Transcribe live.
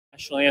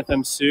national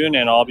anthem soon,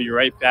 and I'll be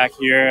right back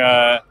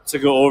here to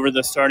go over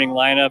the starting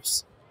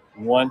lineups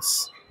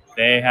once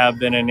they have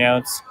been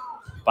announced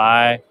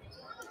by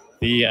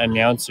the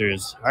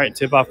announcers. All right,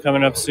 tip-off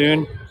coming up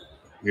soon.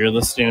 You're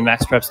listening to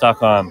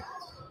MaxPreps.com.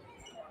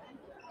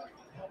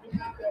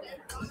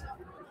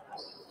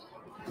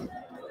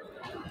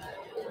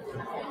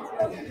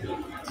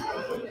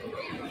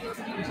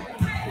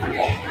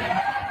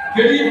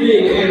 Good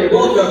evening and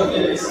welcome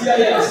to the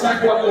CIF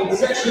Sac-Walking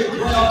Section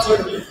Playoff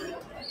Tournament.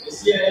 The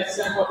CIF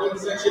Sac-Walking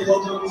Section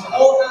welcomes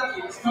all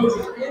athletes,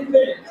 coaches, and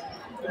fans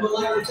and would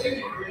like to thank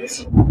you for your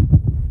support in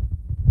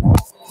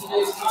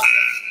today's contest.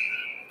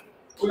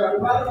 We are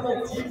proud of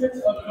the achievements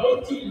of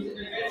both teams in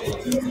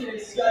advancing to the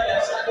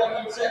CIF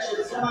Sac-Walking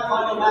Section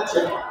semifinal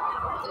matchup.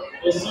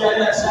 The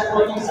CIF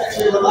Sac-Walking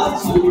Section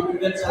reminds you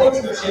that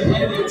sportsmanship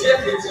and the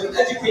objectives of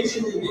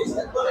education in youth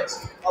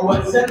athletics are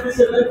what set this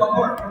event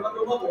apart from other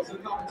levels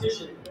of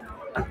competition.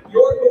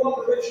 Your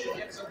cooperation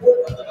and support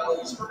of the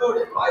values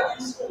promoted by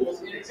these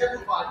schools and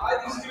exemplified by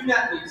these student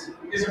athletes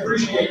is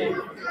appreciated.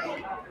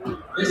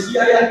 The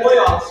CIF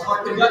playoffs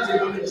are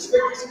conducted under the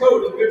strictest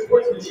code of good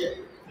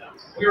sportsmanship.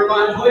 We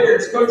remind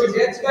players, coaches,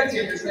 and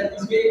spectators that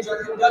these games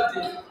are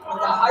conducted with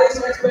the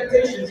highest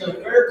expectations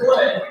of fair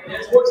play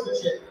and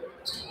sportsmanship.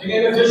 The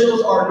game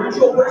officials are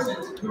neutral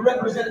persons who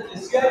represent the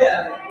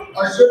CIF,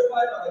 are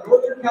certified by the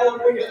Northern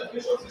California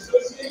Officials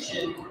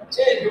Association,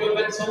 and who have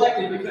been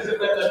selected because of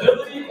their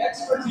ability,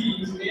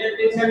 expertise, and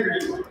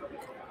integrity.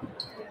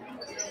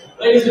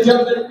 Ladies and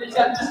gentlemen, it's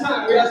at this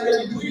time we ask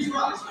that you please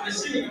rise for the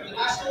singing of the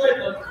national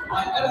anthem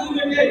by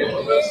Evelyn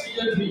McDaniel of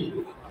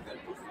OCMP.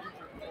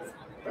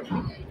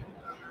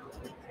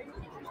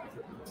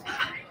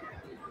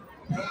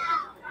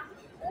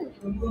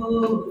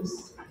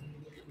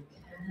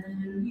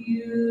 Can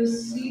you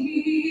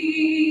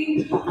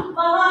see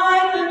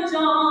by the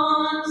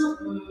dawn's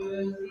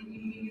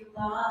early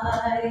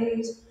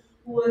light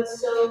what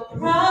so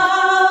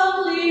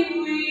proudly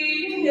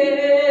we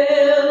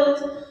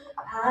hailed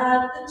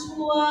at the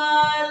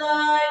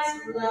twilight's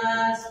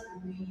last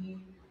gleam,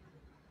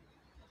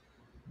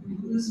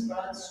 whose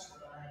broad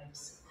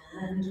stripes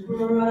and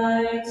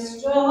bright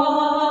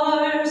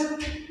stars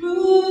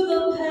through the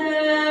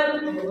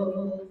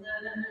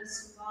perilous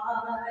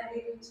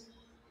fight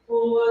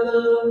for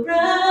the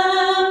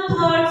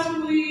ramparts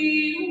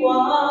we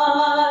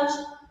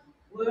watched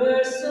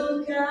were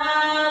so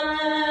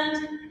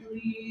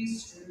gallantly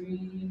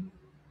streamed,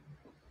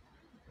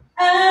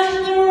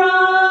 and the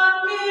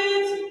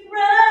rockets'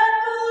 red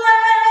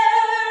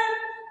glare,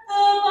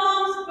 the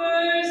bombs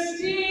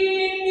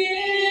bursting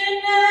in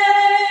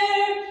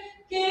air,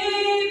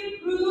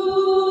 gave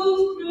proof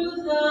through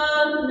the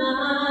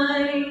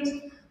night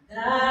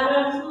that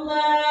our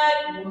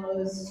flag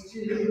was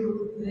still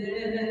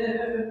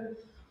there.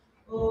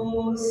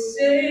 Oh,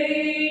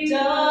 say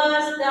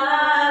does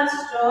that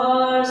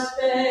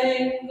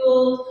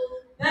star-spangled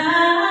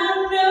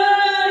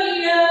banner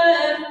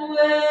yet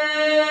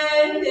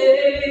wave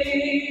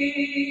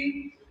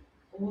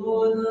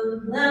o'er the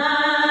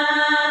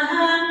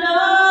land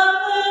of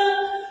the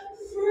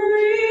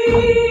free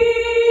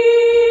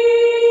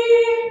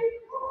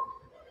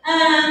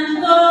and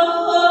the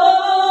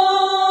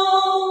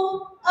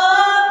home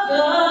of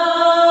the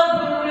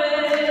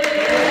brave?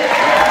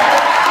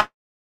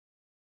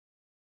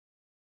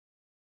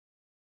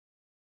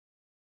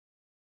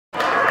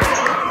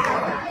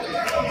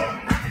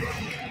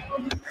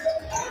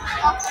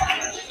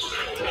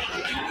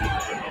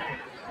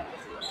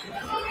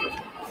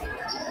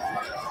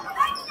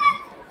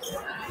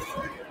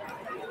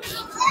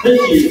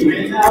 Thank you.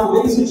 And now,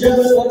 ladies and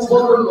gentlemen, let's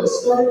welcome the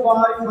starting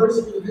five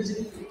first for the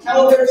visiting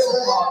Calaveras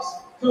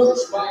Hawks,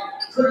 coached by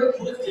Kurt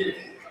Clifton.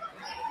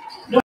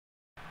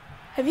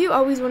 Have you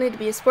always wanted to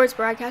be a sports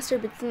broadcaster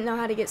but didn't know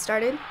how to get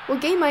started? Well,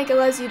 Game Mic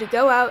allows you to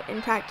go out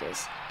and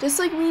practice, just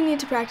like we need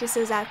to practice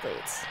as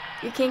athletes.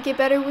 You can't get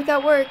better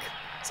without work,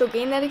 so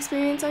gain that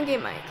experience on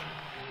Game Mic.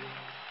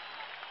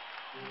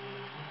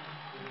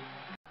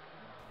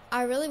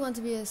 I really want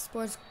to be a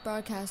sports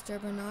broadcaster,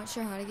 but not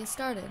sure how to get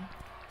started.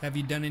 Have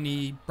you done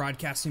any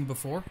broadcasting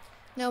before?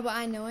 No, but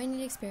I know I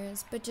need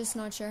experience, but just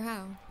not sure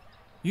how.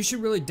 You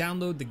should really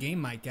download the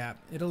Game Mic app.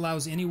 It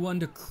allows anyone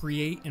to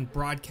create and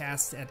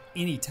broadcast at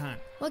any time.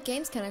 What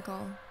games can I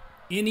call?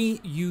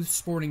 Any youth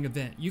sporting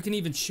event. You can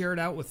even share it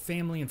out with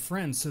family and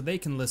friends so they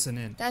can listen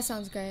in. That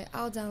sounds great.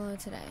 I'll download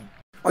today.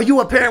 Are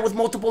you a parent with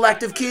multiple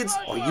active kids?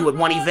 Are you at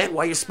one event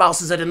while your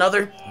spouse is at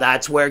another?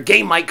 That's where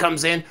Game Mic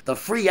comes in, the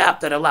free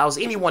app that allows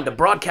anyone to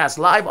broadcast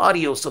live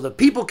audio so that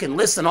people can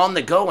listen on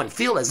the go and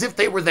feel as if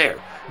they were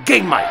there.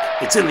 Game Mic,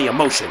 it's in the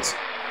emotions.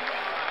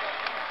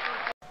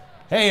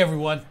 Hey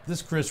everyone,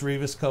 this is Chris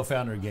Rivas,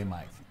 co-founder of Game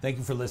Mic. Thank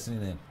you for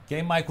listening in.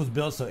 Game Mic was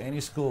built so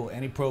any school,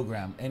 any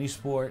program, any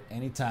sport,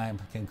 anytime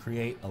can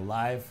create a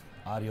live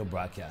audio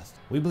broadcast.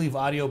 We believe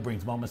audio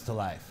brings moments to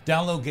life.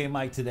 Download Game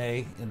Mic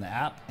today in the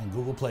app and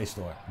Google Play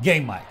Store.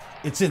 Game Mic,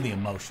 it's in the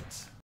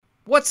emotions.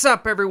 What's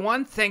up,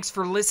 everyone? Thanks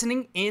for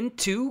listening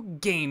into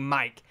Game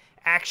Mic.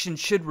 Action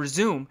should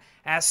resume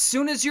as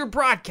soon as your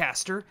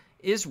broadcaster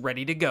is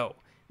ready to go.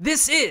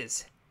 This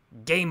is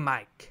Game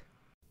Mike.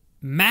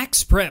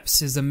 Max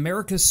Preps is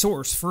America's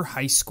source for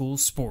high school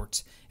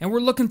sports, and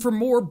we're looking for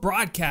more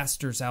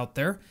broadcasters out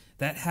there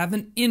that have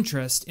an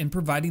interest in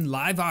providing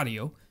live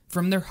audio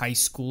from their high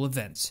school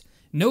events.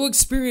 No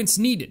experience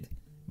needed,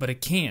 but it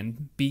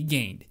can be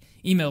gained.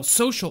 Email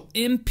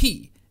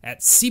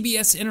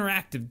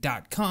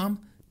socialmp@cbsinteractive.com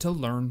to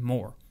learn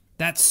more.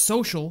 That's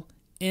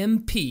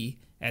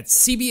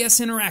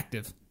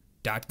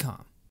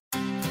socialmp@cbsinteractive.com.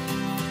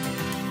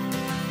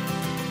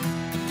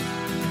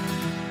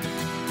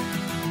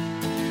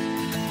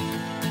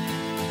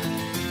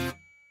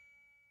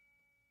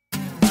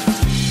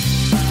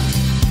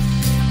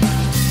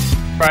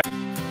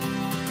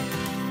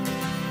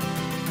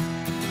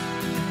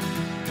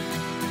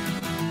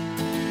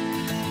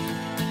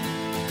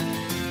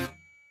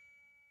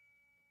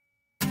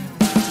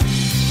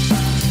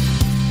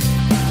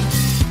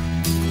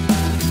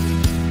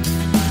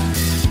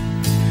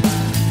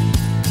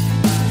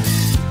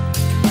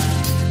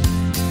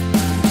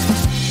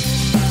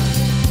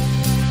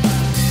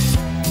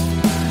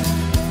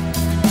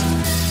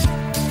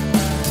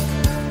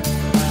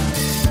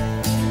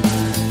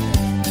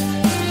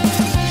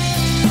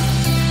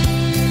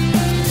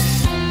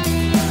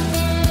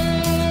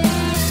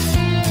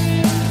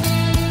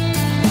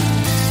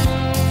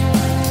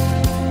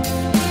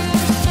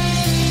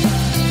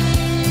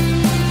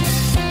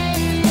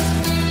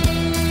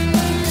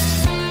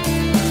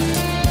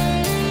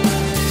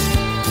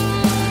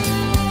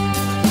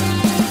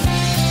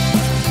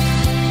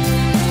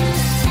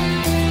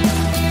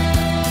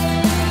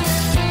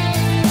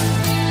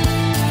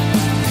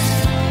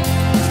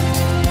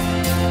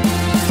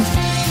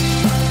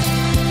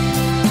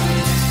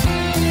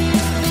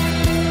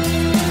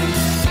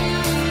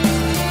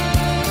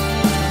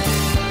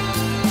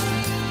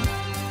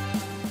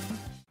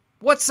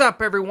 What's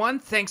up, everyone?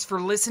 Thanks for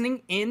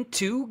listening in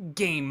to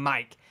Game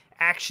Mike.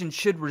 Action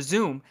should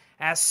resume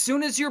as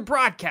soon as your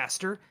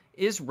broadcaster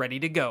is ready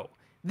to go.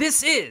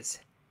 This is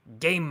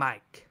Game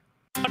Mike.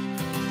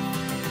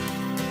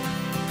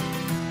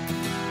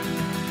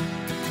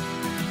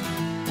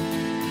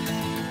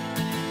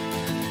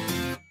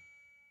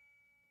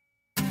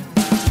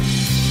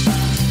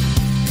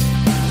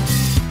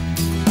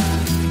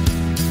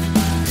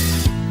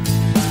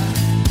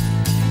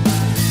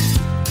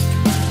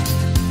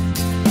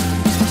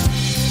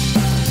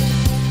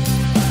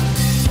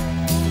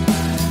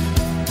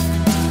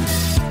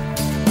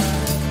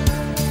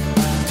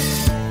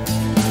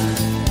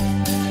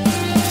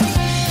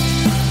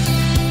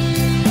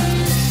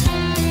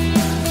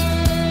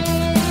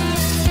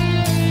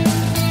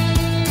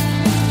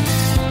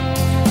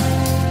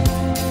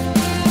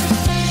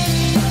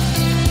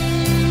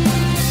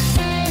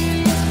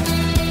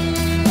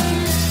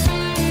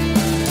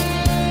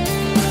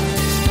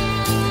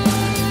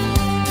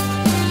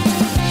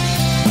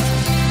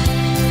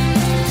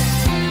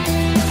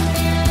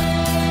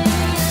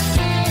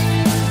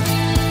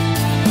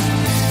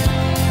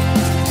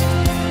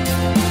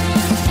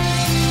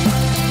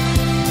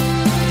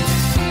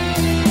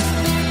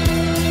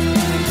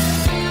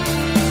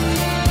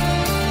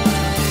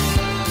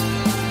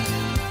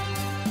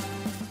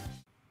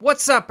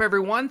 What's up,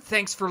 everyone?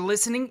 Thanks for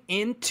listening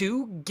in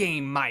to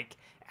Game Mike.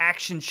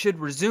 Action should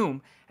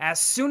resume as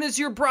soon as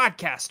your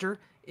broadcaster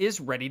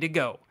is ready to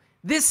go.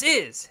 This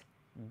is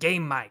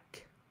Game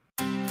Mike.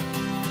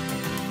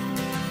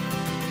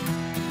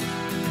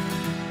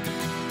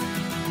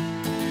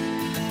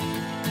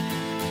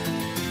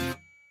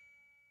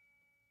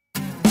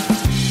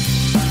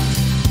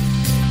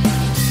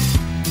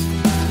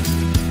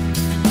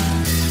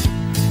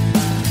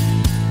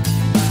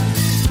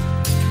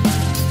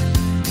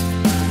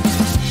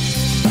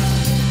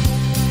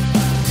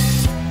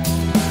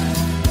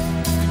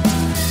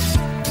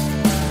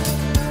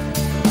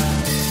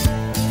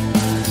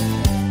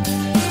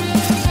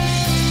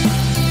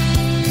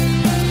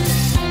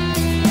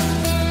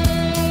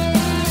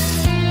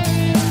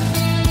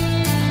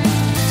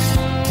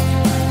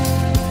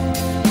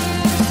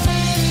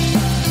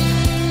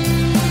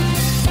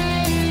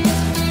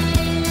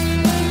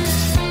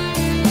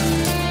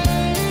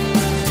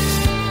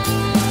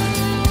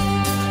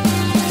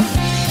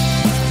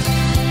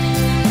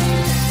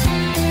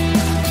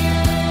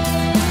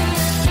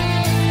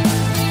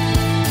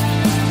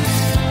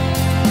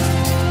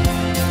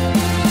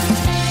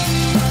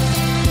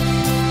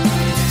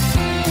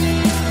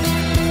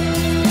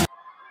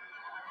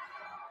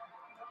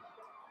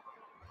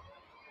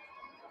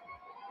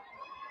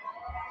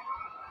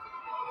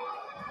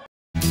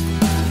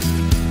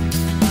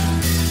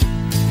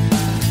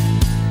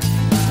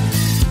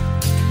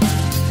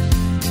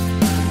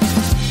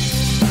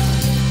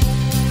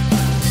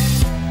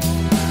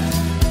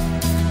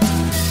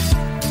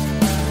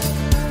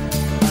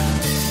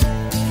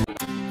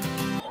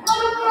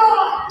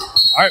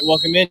 All right,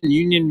 welcome in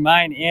Union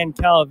Mine and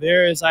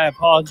Calaveras. I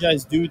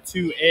apologize due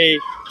to a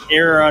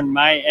error on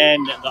my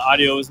end. The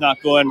audio is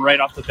not going right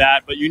off the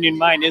bat, but Union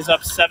Mine is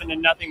up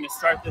 7-0 to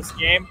start this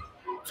game.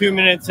 2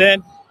 minutes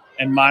in,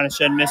 and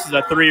Monashed misses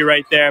a three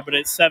right there, but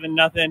it's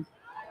 7-0.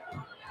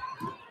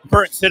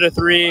 Burks hit a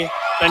three.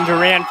 Then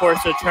Duran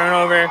forced a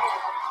turnover.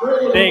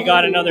 They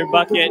got another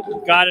bucket,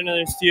 got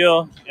another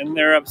steal, and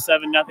they're up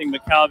 7-0.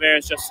 But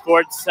Calaveras just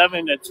scored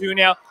 7-2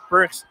 now.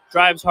 Burks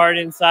drives hard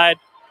inside.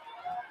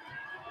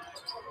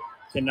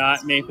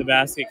 Cannot make the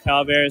basket.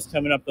 Calaveras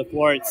coming up the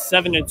floor. It's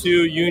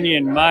 7-2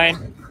 Union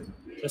Mine.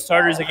 The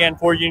starters again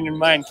for Union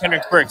Mine: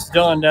 Kendrick Burks,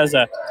 Dylan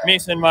Deza,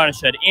 Mason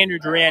Monished, Andrew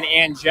Duran,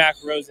 and Jack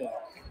Rosen.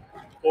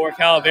 For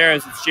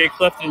Calaveras, it's Jay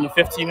Clifton, the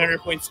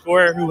 1,500-point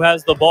scorer, who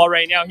has the ball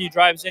right now. He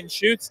drives in,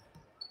 shoots,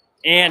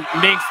 and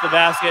makes the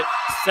basket.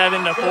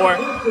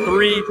 7-4.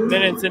 3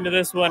 minutes into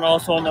this one.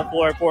 Also on the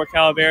floor for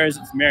Calaveras,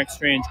 it's Merrick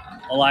Strange,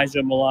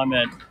 Elijah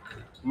Malamed,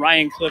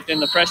 Ryan Clifton,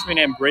 the freshman,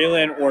 and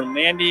Braylon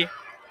Orlandi.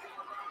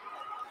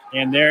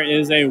 And there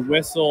is a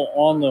whistle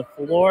on the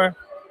floor,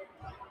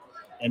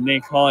 and they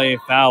call a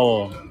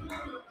foul.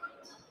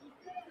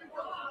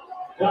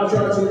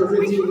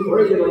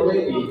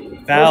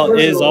 Foul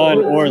is on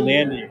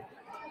Orlandi.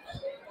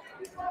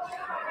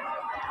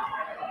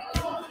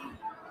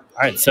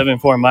 All right,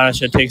 7-4.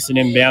 Monished takes it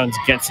inbounds,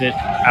 gets it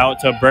out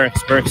to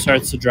Burks. Burks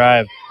starts to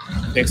drive,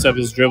 picks up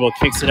his dribble,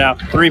 kicks it out.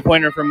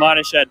 Three-pointer from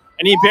Monished,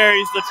 and he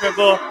buries the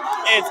triple.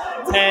 It's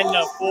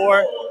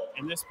 10-4,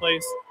 and this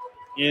place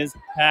is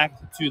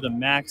packed to the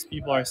max.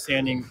 People are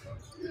standing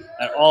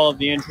at all of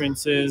the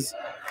entrances.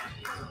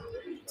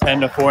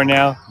 10-4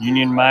 now.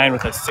 Union Mine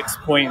with a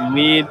 6-point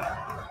lead.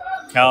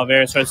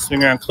 Calaveras starts to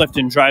swing around.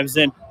 Clifton drives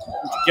in,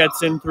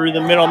 gets in through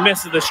the middle,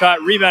 misses the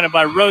shot, rebounded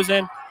by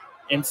Rosen,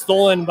 and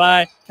stolen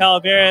by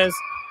Calaveras,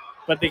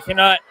 but they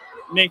cannot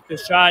make the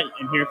shot.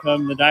 And here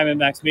come the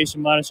Diamondbacks.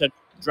 Mason Monished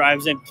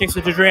drives in, kicks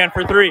it to Duran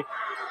for three,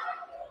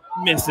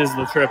 misses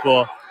the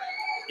triple.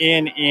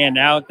 In and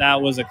out.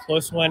 That was a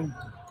close one.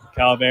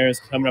 Calaveras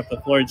coming up the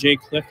floor. Jay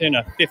Clifton,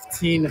 a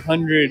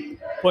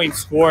 1,500-point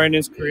scorer in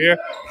his career.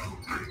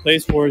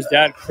 Plays for his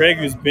dad, Craig,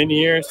 who's been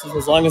here since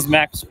as long as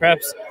Max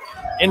Preps,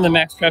 in the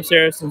Max Preps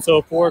era since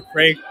 04.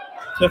 Craig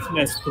Clifton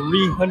has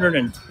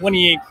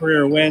 328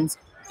 career wins.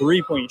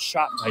 3-point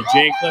shot by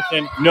Jay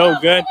Clifton. No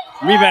good.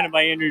 Rebounded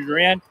by Andrew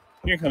Duran.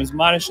 Here comes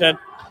Monished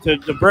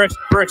to Burks.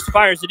 Burks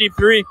fires a deep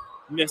three.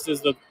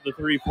 Misses the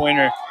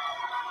three-pointer.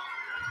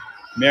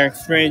 Merrick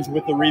Strange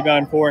with the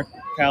rebound for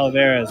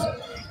Calaveras.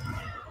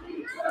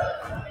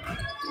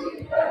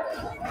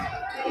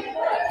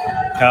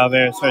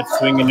 Calaveras starts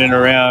swinging it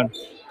around.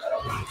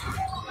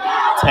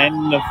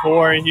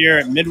 10-4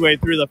 here midway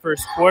through the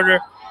first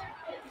quarter.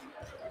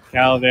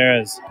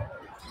 Calaveras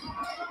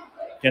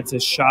gets a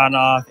shot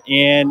off,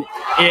 and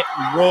it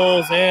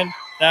rolls in.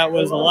 That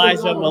was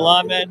Elijah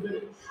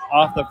Malamed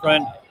off the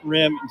front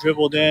rim,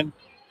 dribbled in.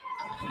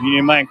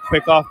 Union Mine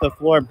quick off the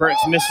floor.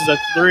 Burks misses a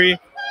three.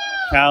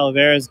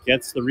 Calaveras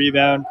gets the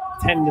rebound.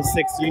 10-6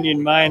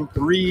 Union Mine.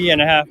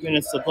 3.5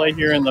 minutes to play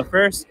here in the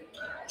first.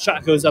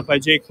 Shot goes up by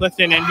Jay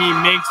Clifton, and he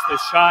makes the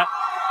shot.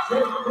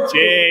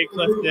 Jay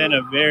Clifton,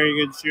 a very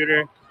good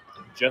shooter,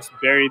 just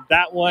buried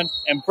that one.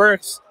 And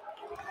Burks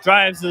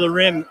drives to the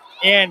rim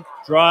and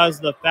draws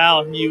the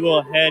foul. He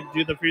will head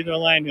to the free throw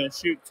line. He'll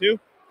shoot two.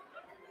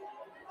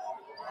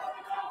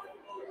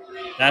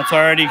 That's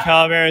already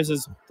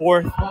Calaveras'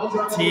 fourth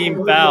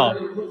team foul.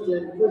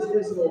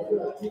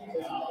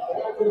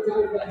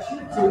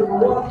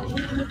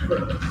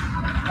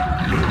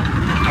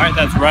 All right,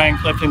 that's Ryan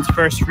Clifton's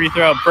first free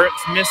throw.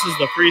 Burks misses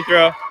the free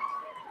throw.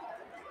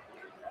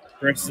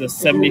 Burks is a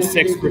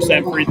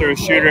 76% free throw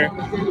shooter.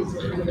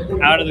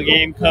 Out of the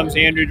game comes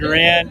Andrew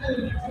Duran.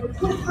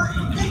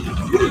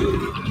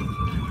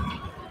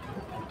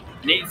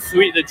 Nate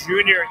Sweet, the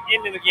junior,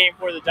 into the game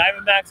for the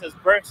Diamondbacks as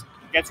Burks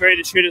gets ready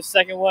to shoot his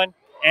second one,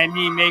 and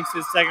he makes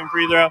his second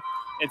free throw.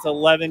 It's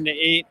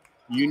 11-8.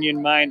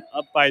 Union Mine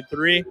up by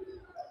 3.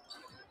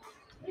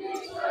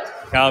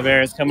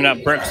 Calaveras coming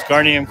up. Burks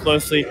guarding him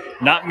closely,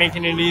 not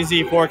making it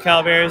easy for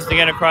Calaveras to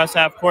get across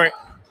half court.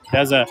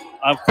 Does a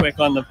up quick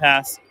on the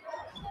pass.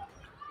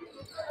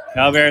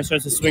 Calaveras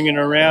starts to swing it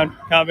around.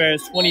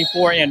 Calaveras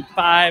 24-5,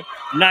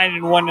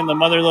 9-1 in the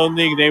Motherlode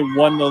League. They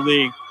won the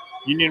league.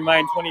 Union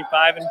Mine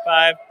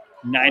 25-5,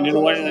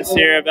 9-1 in the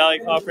Sierra Valley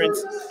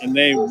Conference, and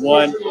they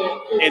won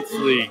its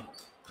league.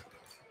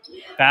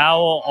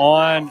 Foul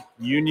on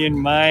Union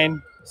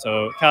Mine.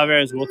 So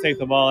Calaveras will take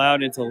the ball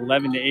out. It's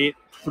 11-8.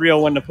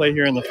 3:01 to play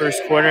here in the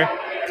first quarter.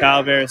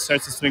 Calaveras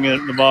starts to swing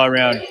the ball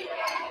around.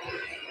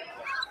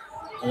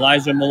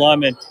 Elijah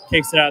Malamed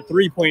kicks it out.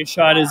 3-point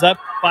shot is up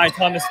by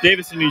Thomas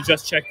Davison, who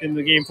just checked in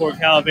the game for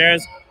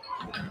Calaveras.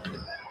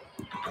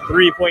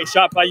 3-point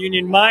shot by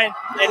Union Mine,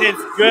 and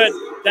it's good.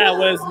 That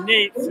was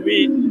Nate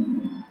Sweet.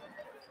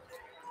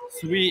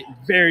 Sweet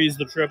buries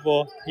the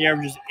triple. He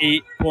averages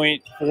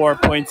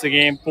 8.4 points a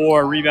game,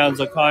 4 rebounds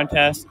a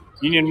contest.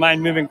 Union Mine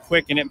moving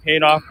quick, and it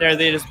paid off there.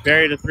 They just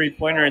buried a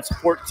 3-pointer. It's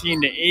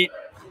 14-8.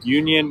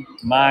 Union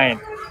Mine.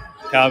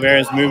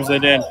 Calaveras moves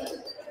it in.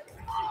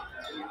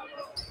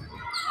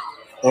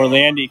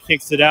 Orlandi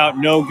kicks it out.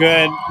 No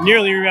good.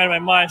 Nearly rebounded by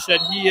Monished.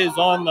 He is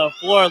on the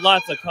floor.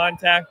 Lots of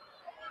contact.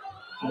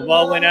 The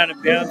ball went out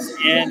of bounds,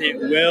 and it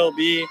will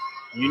be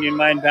Union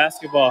Mine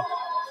basketball.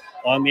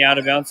 On the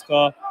out-of-bounds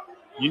call,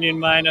 Union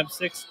Mine up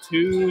 6,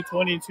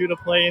 2:22 to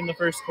play in the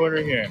first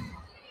quarter here.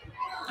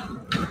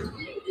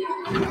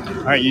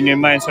 All right, Union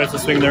Mine starts to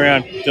swing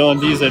around. Dylan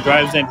Diza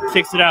drives in,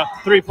 kicks it out.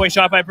 3-point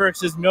shot by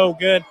Burks is no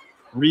good.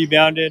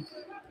 Rebounded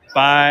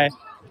by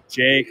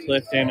Jay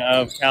Clifton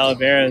of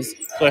Calaveras.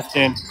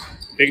 Clifton,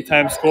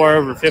 big-time scorer,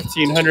 over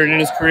 1,500 in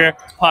his career.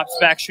 Pops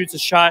back, shoots a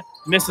shot,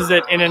 misses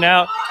it in and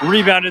out.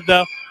 Rebounded,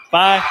 though,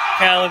 by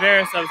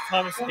Calaveras. That was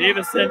Thomas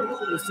Davison,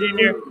 the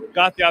senior.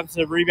 Got the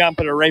offensive rebound,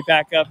 put it right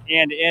back up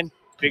and in.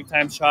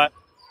 Big-time shot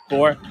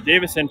for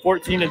Davison.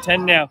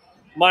 14-10 now.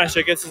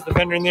 Monashek gets his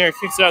defender in the air,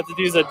 kicks it out to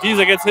Diza.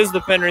 Diza gets his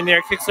defender in the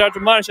air, kicks it out to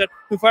Monashek,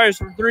 who fires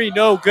from 3.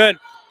 No good.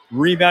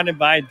 Rebounded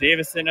by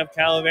Davison of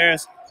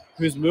Calaveras,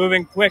 who's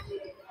moving quick.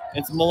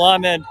 It's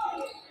Malamed.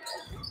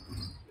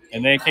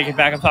 And they kick it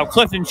back up top.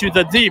 Clifton shoots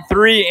a deep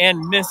 3 and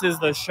misses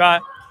the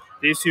shot.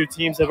 These two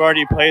teams have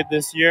already played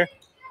this year.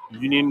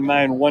 Union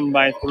Mine won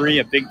by 3,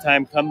 a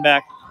big-time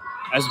comeback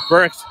as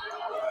Burks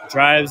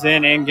drives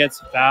in and gets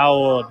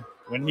fouled.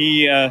 When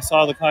he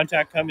saw the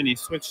contact coming, he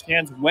switched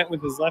hands, went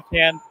with his left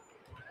hand,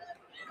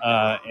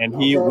 and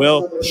he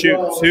will shoot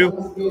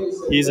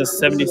 2. He's a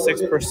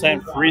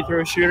 76% free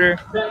throw shooter,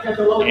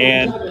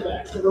 and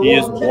he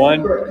is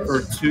 1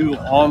 for 2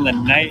 on the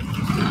night.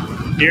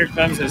 Here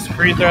comes his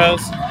free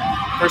throws.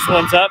 First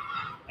one's up,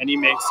 and he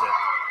makes it.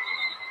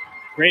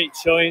 Great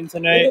showing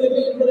tonight,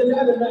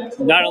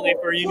 not only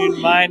for Union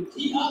Mine,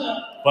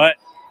 but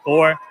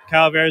for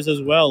Calaveras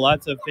as well.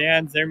 Lots of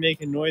fans, they're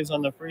making noise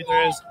on the free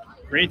throws.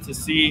 Great to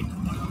see.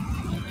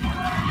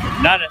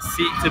 Not a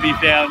seat to be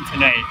found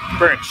tonight.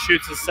 Burke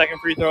shoots his second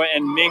free throw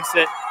and makes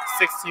it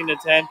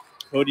 16-10.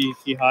 Cody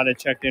Quijada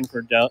checked in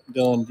for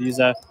Dylan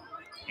Diza,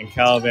 and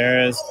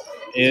Calaveras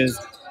is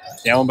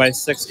down by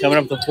 6 coming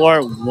up the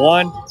floor.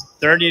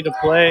 1:30 to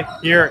play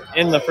here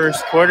in the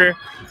first quarter.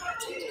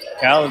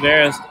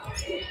 Calaveras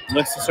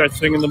looks to start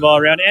swinging the ball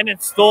around, and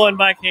it's stolen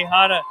by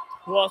Quijada,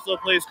 who also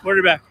plays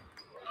quarterback.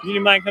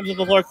 Union Mine comes up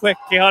the floor quick.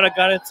 Quijada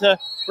got it to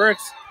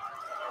Burks.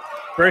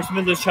 Burks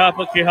made the shot,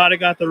 but Quijada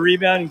got the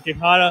rebound, and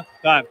Quijada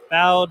got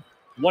fouled.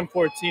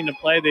 1:14 to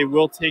play. They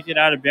will take it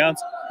out of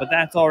bounds, but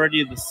that's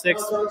already the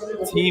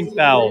 6th team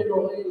foul.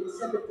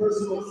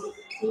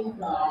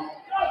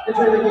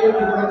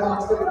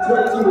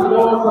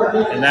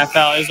 And that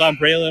foul is on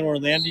Braylon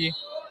Orlandi.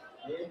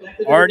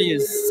 Already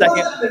his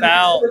 2nd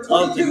foul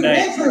of the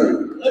night.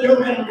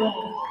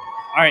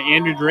 All right,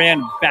 Andrew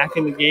Duran back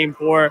in the game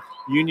for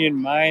Union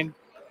Mine,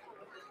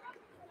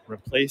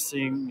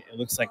 replacing, it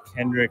looks like,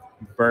 Kendrick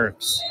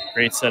Burks.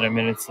 Great set of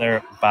minutes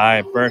there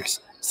by Burks.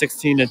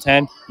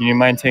 16-10. Union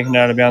Mine taken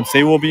out of bounds.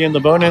 They will be in the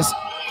bonus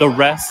the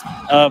rest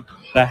of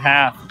the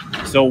half.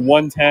 So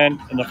 1:10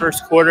 in the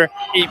first quarter,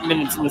 8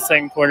 minutes in the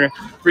second quarter.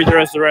 Free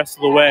throws the rest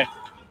of the way.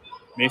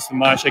 Mason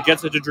Masha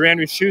gets it to Duran,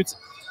 who shoots.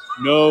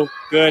 No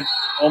good.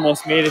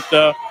 Almost made it,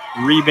 though.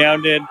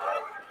 Rebounded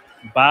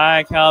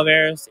by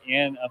Calaveras,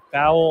 and a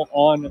foul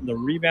on the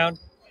rebound.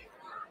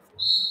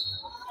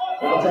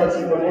 And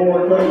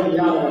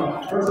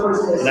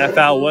that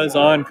foul was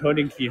on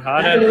Cody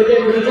Quijada.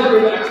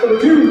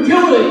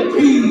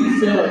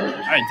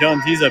 All right,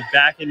 Dylan Diza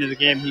back into the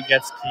game. He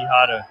gets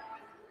Quijada.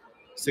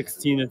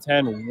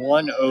 16-10,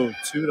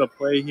 1:02 to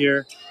play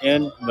here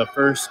in the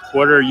first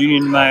quarter.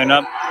 Union Mine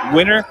up.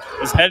 Winner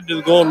is headed to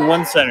the Golden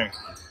One Center.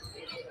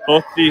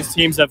 Both these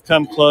teams have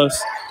come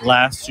close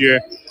last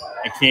year.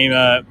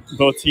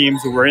 Both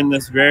teams were in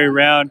this very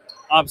round.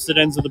 Opposite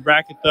ends of the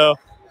bracket, though.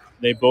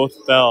 They both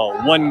fell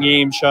 1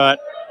 game shot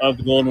of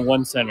the Golden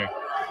One Center.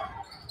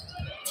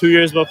 2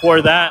 years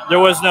before that, there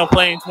was no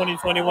play in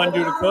 2021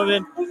 due to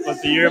COVID,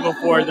 but the year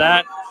before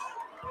that,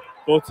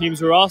 both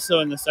teams were also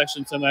in the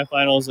section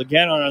semifinals,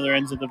 again on other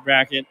ends of the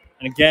bracket,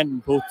 and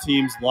again, both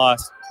teams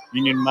lost.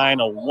 Union Mine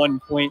a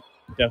 1-point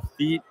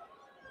defeat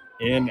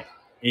in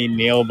a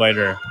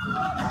nail-biter.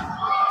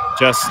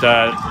 This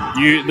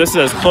is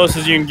as close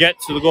as you can get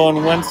to the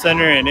Golden One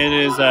Center, and it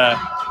is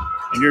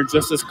and you're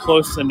just as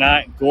close to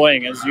not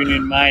going as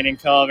Union Mine and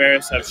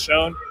Calaveras have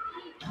shown.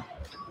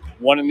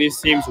 One of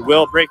these teams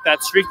will break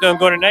that streak, though, and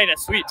go tonight.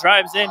 As Sweet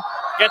drives in,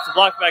 gets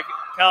blocked by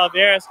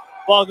Calaveras.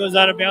 Ball goes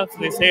out of bounds,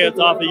 and they say it's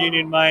off of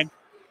Union Mine.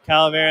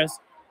 Calaveras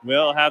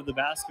will have the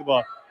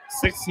basketball.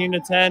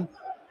 16-10,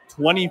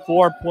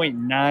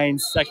 24.9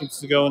 seconds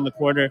to go in the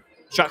quarter.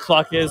 Shot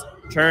clock is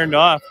turned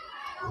off.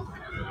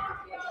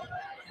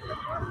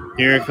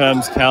 Here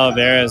comes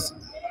Calaveras.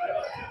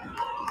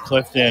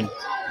 Clifton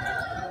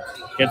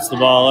gets the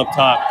ball up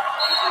top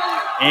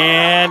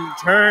and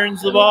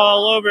turns the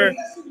ball over.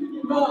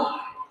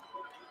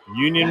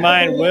 Union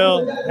Mine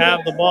will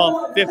have the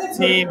ball.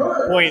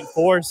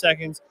 15.4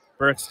 seconds.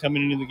 Burks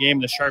coming into the game,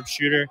 the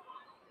sharpshooter.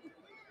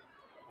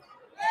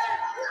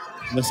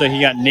 Looks like he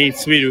got Nate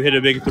Sweet, who hit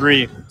a big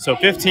 3. So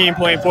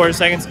 15.4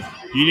 seconds.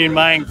 Union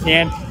Mine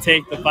can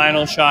take the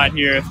final shot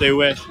here if they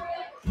wish.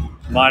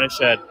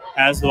 Monashed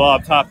has the ball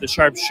up top. The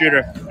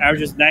sharpshooter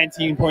averages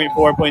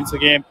 19.4 points a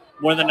game,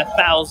 more than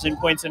 1,000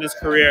 points in his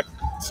career.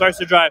 Starts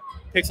to drive,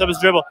 picks up his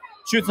dribble,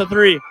 shoots a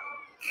 3,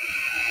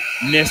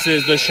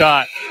 misses the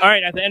shot. All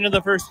right, at the end of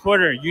the first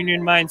quarter,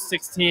 Union Mine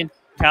 16,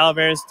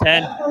 Calaveras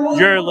 10.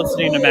 You're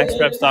listening to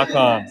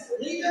MaxPreps.com.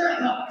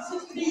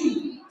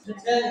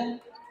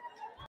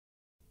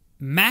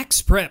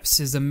 Max Preps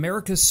is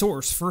America's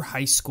source for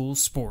high school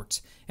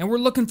sports, and we're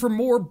looking for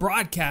more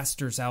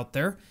broadcasters out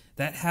there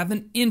that have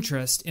an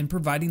interest in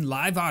providing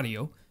live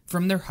audio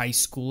from their high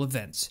school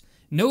events.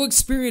 No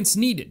experience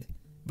needed,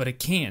 but it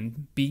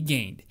can be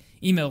gained.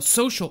 Email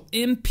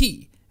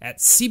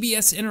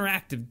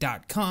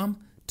socialmp@cbsinteractive.com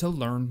to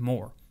learn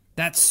more.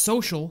 That's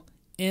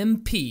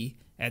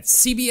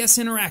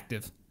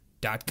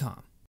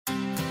socialmp@cbsinteractive.com.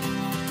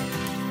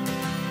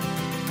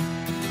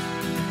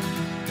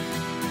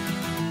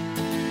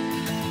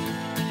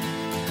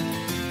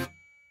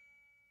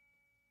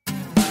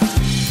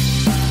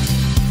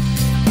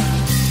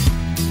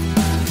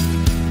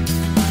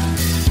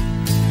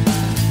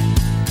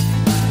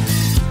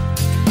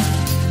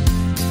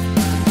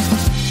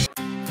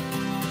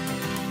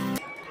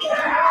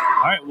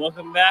 All right,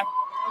 welcome back.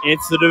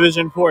 It's the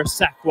Division 4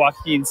 Sac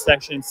Joaquin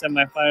section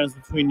semifinals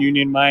between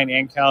Union Mine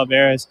and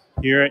Calaveras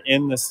here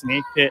in the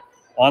Snake Pit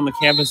on the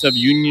campus of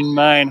Union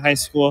Mine High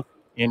School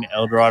in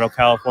El Dorado,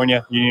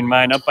 California. Union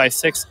Mine up by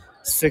 6,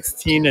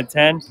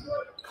 16-10.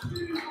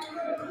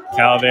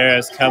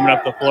 Calaveras coming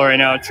up the floor right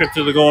now. A trip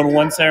to the goal and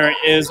one center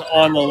is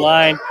on the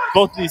line.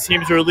 Both of these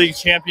teams are league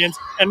champions,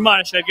 and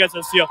Monashed gets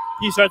a steal.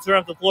 He starts to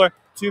run up the floor.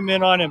 2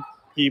 men on him.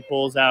 He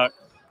pulls out.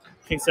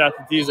 Kicks it out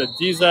to Diza.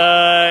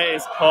 Diza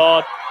is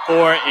called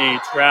for a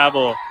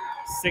travel.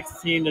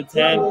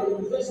 16-10.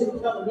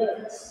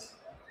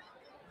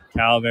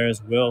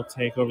 Calaveras will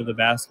take over the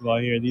basketball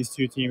here. These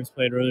two teams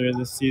played earlier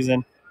this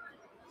season,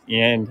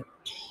 and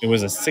it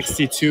was a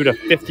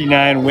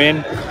 62-59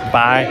 win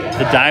by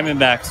the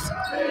Diamondbacks.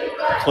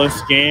 Close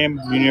game.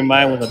 Union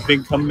Mine with a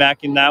big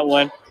comeback in that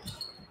one.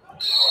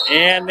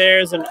 And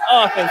there's an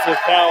offensive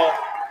foul.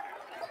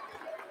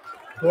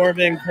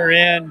 Corbin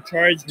Curran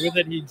charged with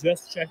it. He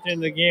just checked in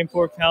the game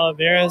for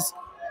Calaveras.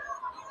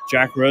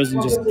 Jack Rosen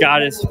just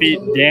got his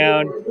feet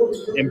down,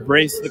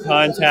 embraced the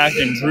contact,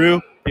 and drew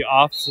the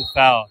offensive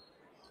foul.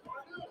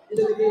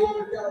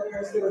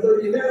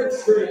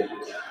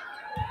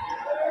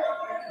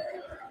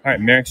 All right,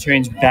 Merrick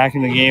Strange back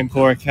in the game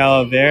for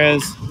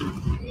Calaveras.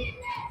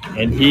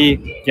 And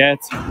he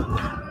gets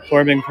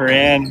Corbin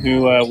Curran,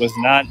 who was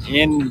not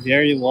in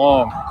very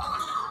long.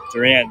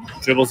 Durant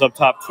dribbles up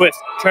top,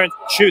 twists, turns,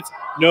 shoots.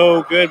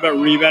 No good, but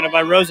rebounded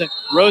by Rosen.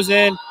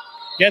 Rosen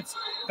gets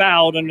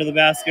fouled under the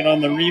basket on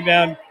the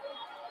rebound.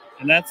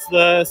 And that's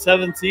the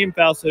 7th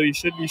foul, so he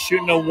should be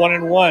shooting a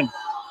 1-and-1.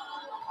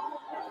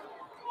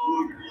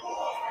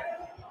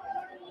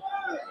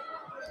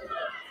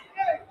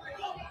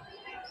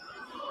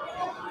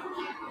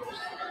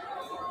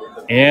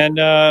 And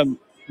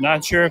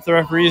not sure if the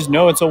referees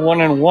know it's a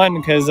 1-and-1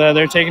 because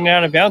they're taking it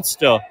out of bounds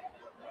still.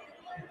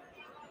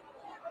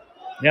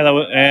 Yeah,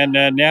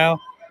 now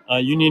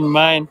Union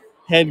Mine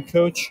head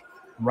coach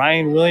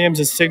Ryan Williams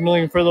is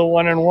signaling for the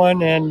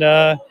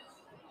 1-and-1,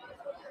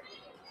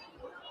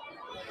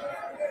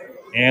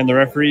 and the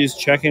referees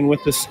check in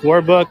with the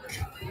scorebook,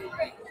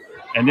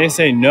 and they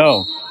say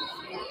no.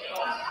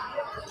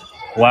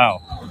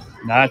 Wow,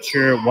 not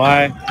sure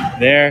why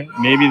there.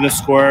 Maybe the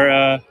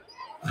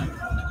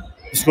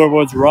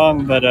scoreboard's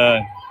wrong, but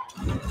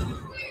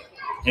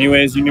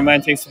anyways, Union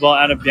Mine takes the ball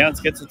out of bounds,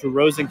 gets it to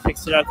Rosen,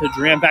 kicks it out to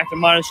Duran, back to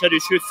Monashed, who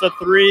shoots the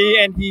 3,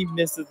 and he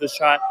misses the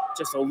shot.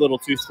 Just a little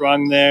too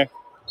strong there.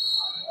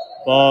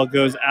 Ball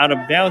goes out of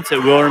bounds.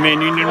 It will remain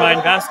Union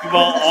Mine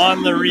basketball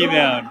on the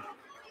rebound.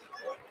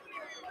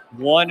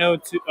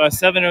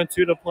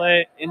 7:02 to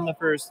play in the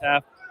first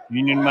half.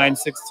 Union Mine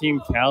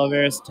 16,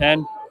 Calaveras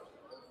 10.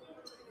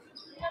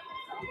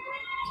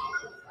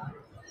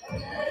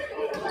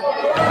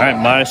 All right,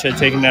 Monashed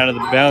taken out of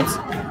the bounce.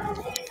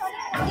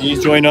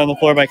 He's joined on the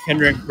floor by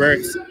Kendrick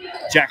Burks,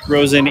 Jack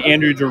Rosen,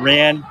 Andrew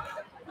Duran,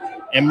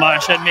 and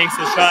Monashed makes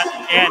the shot,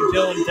 and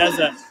Dylan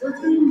Deza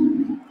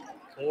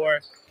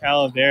for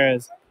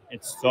Calaveras.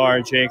 It's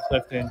star Jay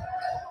Clifton,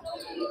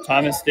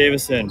 Thomas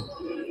Davison,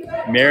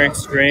 Merrick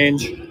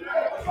Strange,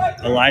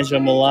 Elijah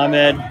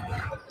Malamed,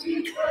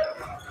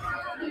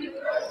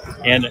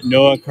 and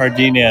Noah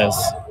Cardenas.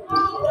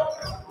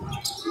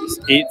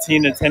 It's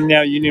 18-10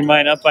 now. Union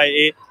Mine up by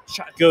 8.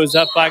 Shot goes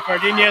up by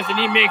Cardenas, and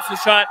he makes the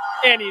shot,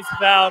 and he's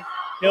fouled.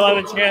 He'll have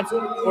a chance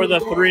for the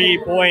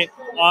 3-point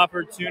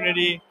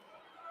opportunity.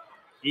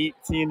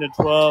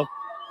 18-12.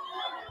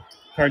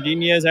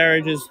 Cardenas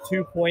averages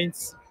 2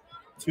 points,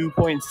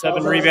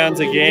 2.7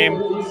 rebounds a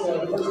game.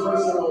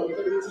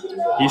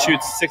 He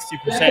shoots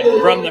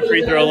 60% from the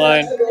free throw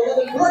line.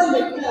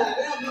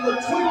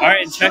 All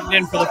right, and checking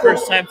in for the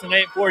first time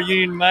tonight for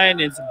Union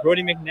Mine is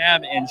Brody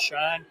McNabb and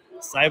Sean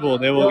Seibel.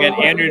 They will get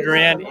Andrew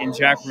Duran and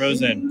Jack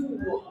Rosen.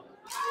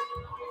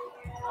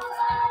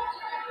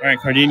 All right,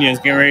 Cardenas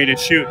getting ready to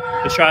shoot.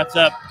 The shot's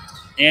up,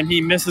 and he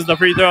misses the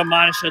free throw.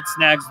 Monashed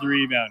snags the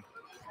rebound.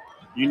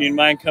 Union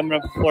Mine coming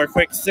up the floor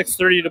quick.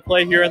 6:30 to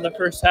play here in the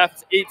first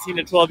half. It's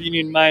 18-12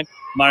 Union Mine.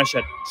 Monashed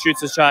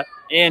shoots a shot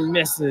and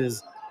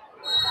misses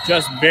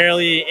just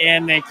barely,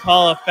 and they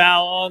call a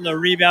foul on the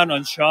rebound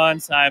on Sean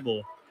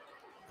Seibel.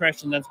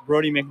 correction, that's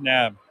Brody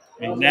McNabb.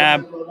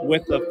 McNabb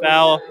with the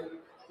foul.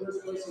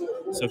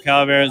 So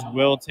Calaveras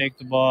will take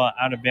the ball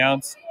out of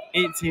bounds.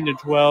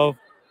 18-12.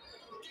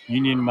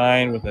 Union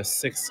Mine with a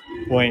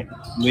 6-point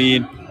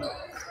lead.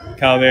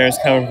 Calaveras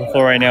coming from the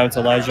floor right now. It's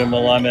Elijah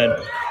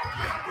Malamed.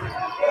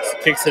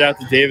 Kicks it out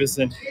to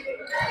Davison.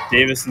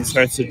 Davison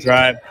starts to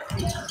drive.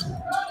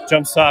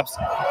 Jump stops.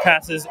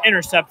 Passes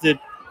intercepted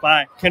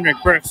by Kendrick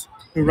Burks,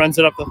 who runs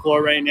it up the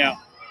floor right now.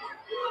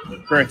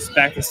 Burks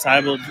back to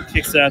Seibel.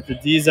 Kicks it out to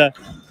Diza.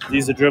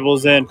 Diza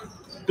dribbles in.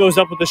 Goes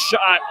up with a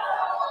shot.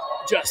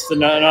 Just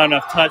not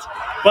enough touch.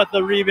 But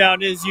the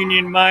rebound is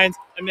Union Mines.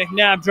 And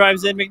McNabb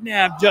drives in.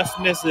 McNabb just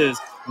misses.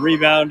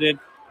 Rebounded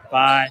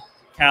by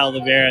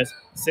Calaveras.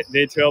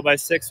 They trail by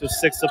 6 with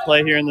 6 to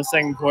play here in the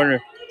second quarter.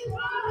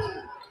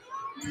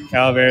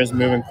 Calaveras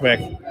moving quick.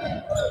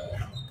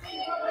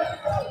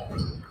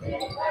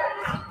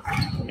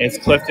 It's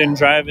Clifton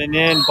driving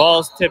in.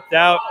 Ball's tipped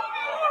out.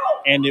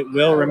 And it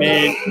will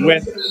remain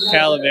with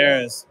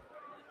Calaveras.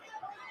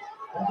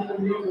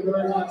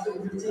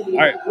 All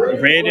right,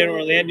 Brandon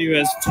Orlando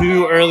has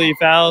 2 early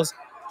fouls.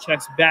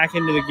 Checks back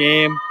into the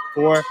game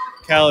for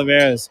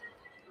Calaveras.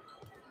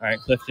 All right,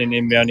 Clifton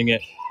inbounding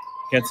it.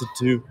 Gets it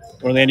to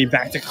Orlando.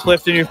 Back to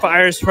Clifton, who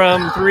fires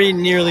from 3.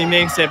 Nearly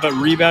makes it, but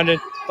rebounded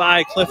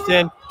by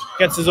Clifton.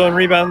 Gets his own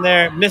rebound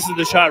there. Misses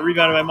the shot.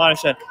 Rebounded by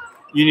Monished.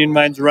 Union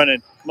Mines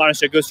running.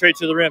 Monished goes straight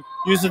to the rim.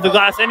 Uses the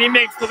glass, and he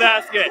makes the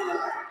basket.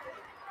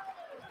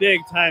 Big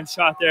time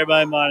shot there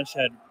by Monished.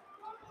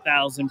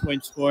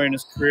 1,000-point score in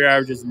his career,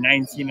 averages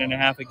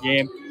 19.5 a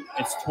game.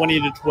 It's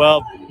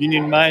 20-12.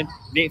 Union Mine.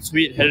 Nate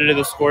Sweet headed to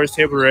the scores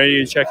table, ready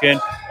to check in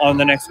on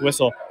the next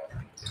whistle.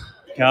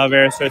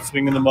 Calaveras starts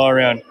swinging the ball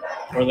around.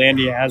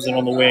 Orlando has it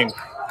on the wing.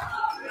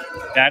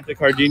 Back to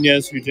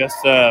Cardenas, who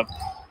just got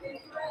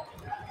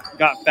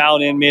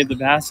fouled in, made the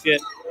basket.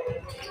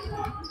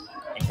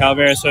 And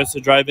Calaveras starts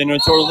to drive in.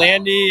 It's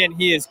Orlando, and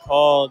he is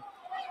called.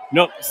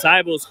 Nope,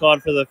 Seibel is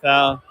called for the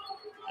foul.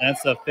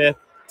 That's the 5th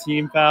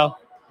team foul.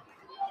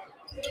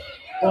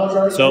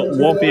 So it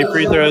won't be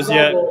free throws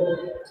yet.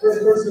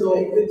 First personal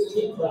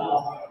 15th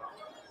foul.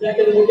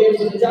 Second in the game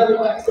for the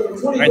Diamondbacks, number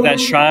 20. All right,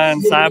 that's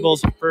Sean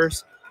Seibel's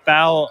first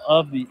foul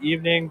of the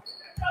evening.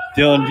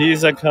 Dylan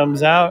Diza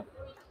comes out.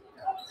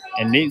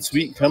 And Nate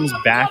Sweet comes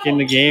back in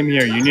the game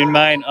here. Union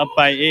Mine up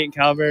by 8.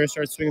 Calaveras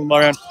starts swinging the ball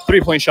around.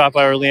 3-point shot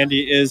by Orlando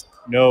is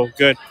no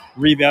good.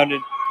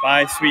 Rebounded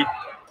by Sweet.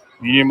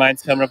 Union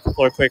Mine's coming up the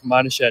floor quick.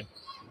 Monished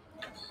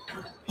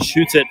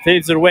shoots it,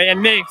 fades it away,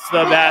 and makes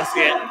the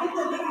basket.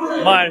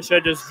 Monished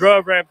just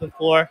drove right up the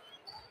floor.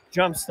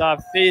 Jump stop,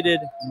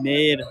 faded,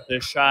 made the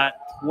shot.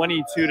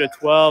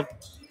 22-12.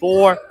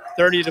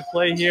 4:30 to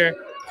play here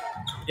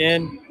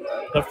in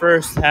the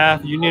first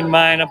half. Union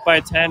Mine up by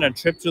 10. A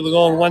trip to the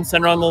goal and 1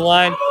 center on the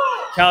line.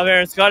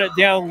 Calaveras got it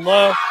down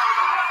low.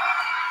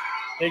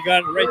 They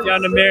got it right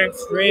down to Merrick.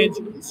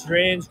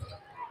 Strange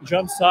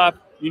jump stop.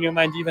 Union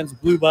Mine defense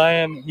blew by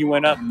him. He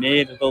went up,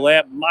 made the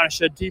layup.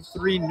 Monished deep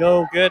 3,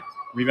 no good.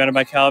 Rebounded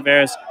by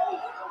Calaveras.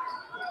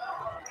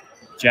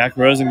 Jack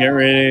Rosen get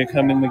ready to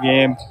come in the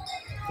game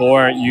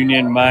for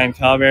Union Mine.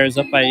 Calaveras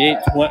up by 8.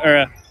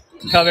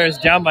 Calaveras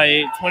down by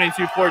 8.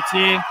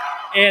 22-14.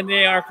 And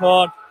they are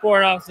called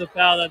for an offensive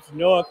foul. That's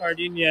Noah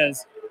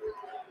Cardenas.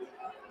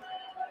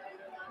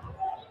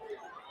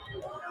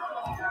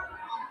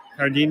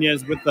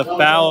 Cardenas with the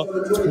foul.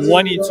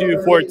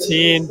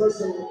 22-14.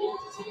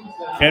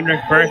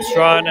 Kendrick Burks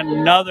drawing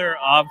another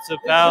offensive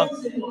foul.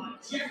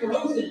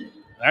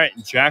 All right,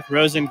 Jack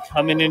Rosen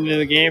coming into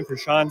the game for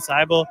Sean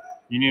Seibel.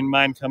 Union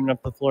Mine coming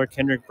up the floor.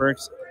 Kendrick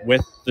Burks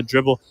with the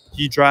dribble.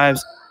 He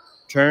drives,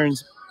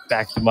 turns,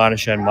 back to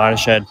Monished.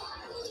 Monished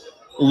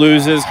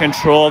loses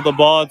control of the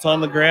ball. It's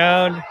on the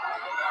ground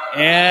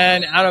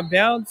and out of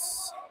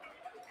bounds.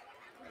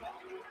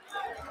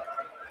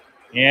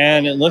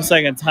 And it looks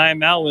like a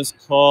timeout was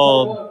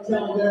called.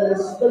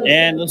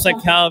 And it looks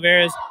like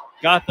Calaveras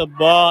got the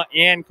ball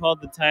and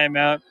called the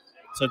timeout.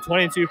 So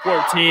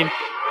 22-14,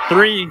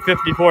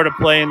 3:54 to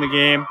play in the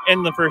game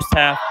in the first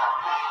half.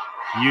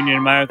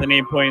 Union Mine with an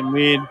 8-point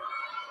lead.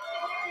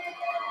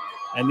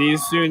 And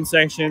these student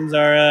sections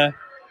are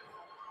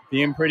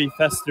being pretty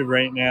festive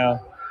right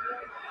now.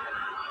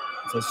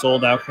 It's a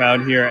sold-out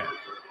crowd here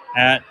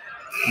at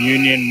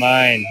Union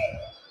Mine.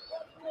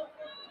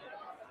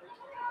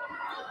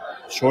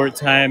 Short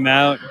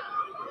timeout.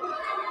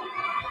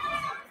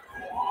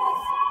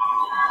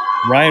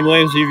 Ryan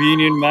Williams of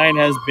Union Mine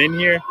has been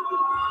here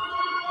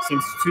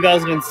since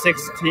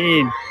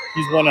 2016.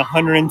 He's won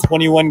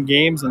 121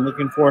 games and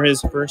looking for his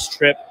first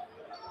trip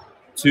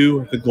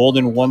to the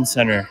Golden One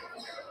Center.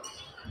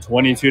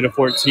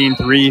 22-14,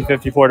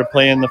 3:54 to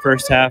play in the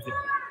first half.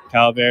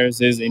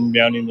 Calaveras is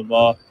inbounding the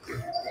ball.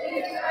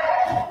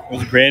 It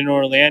was Brandon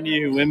Orlando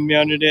who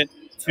inbounded it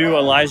to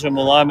Elijah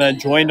Malama,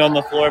 joined on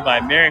the floor by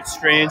Merrick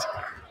Strange,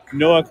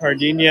 Noah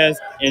Cardenas,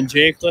 and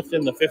Jay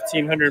Clifton, the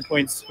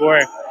 1,500-point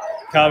scorer.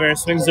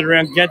 Calaveras swings it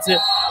around, gets it,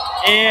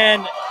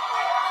 and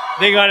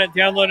they got it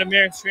down low to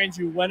Merrick Strange,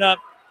 who went up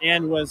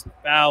and was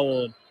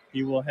fouled.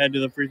 He will head to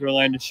the free throw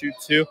line to shoot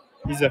 2.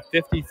 He's a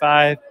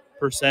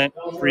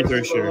 100% free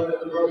throw shooter.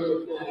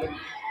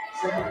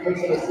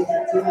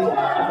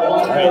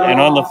 Right, and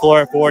on the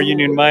floor for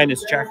Union Mine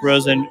is Jack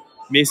Rosen,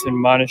 Mason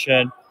Monished,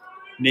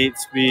 Nate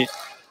Sweet,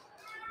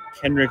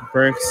 Kendrick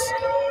Burks,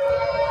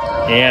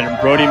 and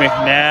Brody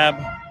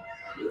McNabb.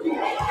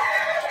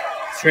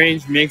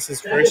 Strange makes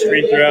his first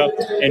free throw,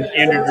 and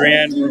Andrew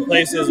Duran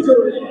replaces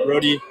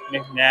Brody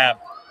McNabb.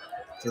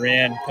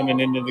 Duran coming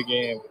into the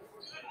game.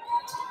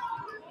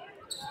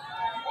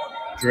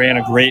 Duran,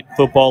 a great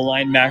football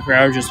linebacker,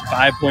 averages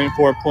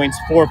 5.4 points,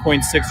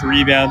 4.6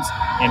 rebounds,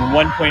 and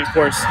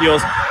 1.4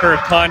 steals per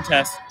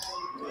contest.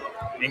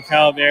 And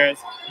Calaveras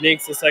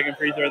makes the second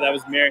free throw. That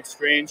was Merrick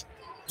Strange.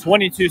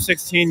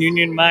 22-16,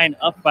 Union Mine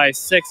up by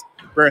 6.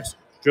 Burks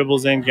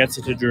dribbles in, gets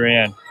it to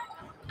Duran.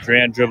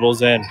 Duran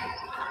dribbles in.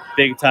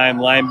 Big-time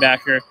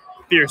linebacker,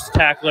 fierce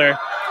tackler.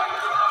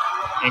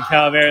 And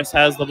Calaveras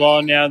has the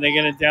ball now. They're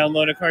going to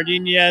download to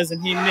Cardenas,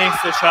 and he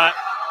makes the shot.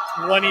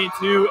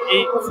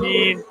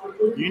 22-18.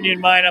 Union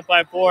Mine up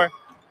by 4.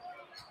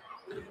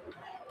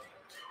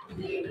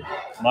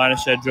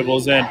 Monished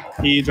dribbles in.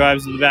 He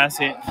drives to the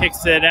basket,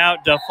 kicks it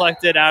out,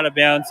 deflected, out of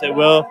bounds. It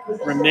will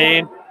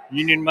remain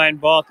Union Mine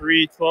ball.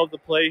 3:12 to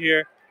play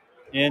here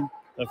in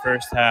the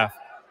first half.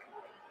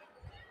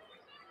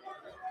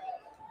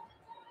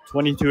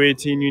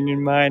 22-18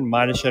 Union Mine.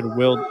 Monished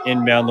will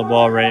inbound the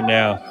ball right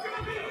now.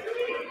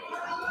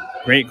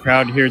 Great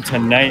crowd here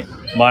tonight.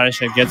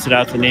 Monished gets it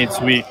out to Nate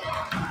Sweet.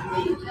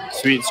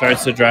 Sweet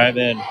starts to drive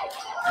in.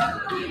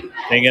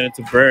 They get it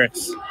to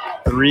Burks.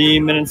 3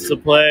 minutes to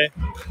play.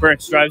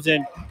 Burks drives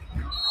in,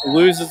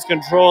 loses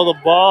control of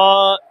the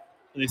ball.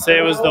 They say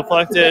it was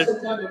deflected,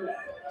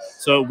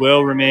 so it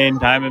will remain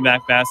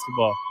Diamondback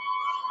basketball.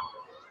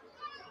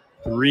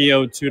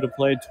 3:02 to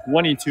play,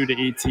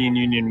 22-18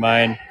 Union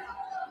Mine.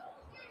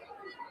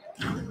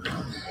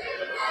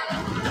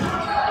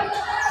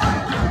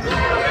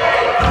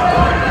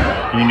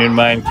 Union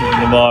Mine kicking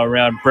the ball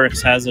around.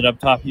 Burks has it up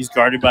top. He's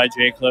guarded by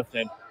Jay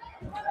Clifton.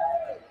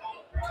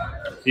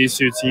 These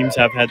two teams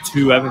have had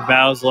 2 epic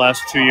battles the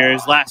last 2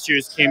 years. Last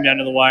year's came down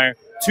to the wire.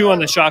 2 on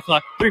the shot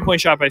clock. 3-point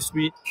shot by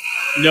Sweet.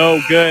 No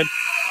good.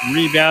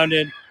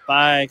 Rebounded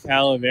by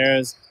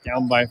Calaveras.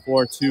 Down by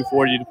 4.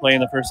 2:40 to play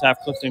in the first half.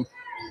 Clifton,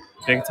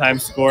 big time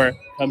scorer,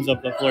 comes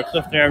up the floor.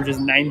 Clifton averages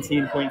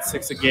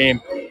 19.6 a game.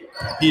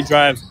 He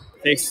drives,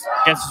 gets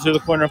it to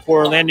the corner for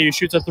Orlando. He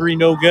shoots a 3.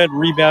 No good.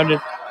 Rebounded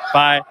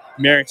by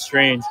Merrick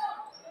Strange.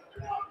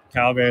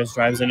 Calaveras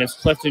drives in. It's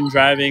Clifton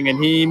driving,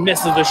 and he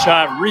misses the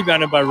shot.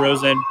 Rebounded by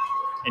Rosen,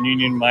 and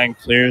Union Mine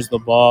clears the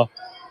ball.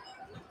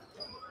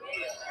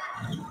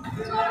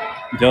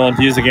 Dylan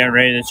Hughes again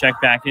ready to check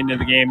back into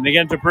the game. They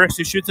get to Burks,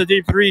 who shoots a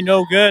deep 3.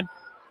 No good.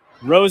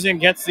 Rosen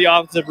gets the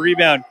offensive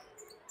rebound.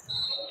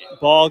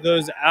 Ball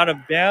goes out of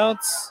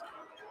bounds.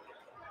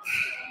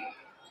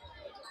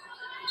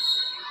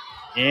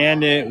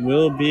 And it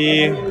will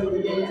be,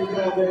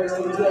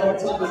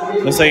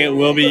 looks like it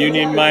will be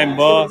Union Mine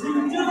ball.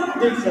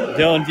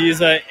 Dylan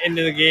Diza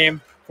into the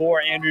game for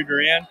Andrew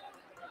Duran.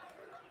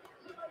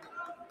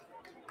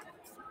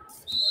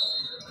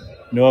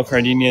 Noah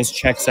Cardenas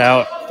checks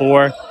out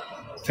for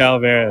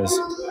Calaveras.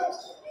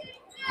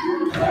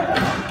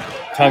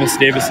 Thomas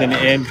Davison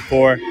in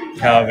for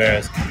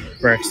Calaveras.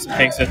 Burks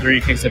takes a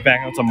 3, kicks it back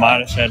out to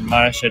Monished.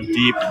 Monished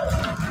deep.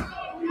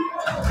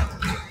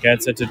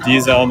 Gets it to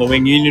Diza on the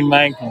wing. Union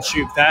Mine can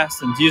shoot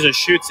fast, and Diza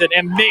shoots it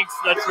and makes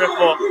the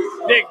triple.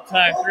 Big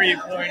time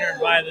 3-pointer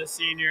by the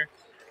senior.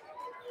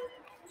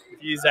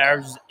 Diza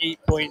averages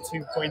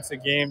 8.2 points a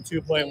game,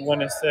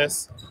 2.1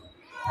 assists.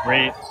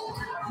 Great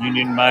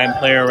Union Mine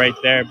player right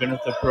there. Been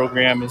with the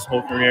program his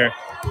whole career.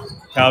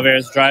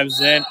 Calaveras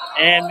drives in,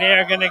 and they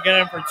are going to get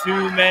him for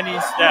too many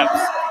steps.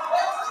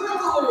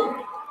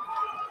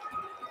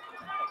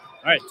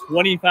 All right,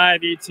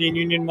 25-18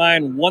 Union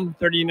Mine,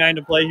 1:39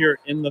 to play here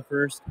in the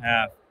first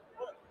half.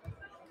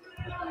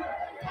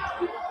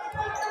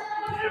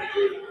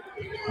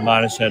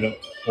 Monished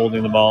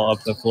holding the ball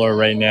up the floor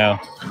right now.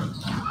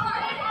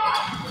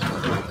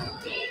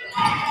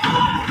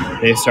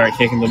 They start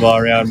kicking the ball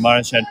around.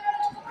 Monished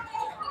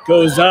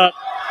goes up.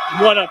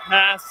 What a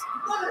pass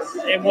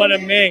and what a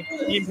make.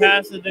 He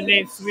passes to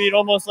Nate Sweet,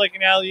 almost like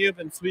an alley-oop,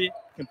 and Sweet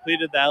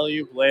completed the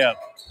alley-oop layup.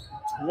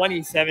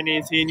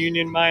 27-18,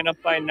 Union Mine up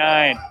by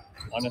 9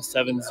 on a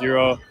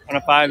 7-0, on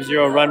a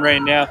 5-0 run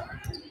right now.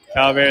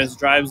 Calaveras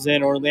drives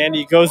in.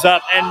 Orlando goes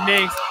up and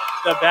makes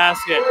the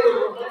basket.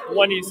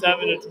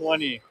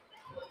 27-20.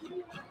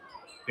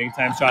 Big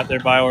time shot there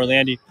by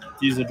Orlando.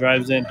 Diza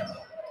drives in.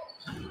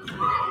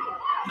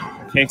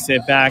 Kicks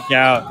it back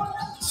out.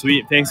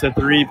 Sweet takes a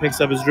 3, picks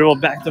up his dribble,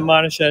 back to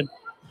Monished.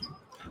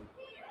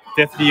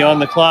 50 on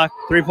the clock.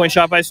 3-point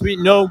shot by Sweet,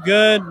 no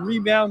good.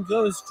 Rebound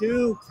goes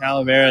to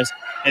Calaveras.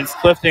 It's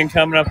Clifton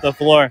coming up the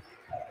floor.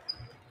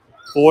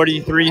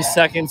 43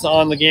 seconds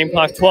on the game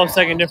clock.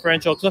 12-second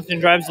differential. Clifton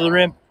drives to the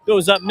rim,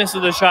 goes up,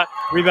 misses the shot.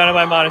 Rebounded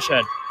by Monished.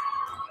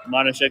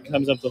 Monished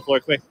comes up the floor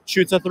quick,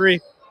 shoots a 3,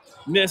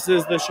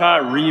 misses the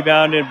shot.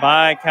 Rebounded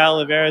by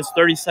Calaveras.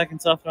 30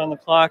 seconds left on the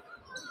clock,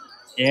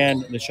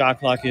 and the shot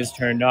clock is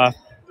turned off.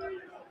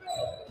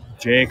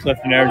 Jay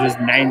Clifton averages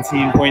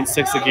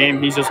 19.6 a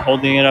game. He's just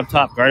holding it up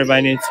top, guarded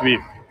by Nate Sweet.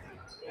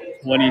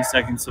 20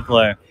 seconds to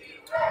play.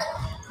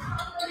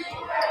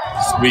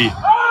 Sweet.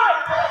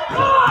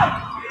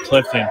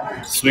 Clifton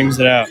swings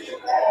it out.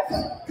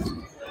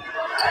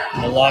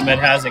 Malamed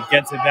has it,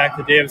 gets it back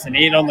to Davison.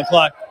 8 on the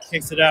clock,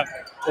 kicks it out.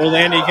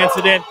 Orlando gets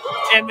it in,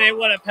 and they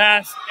want to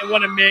pass and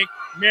want to make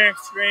Merrick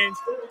Strange.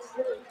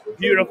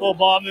 Beautiful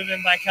ball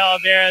movement by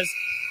Calaveras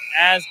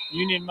as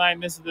Union Mine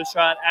misses the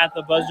shot at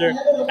the buzzer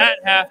at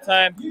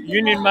halftime.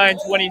 Union Mine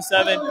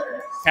 27,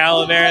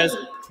 Calaveras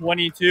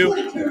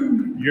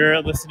 22.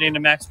 You're listening to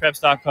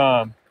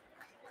MaxPreps.com.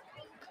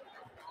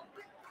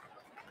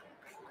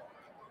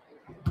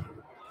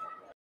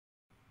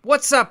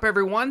 What's up,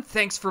 everyone?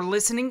 Thanks for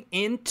listening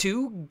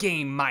into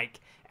Game Mike.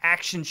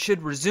 Action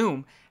should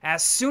resume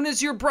as soon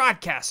as your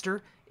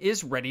broadcaster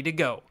is ready to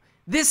go.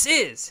 This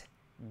is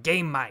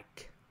Game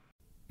Mike.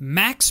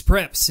 Max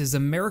Preps is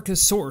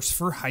America's source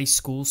for high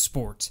school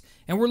sports,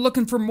 and we're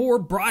looking for more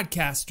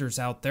broadcasters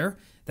out there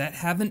that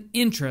have an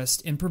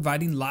interest in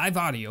providing live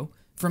audio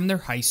from their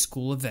high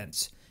school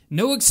events.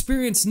 No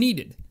experience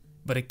needed,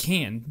 but it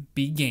can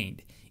be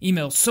gained.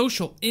 Email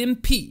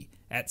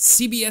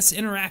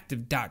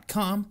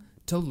socialmp@cbsinteractive.com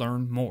to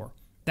learn more.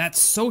 That's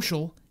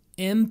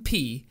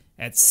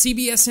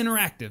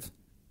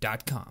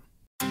socialmp@cbsinteractive.com.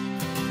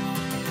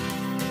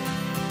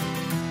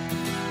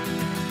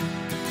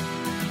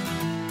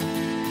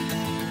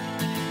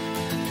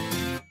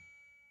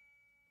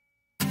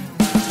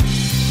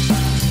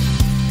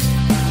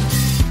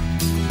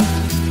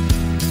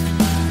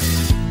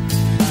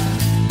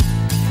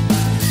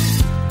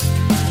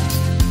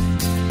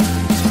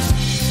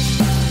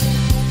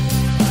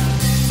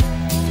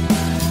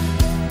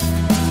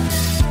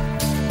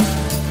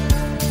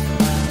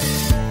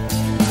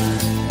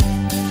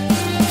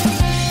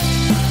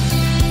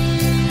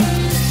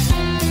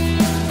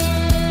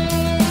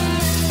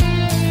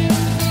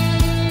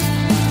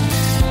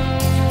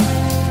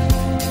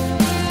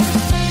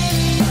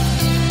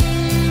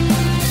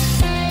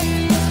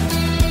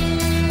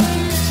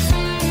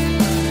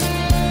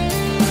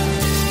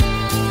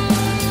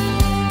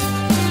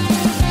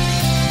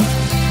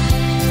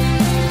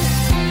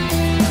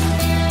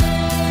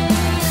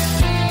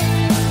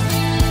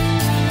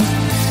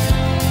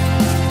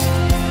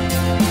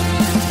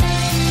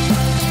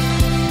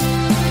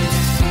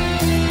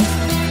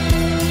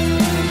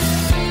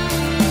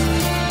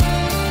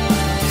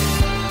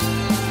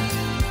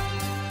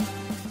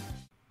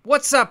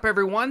 What's up,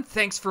 everyone?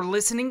 Thanks for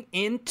listening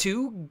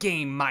into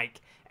Game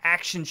Mike.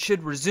 Action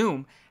should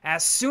resume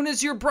as soon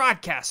as your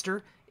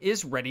broadcaster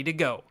is ready to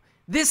go.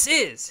 This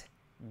is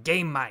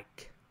Game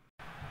Mike.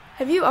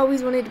 Have you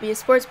always wanted to be a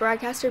sports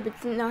broadcaster but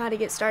didn't know how to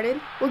get started?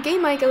 Well,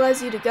 Game Mike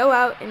allows you to go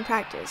out and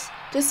practice,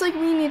 just like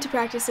we need to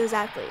practice as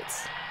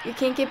athletes. You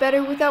can't get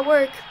better without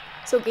work,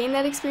 so gain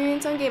that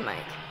experience on Game Mike.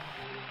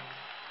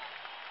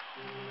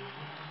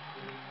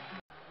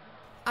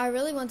 I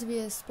really want to be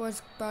a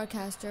sports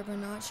broadcaster, but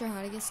not sure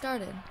how to get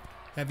started.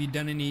 Have you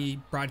done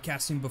any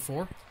broadcasting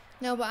before?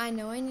 No, but I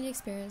know I need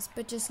experience,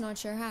 but just not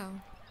sure how.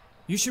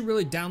 You should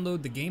really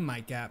download the Game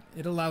Mic app.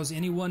 It allows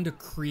anyone to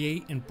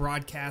create and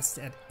broadcast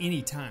at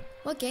any time.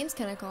 What games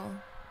can I call?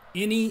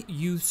 Any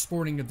youth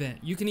sporting event.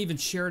 You can even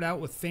share it out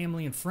with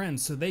family and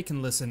friends so they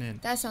can listen in.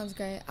 That sounds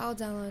great. I'll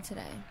download it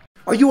today.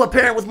 Are you a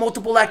parent with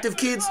multiple active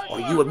kids? Are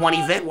you at one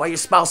event while your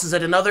spouse is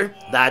at another?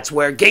 That's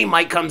where Game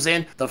Mic comes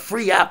in, the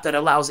free app that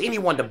allows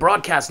anyone to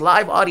broadcast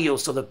live audio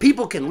so that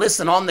people can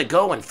listen on the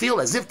go and feel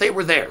as if they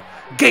were there.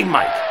 Game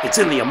Mic, it's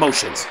in the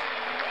emotions.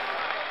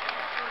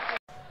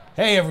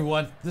 Hey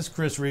everyone, this is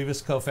Chris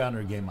Rivas,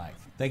 co-founder of Game Mic.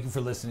 Thank you for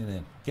listening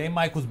in. Game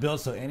Mic was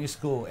built so any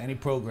school, any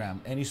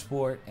program, any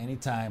sport,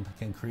 anytime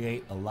can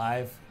create a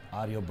live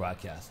audio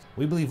broadcast.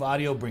 We believe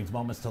audio brings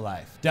moments to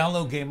life.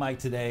 Download Game Mic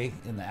today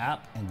in the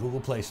app and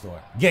Google Play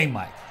Store. Game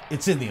Mic,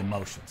 it's in the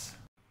emotions.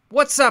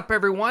 What's up,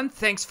 everyone?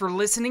 Thanks for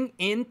listening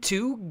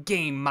into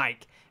Game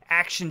Mike.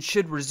 Action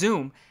should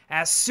resume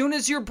as soon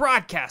as your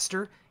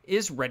broadcaster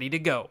is ready to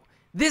go.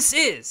 This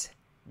is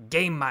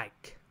Game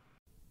Mike.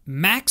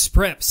 Max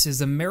Preps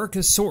is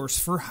America's source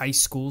for high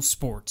school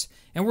sports,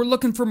 and we're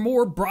looking for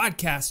more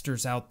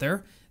broadcasters out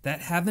there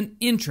that have an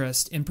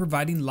interest in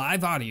providing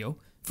live audio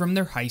from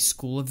their high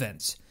school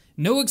events.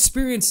 No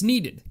experience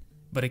needed,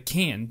 but it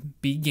can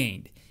be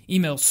gained.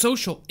 Email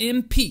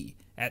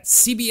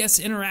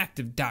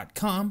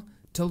socialmp@cbsinteractive.com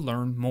to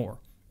learn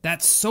more.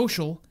 That's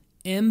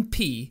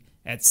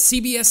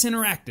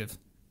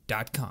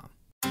socialmp@cbsinteractive.com.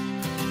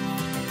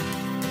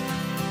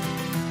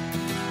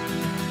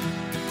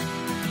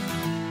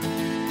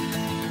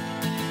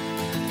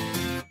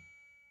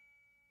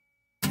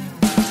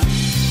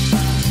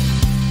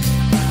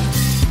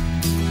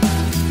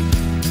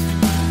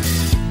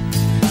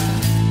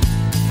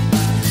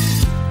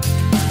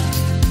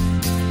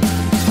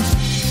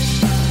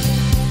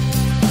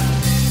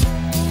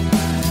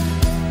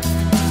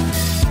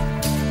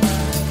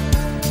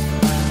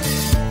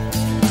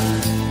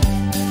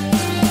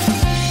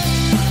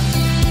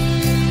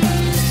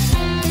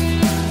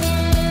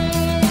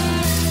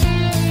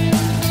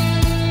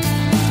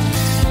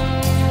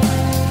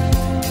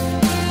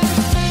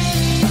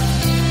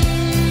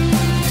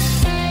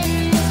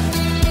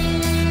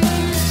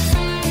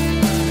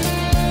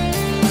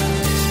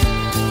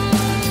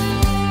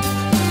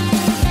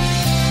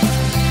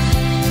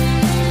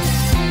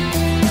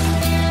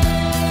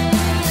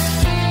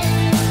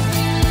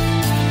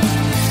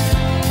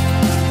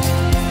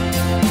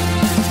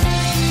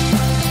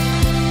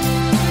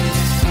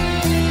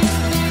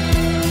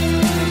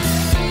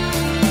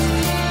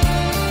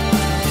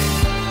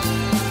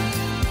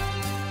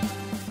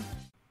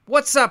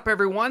 What's up,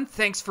 everyone?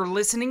 Thanks for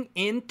listening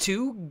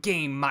into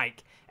Game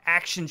Mike.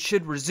 Action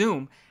should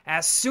resume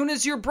as soon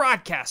as your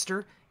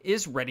broadcaster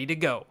is ready to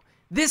go.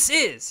 This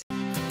is All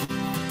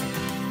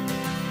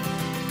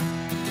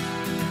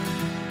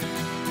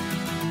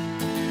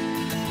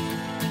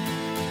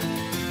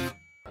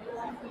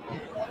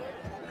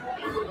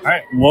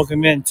right,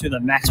 welcome into the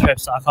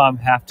MaxPreps.com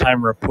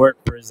halftime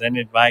report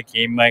presented by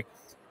Game Mike.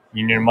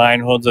 Union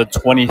Mine holds a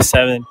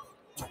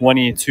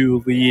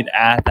 27-22 lead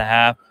at the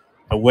half.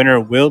 The winner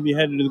will be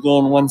headed to the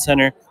Golden One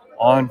Center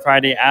on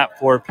Friday at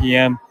 4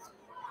 p.m.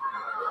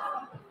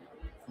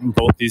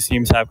 Both these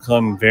teams have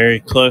come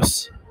very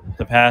close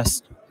the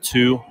past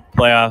two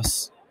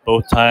playoffs.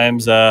 Both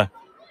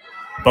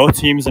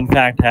teams, in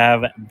fact,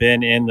 have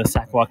been in the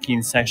Sac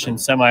Joaquin section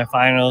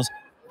semifinals,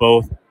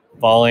 both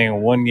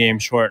falling one game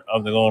short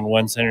of the Golden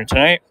One Center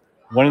tonight.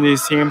 One of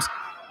these teams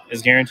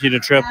is guaranteed a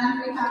trip.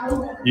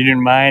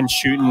 Union Mine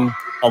shooting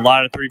a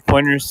lot of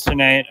three-pointers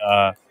tonight,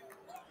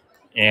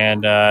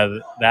 and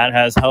that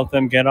has helped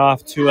them get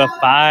off to a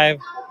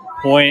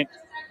 5-point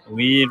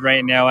lead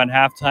right now at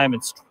halftime.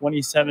 It's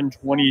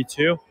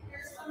 27-22.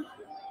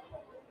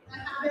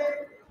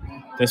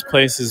 This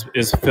place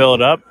is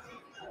filled up,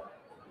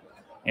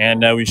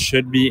 and we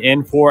should be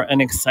in for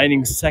an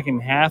exciting second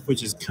half,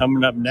 which is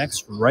coming up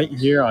next right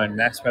here on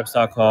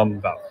MaxPreps.com,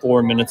 about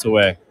 4 minutes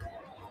away.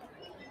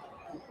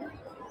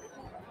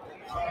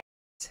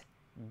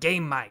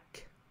 Game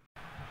Mike.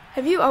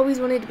 Have you always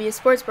wanted to be a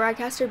sports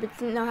broadcaster but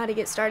didn't know how to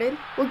get started?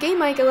 Well, Game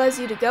Mike allows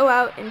you to go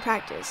out and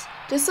practice,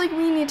 just like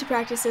we need to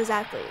practice as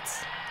athletes.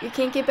 You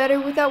can't get better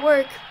without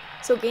work,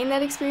 so gain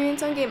that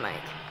experience on Game Mike.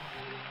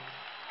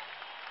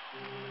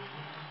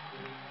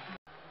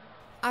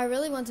 I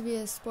really want to be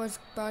a sports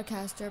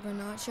broadcaster, but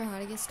not sure how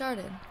to get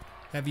started.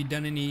 Have you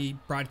done any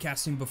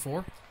broadcasting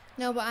before?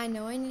 No, but I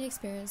know I need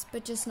experience,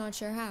 but just not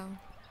sure how.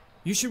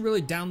 You should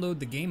really download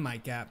the Game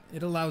Mike app.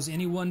 It allows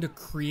anyone to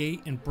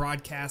create and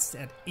broadcast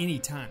at any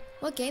time.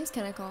 What games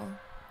can I call?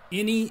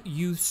 Any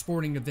youth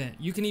sporting event.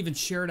 You can even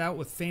share it out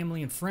with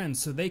family and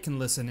friends so they can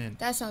listen in.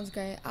 That sounds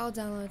great. I'll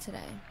download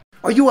today.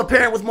 Are you a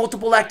parent with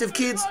multiple active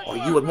kids? Are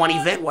you at one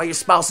event while your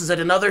spouse is at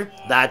another?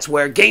 That's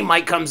where Game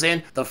Mike comes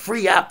in, the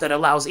free app that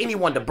allows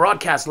anyone to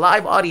broadcast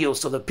live audio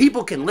so that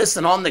people can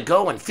listen on the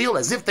go and feel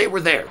as if they were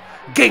there.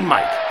 Game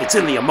Mike, it's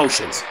in the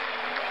emotions.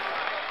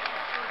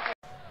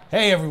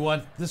 Hey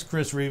everyone, this is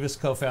Chris Rivas,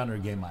 co-founder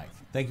of Game Mike.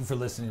 Thank you for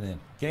listening in.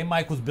 Game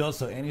Mike was built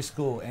so any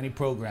school, any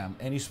program,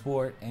 any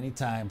sport,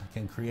 anytime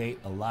can create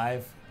a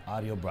live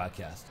audio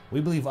broadcast. We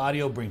believe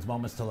audio brings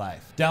moments to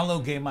life.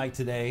 Download Game Mike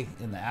today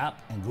in the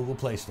app and Google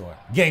Play Store.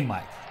 Game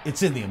Mike,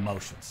 it's in the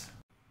emotions.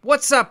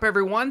 What's up,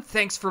 everyone?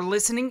 Thanks for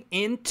listening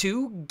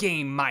into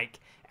Game Mike.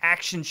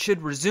 Action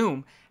should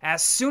resume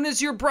as soon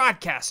as your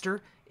broadcaster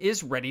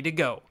is ready to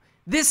go.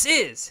 This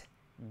is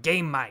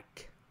Game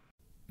Mike.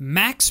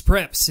 Max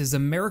Preps is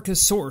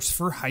America's source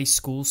for high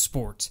school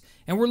sports,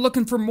 and we're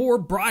looking for more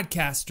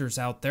broadcasters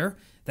out there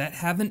that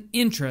have an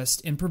interest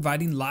in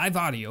providing live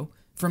audio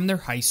from their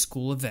high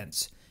school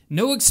events.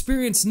 No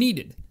experience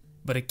needed,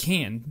 but it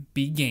can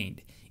be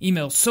gained.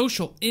 Email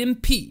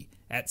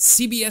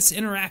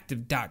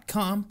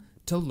socialmp@cbsinteractive.com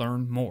to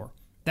learn more.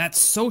 That's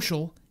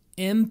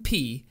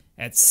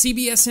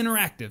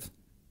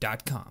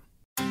socialmp@cbsinteractive.com.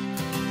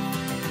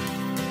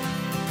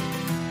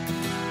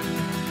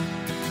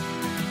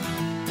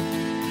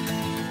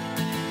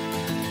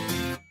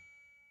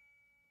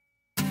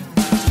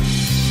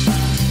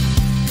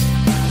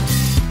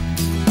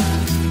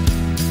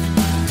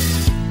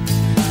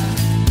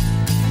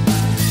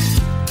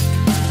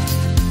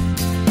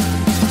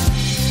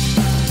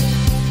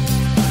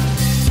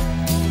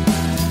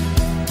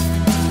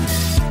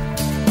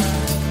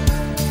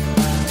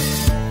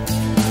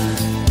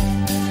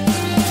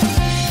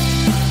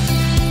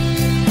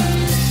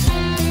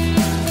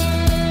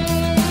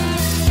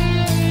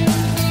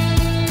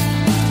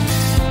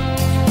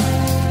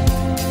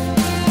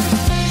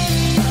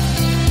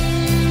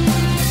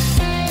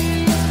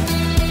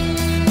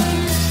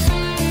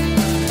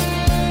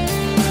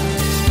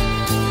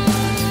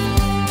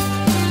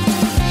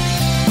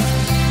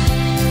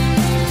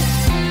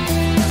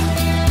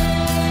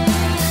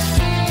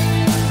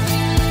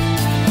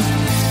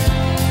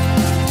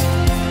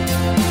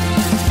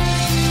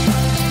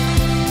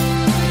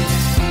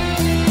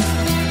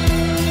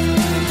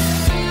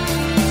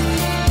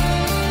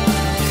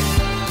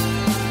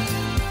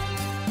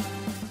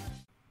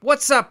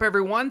 What's up,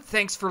 everyone?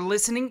 Thanks for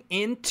listening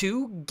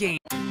into Game.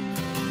 All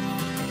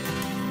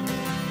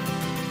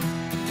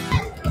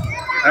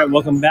right,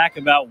 welcome back.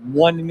 About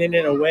 1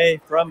 minute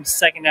away from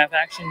second half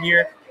action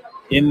here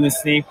in the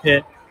Snake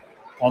Pit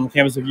on the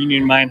campus of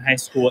Union Mine High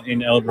School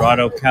in El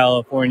Dorado,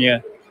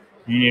 California.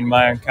 Union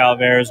Mine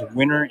Calaveras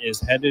winner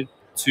is headed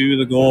to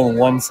the Golden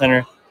One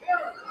Center.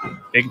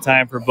 Big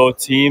time for both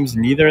teams.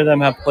 Neither of them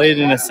have played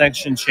in a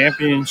section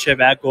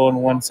championship at Golden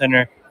One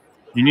Center.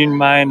 Union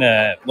Mine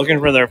looking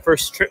for their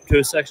first trip to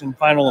a section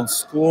final in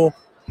school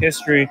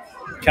history.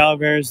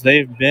 Calaveras,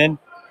 they've been,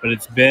 but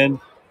it's been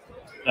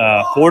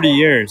 40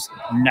 years.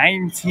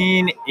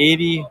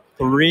 1985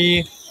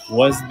 2003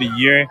 was the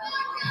year.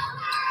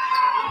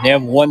 They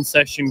have one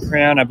section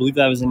crown. I believe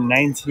that was in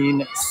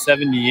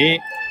 1978.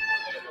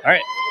 All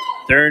right,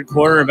 third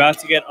quarter about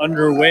to get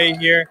underway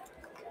here.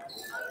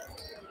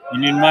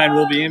 Union Mine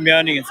will be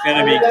inbounding. It's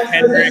going to be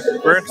Kendrick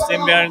Burks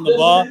inbounding the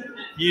ball.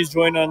 He's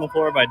joined on the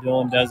floor by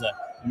Dylan Deza,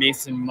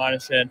 Mason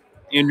Monished,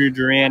 Andrew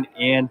Duran,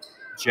 and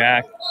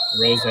Jack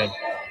Rosen.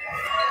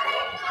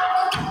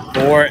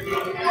 For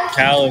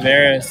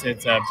Calaveras,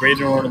 it's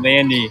Braden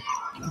Orlandi,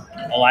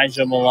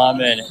 Elijah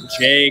Malamed,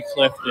 Jay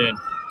Clifton,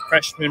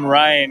 freshman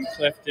Ryan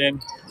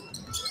Clifton,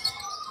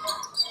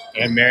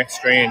 and Merrick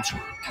Strange.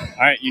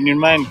 All right, Union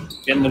Mine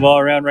getting the ball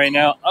around right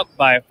now, up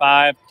by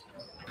 5.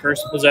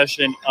 First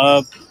possession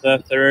of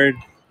the third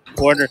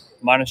quarter.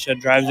 Monished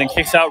drives in,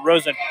 kicks out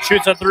Rosen,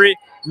 shoots a 3,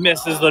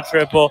 misses the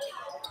triple.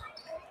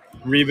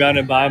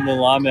 Rebounded by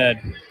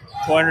Malamed.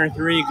 Corner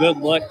 3, good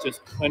look,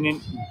 just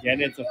couldn't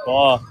get it to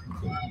fall.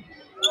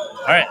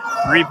 All right,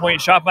 3-point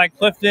shot by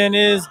Clifton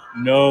is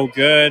no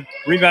good.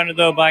 Rebounded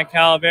though by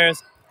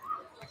Calaveras.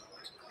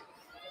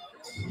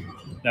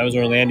 That was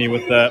Orlandi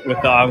with the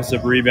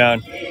offensive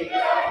rebound.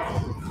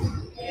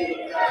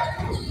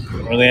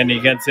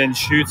 Orlandi gets in,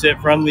 shoots it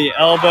from the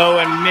elbow,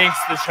 and makes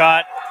the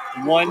shot.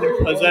 One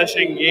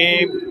possession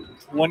game,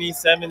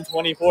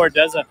 27-24.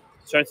 Deza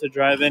starts to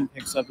drive in,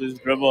 picks up his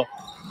dribble.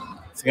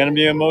 It's going to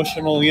be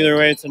emotional either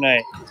way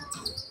tonight.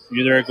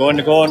 You're either going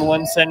to go in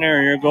one center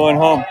or you're going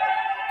home.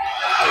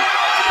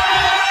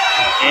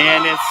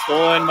 And it's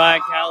stolen by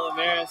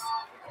Calaveras,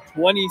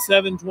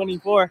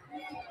 27-24.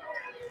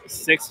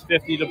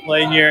 6:50 to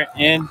play here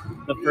in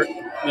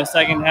the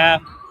second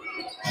half.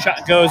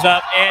 Shot goes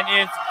up, and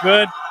it's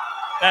good.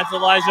 That's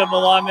Elijah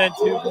Malamed,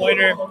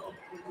 2-pointer,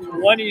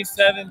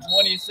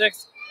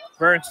 27-26.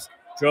 Burks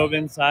drove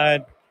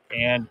inside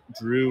and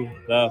drew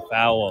the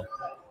foul.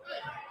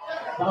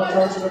 All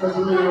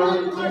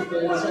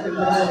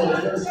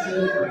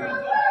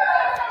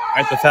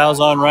right, the foul's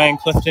on Ryan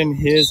Clifton,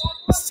 his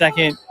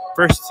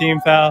first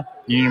team foul.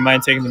 Union Mine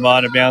taking the ball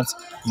out of bounds.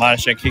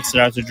 Monished kicks it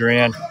out to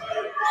Duran.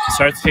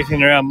 Starts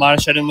kicking it around.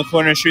 Monished in the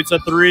corner, shoots a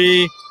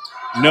 3.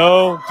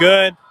 No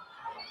good.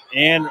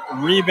 And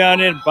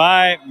rebounded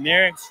by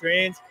Merrick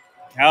Strange.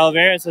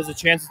 Calaveras has a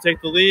chance to take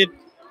the lead.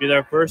 Be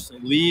their first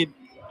lead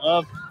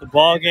of the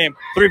ball game.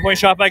 3-point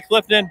shot by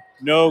Clifton.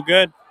 No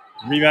good.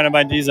 Rebounded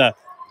by Deza.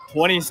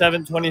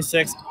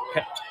 27-26.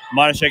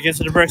 Monished gets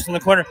to the Burks in the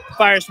corner.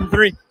 Fires from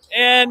 3.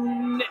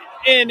 And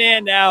in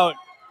and out.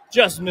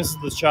 Just misses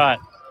the shot.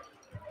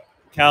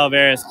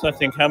 Calaveras,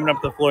 Clifton coming up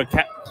the floor.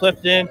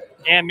 Clifton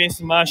and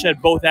Mason Monished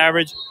both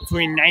average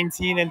between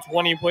 19 and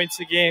 20 points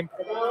a game.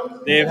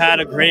 They've had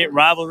a great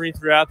rivalry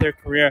throughout their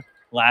career.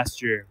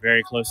 Last year,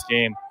 very close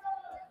game.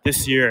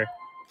 This year,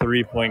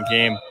 3-point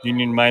game.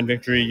 Union Mine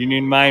victory.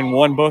 Union Mine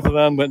won both of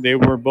them, but they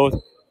were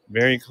both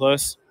very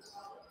close.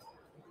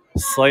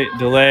 Slight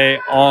delay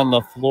on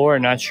the floor.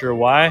 Not sure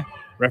why.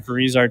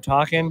 Referees are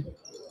talking.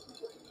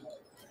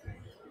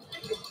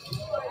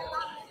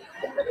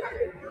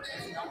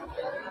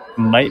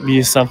 Might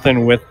be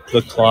something with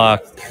the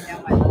clock.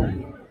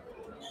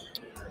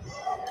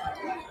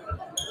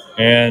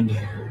 And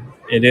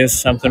it is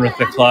something with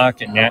the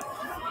clock. And all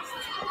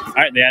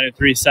right, they added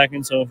 3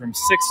 seconds, so from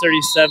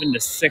 6:37 to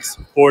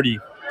 6:40.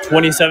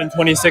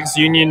 27-26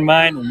 Union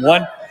Mine,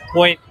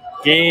 1-point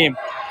game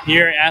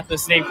here at the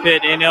Snake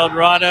Pit in El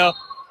Dorado.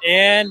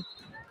 And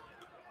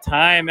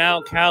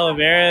timeout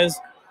Calaveras.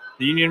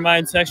 The Union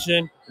Mine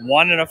section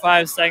wanted a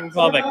 5-second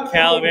call, but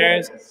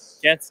Calaveras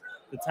gets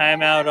the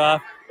timeout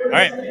off. All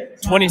right,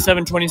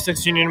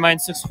 27-26 Union Mine,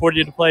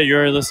 6:40 to play.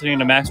 You're listening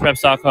to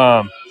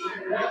MaxPreps.com.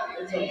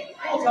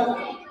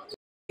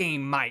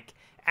 Game Mike.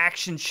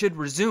 Action should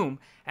resume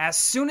as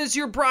soon as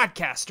your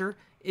broadcaster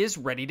is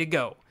ready to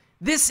go.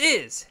 This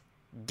is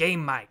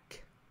Game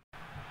Mike.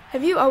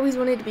 Have you always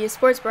wanted to be a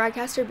sports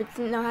broadcaster but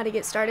didn't know how to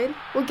get started?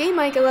 Well, Game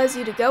Mike allows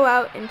you to go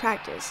out and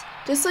practice,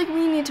 just like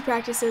we need to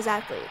practice as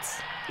athletes.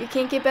 You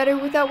can't get better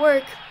without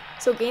work,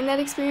 so gain that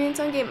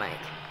experience on Game Mike.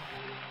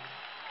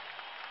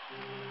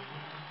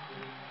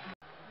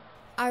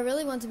 I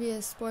really want to be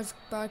a sports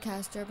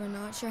broadcaster, but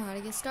not sure how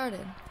to get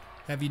started.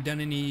 Have you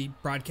done any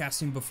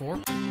broadcasting before?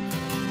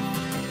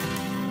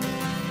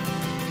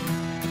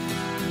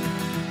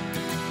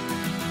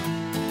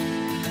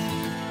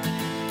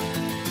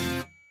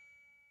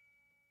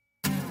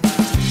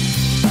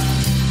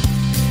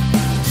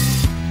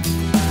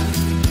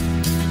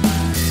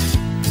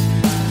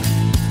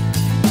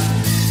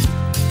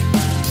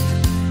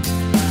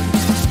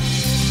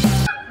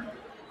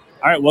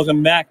 All right,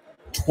 welcome back.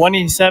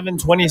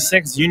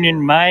 27-26 Union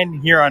Mine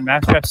here on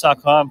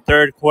MaxPreps.com.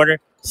 Third quarter,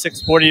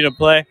 6:40 to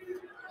play.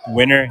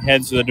 Winner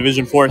heads to the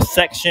Division 4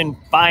 section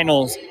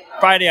finals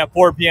Friday at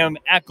 4 p.m.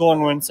 at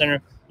Golden Wind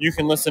Center. You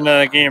can listen to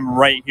the game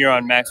right here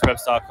on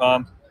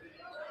MaxPreps.com.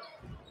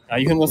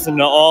 You can listen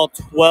to all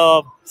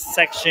 12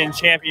 section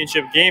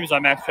championship games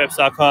on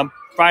MaxPreps.com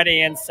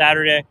Friday and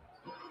Saturday.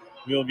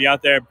 We will be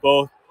out there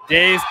both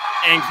days.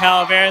 And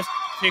Calaveras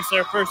takes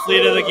their first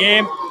lead of the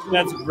game.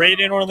 That's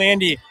Braden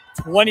Orlandi.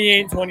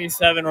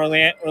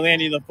 28-27,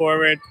 Orlandi the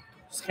forward.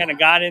 just kind of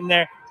got in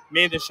there,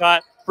 made the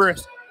shot.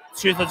 First,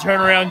 shoots a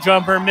turnaround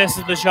jumper,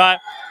 misses the shot.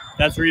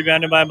 That's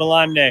rebounded by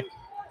Belande.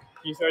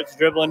 He starts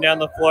dribbling down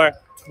the floor.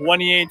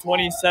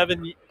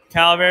 28-27,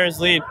 Calaveras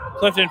lead.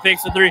 Clifton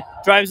fakes the three,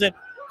 drives it,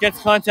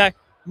 gets contact.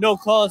 No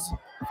calls,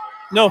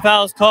 no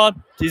fouls called.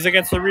 He's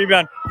against the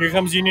rebound. Here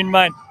comes Union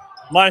Mine.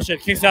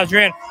 Monachet kicks out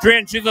Duran.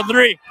 Duran shoots a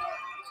three.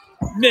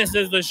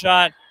 Misses the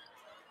shot.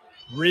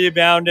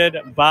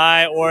 Rebounded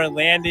by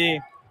Orlandi.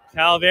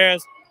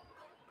 Calaveras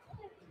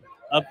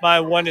up by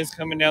one is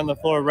coming down the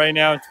floor right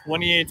now.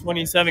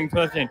 28-27,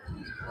 Clifton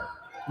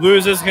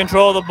loses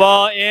control of the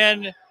ball,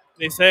 and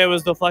they say it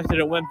was deflected.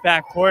 It went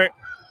back court.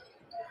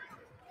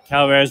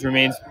 Calaveras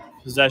remains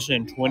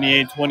possession.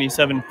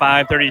 28-27,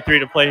 5:33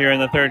 to play here in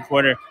the third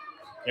quarter.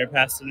 They're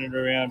passing it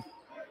around.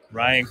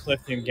 Ryan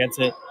Clifton gets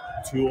it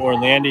to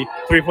Orlandi.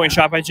 Three-point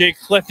shot by Jake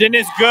Clifton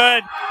is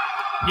good.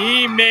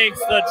 He makes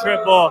the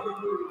triple.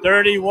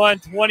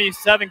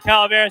 31-27,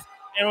 Calaveras,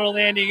 and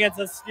Orlandi gets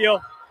a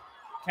steal.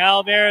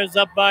 Calaveras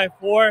up by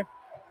 4,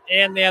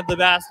 and they have the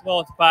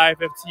basketball. It's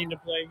 5:15 to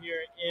play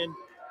here in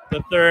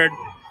the third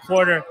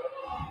quarter.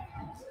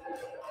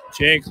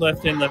 Jay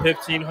Clifton, the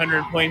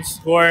 1,500-point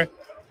scorer,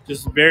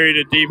 just buried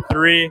a deep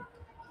three,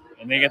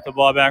 and they get the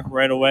ball back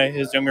right away.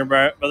 His younger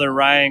brother,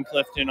 Ryan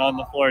Clifton, on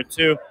the floor,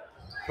 too.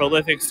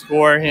 Prolific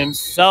scorer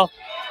himself,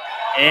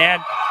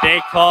 and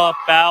they call a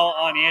foul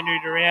on Andrew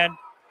Duran.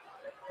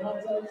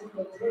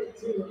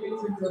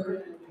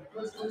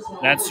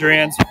 That's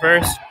Duran's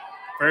first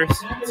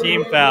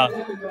team foul.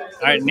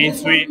 All right, Nate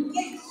Sweet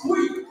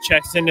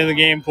checks into the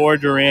game for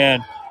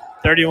Duran.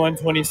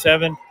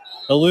 31-27.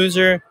 The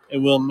loser, it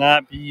will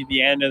not be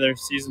the end of their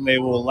season. They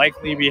will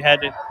likely be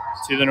headed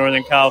to the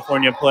Northern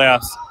California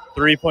playoffs.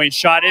 Three-point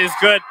shot is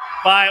good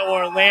by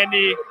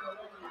Orlandi.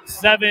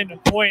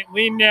 7-point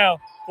lead now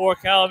for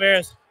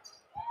Calaveras.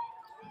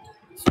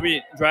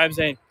 Sweet drives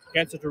in,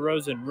 gets it to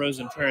Rosen.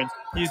 Rosen turns.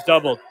 He's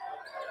doubled.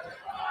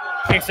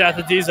 Kicks out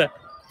to Diza.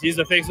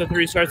 Diza fakes a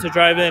three, starts to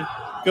drive in,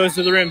 goes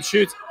to the rim,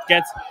 shoots,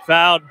 gets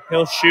fouled.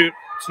 He'll shoot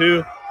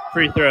 2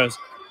 free throws.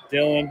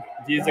 Dylan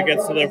Diza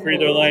gets to the free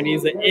throw line.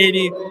 He's an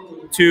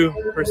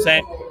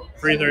 82%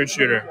 free throw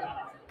shooter.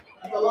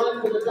 All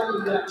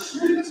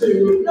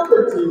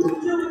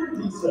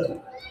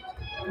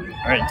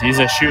right,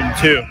 Diza shooting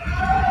 2.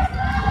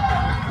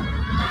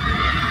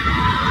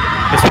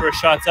 His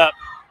first shot's up,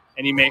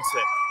 and he makes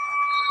it.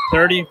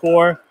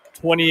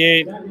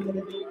 34-28.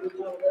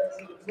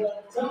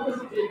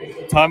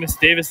 Thomas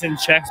Davison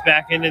checks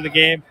back into the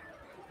game.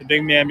 The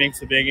big man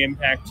makes a big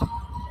impact. All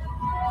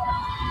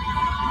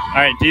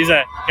right,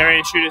 Diza getting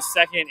ready to shoot his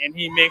second, and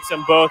he makes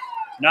them both.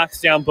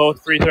 Knocks down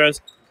both free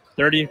throws.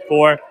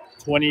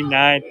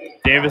 34-29.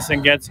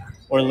 Davison gets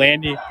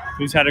Orlandi,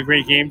 who's had a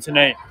great game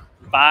tonight.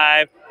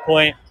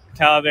 5-point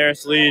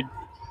Calaveras lead.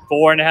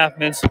 4.5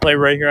 minutes to play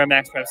right here on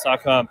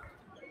MaxPreps.com.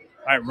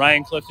 All right,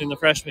 Ryan Clifton, the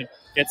freshman,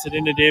 gets it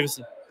into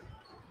Davison.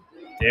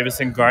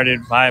 Davison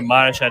guarded by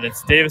Monachet.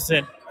 It's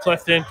Davison,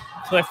 Clifton,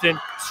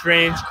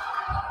 Strange,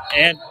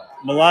 and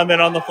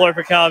Malamed on the floor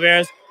for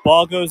Calaveras.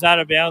 Ball goes out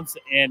of bounds,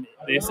 and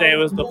they say it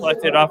was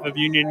deflected off of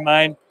Union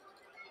Mine.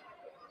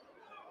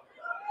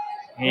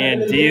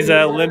 And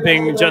Diza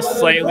limping just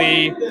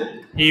slightly.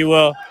 He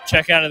will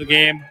check out of the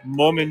game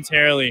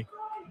momentarily.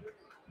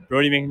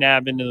 Brody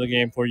McNabb into the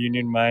game for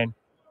Union Mine.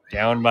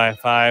 Down by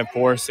 5,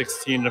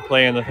 4:16 to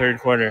play in the third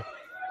quarter.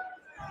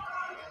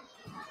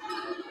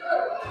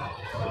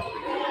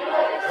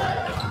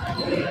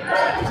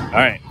 All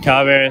right,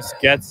 Calaveras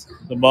gets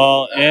the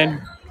ball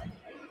in.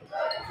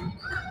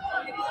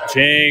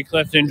 Jay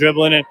Clifton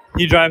dribbling it.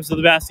 He drives to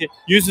the basket,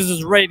 uses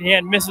his right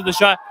hand, misses the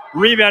shot.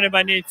 Rebounded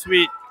by Nate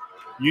Sweet.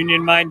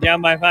 Union Mine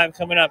down by 5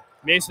 coming up.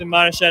 Mason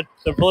Monachet,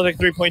 the prolific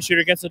three-point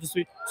shooter, gets it to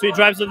Sweet. Sweet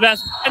drives to the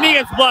basket, and he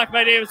gets blocked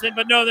by Davison,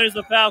 but no, there's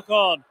a foul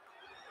called.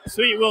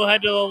 Sweet will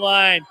head to the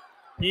line.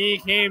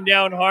 He came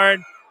down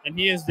hard, and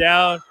he is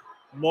down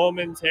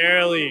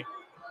momentarily.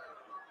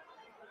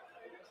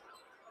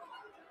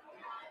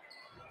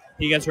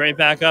 He gets right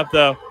back up,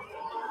 though.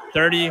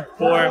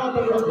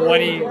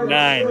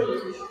 34-29.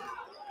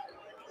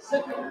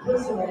 All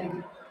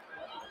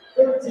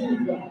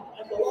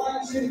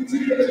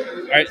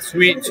right,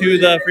 Sweet to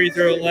the free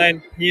throw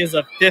line. He is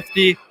a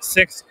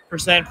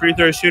 56% free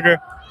throw shooter,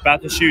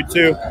 about to shoot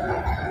 2.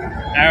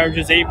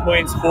 Averages 8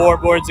 points, 4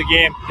 boards a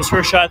game. His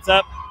first shot's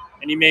up,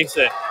 and he makes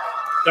it.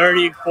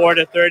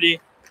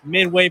 34-30,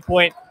 midway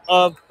point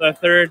of the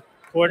third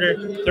quarter.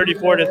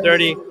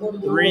 34-30,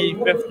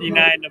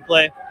 3:59 to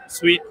play.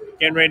 Sweet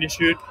getting ready to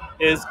shoot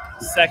his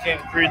second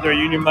free throw.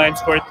 Union Mine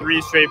scored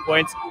 3 straight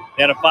points.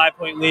 They had a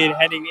 5-point lead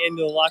heading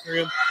into the locker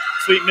room.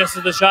 Sweet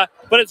misses the shot,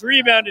 but it's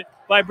rebounded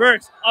by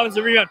Burks.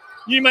 Offensive rebound.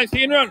 Union Mine's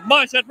kicking around.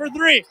 Monachet for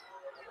 3.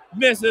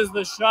 Misses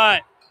the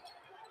shot.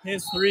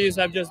 His threes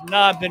have just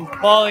not been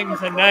falling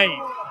tonight.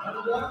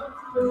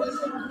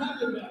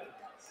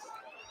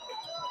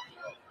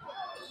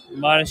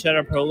 Monachet,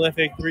 a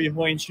prolific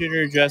three-point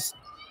shooter, just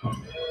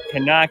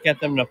cannot get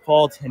them to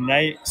fall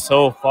tonight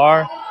so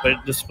far.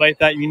 But despite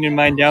that, Union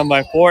Mine down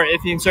by 4.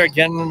 If you can start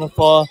getting them to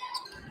fall,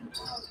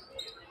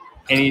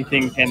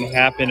 anything can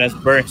happen as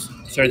Burks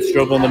starts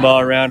dribbling the ball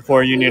around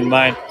for Union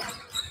Mine.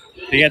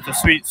 They get the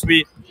Sweet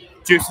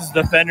juices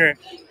the defender,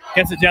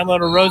 gets it down low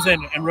to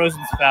Rosen, and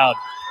Rosen's fouled.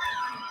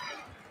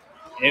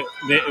 It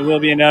will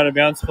be an out of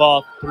bounds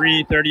ball.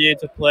 3:38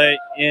 to play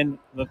in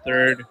the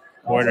third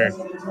quarter.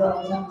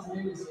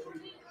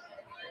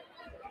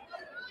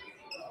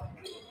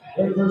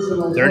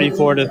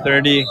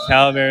 34-30.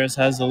 Calaveras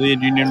has the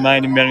lead. Union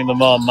Mine inbounding the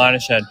ball.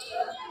 Monished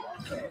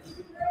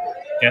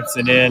gets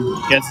it in,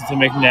 gets it to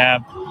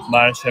McNabb.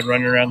 Monished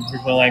running around the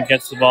three-point line,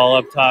 gets the ball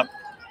up top.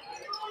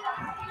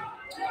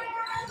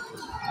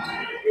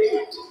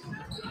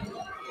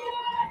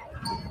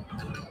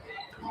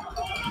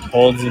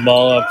 Holds the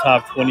ball up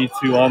top,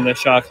 22 on the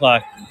shot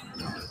clock.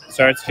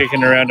 Starts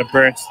kicking around to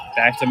Burks.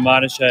 Back to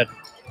Monished.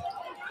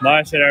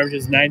 Monished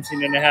averages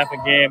 19.5 a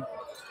game.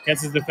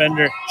 Gets his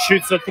defender,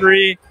 shoots a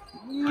three,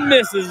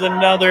 misses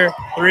another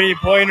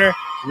three-pointer.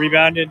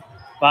 Rebounded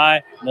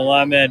by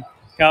Malamed.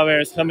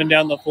 Calaveras coming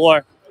down the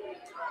floor.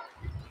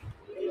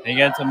 They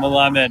get to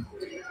Malamed.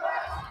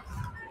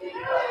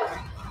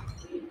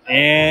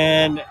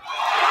 And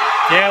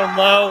down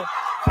low,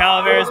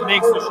 Calaveras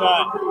makes the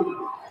shot.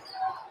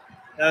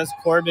 That was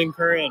Corbin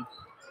Curran.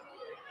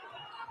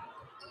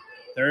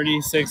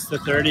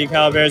 36-30.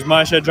 Calaveras.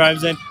 Masha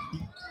drives in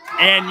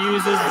and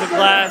uses the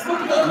glass.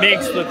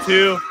 Makes the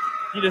two.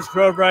 He just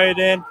drove right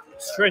in.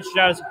 Stretched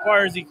out as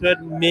far as he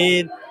could.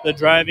 Made the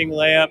driving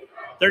layup.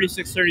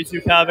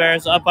 36-32.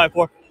 Calaveras up by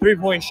 4.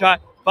 Three-point shot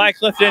by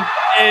Clifton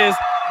is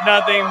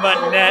nothing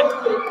but net.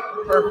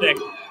 Perfect.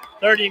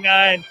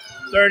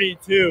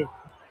 39-32.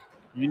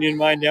 Union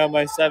Mine down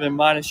by 7.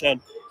 Monished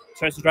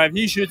tries to drive.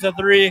 He shoots a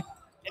three.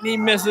 And he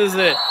misses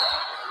it.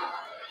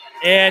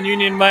 And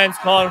Union Mine's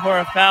calling for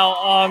a foul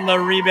on the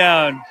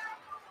rebound.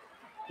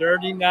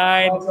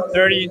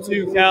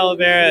 39-32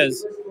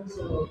 Calaveras.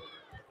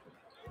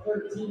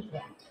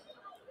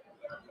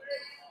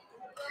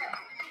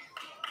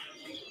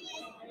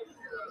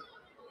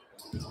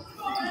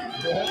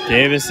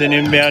 Davison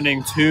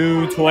inbounding.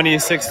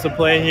 2:26 to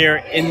play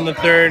here in the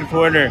third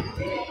quarter.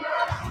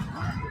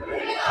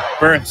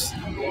 Burks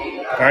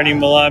guarding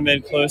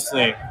Malamed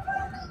closely.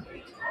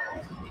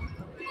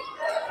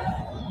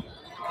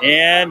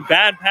 And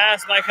bad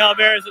pass by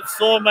Calaveras. It's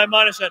stolen by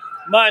Monished.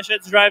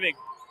 Monished's driving.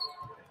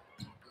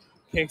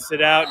 Kicks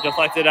it out,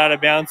 deflected out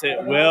of bounds.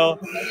 It will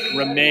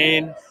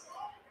remain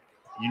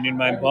Union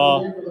Mine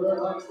ball.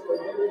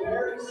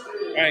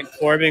 All right,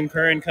 Corbin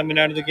Curran coming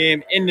out of the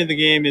game. Into the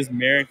game is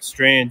Merrick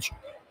Strange.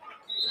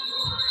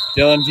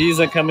 Dylan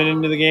Giza coming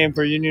into the game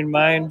for Union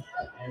Mine.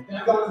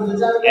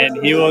 And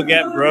he will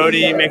get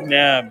Brody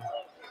McNabb.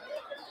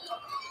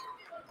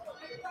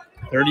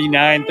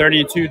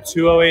 39-32,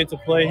 2:08 to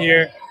play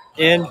here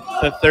in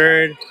the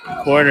third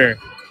quarter.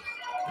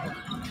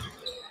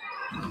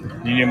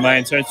 Union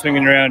Mine starts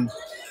swinging around.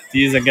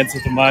 Giza gets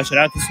it to Mosh.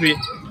 Out to Sweet.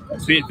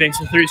 Sweet fakes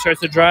a three,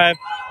 starts to drive.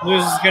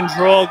 Loses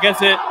control,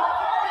 gets it.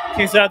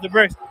 Kicks it out to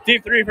Burks.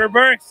 Deep three for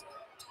Burks.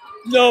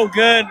 No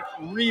good.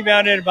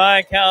 Rebounded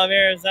by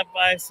Calaveras, up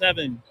by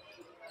 7.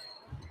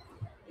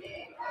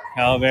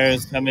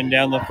 Calaveras coming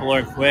down the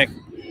floor quick.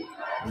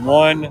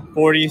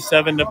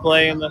 1:47 to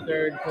play in the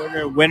third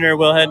quarter. Winner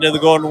will head to the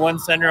Golden One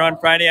Center on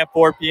Friday at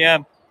 4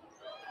 p.m.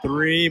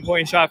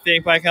 3-point shot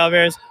fake by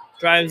Calaveras.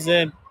 Drives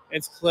in.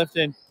 It's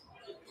Clifton.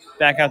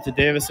 Back out to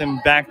Davison.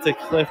 Back to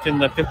Clifton,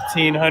 the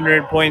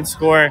 1,500-point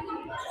scorer.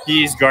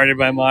 He's guarded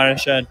by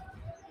Monished.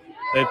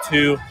 The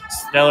two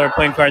stellar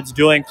point guards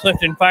dueling.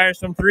 Clifton fires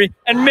from 3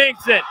 and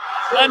makes it.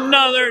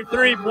 Another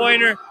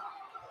three-pointer.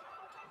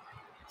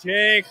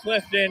 Jay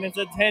Clifton. It's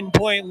a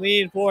 10-point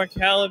lead for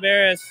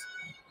Calaveras.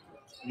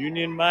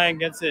 Union Mine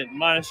gets it.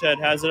 Monished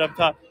has it up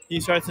top.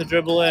 He starts to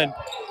dribble in.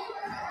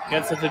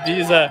 Gets it to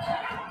Giza.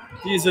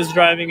 Giza's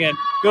driving in.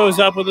 Goes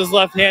up with his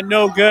left hand.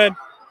 No good.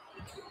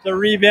 The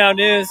rebound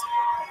is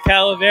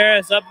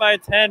Calaveras up by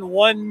 10.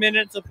 1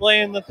 minute to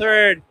play in the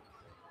third.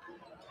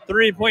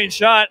 3-point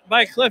shot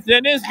by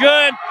Clifton is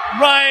good.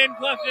 Ryan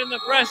Clifton, the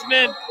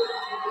freshman.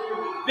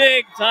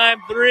 Big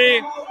time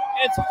three.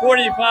 It's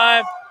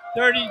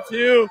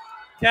 45-32.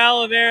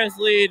 Calaveras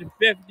lead.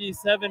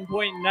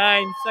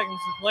 57.9 seconds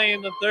to play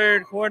in the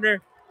third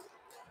quarter.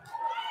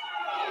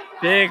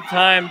 Big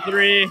time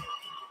three.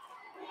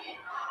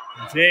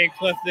 Jay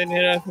Clifton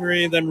hit a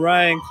three. Then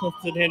Ryan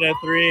Clifton hit a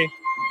three.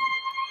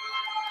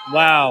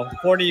 Wow,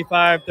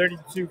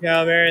 45-32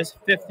 Calaveras,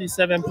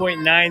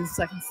 57.9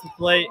 seconds to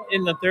play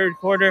in the third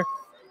quarter.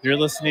 You're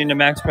listening to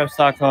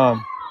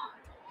MaxPreps.com.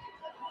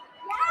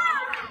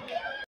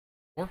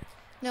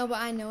 No, but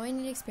I know I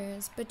need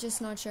experience, but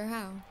just not sure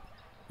how.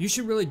 You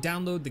should really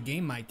download the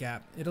Game Mic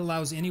app. It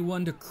allows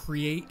anyone to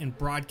create and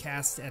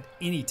broadcast at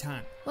any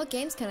time. What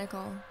games can I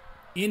call?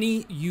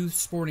 Any youth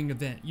sporting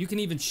event. You can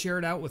even share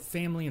it out with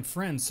family and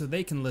friends so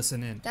they can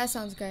listen in. That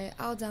sounds great.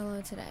 I'll download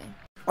it today.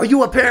 Are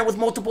you a parent with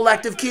multiple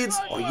active kids?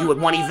 Are you at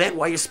one event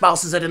while your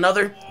spouse is at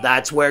another?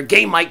 That's where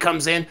Game Mic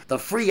comes in, the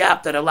free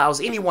app that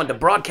allows anyone to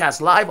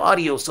broadcast live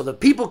audio so that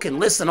people can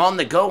listen on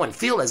the go and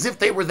feel as if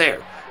they were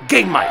there.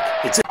 Game Mic.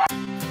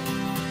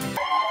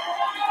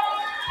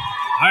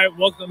 All right,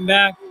 welcome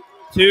back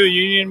to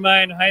Union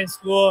Mine High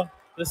School,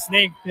 the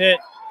Snake Pit.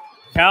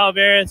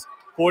 Calaveras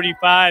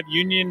 45,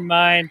 Union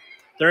Mine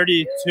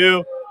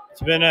 32. It's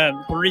been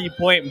a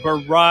 3-point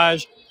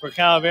barrage for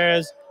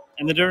Calaveras,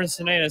 and the difference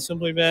tonight has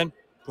simply been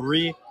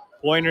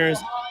 3-pointers.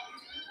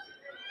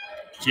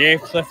 Jay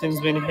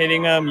Clifton's been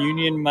hitting them.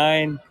 Union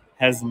Mine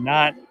has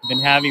not been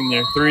having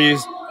their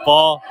threes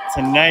fall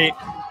tonight.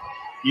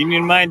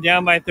 Union Mine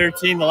down by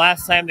 13. The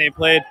last time they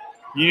played,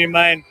 Union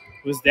Mine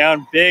was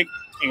down big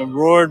and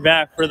roared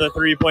back for the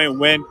 3-point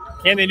win.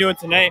 Can they do it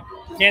tonight?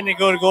 Can they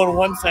go to Golden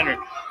One Center?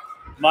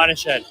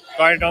 Monished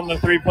guarded on the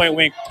 3-point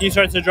wing. He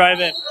starts to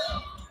drive it,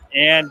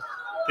 and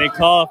they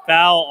call a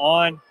foul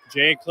on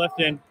Jay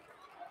Clifton.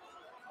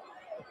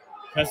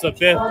 That's the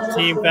 5th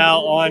team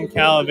foul on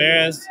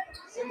Calaveras.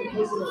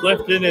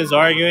 Clifton is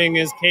arguing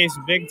his case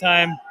big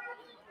time.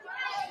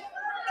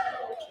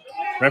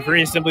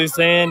 Referee simply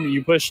saying,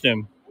 you pushed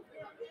him.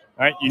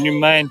 All right, Union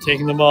Mine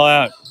taking the ball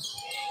out.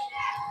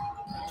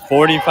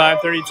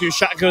 45-32.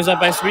 Shot goes up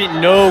by Sweet.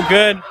 No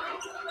good.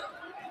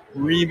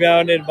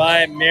 Rebounded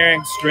by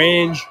Merrick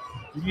Strange.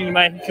 Union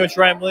Mine coach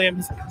Ryan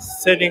Williams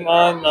sitting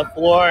on the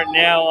floor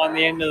now on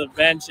the end of the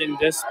bench in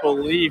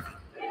disbelief.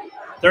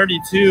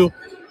 32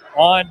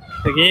 on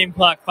the game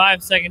clock.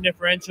 5-second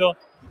differential.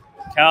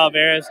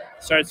 Calaveras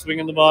starts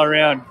swinging the ball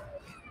around.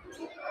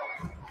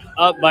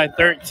 Up by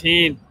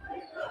 13.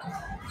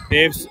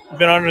 They've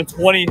been on a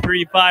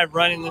 23-5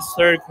 run in this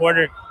third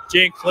quarter.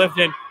 Jake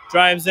Clifton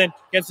drives in,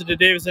 gets it to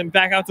Davison,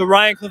 back out to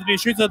Ryan Clifton. He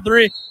shoots a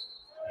 3.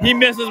 He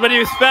misses, but he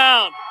was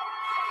fouled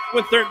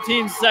with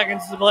 13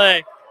 seconds to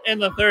play in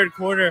the third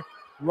quarter.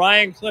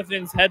 Ryan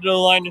Clifton's head to the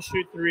line to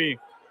shoot 3.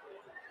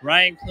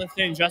 Ryan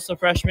Clifton, just a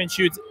freshman,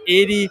 shoots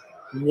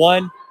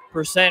 81%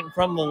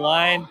 from the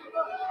line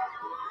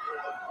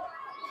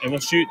and will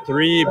shoot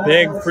 3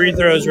 big free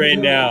throws right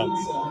now.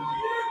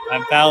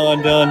 I'm foul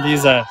on Dylan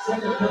Diza.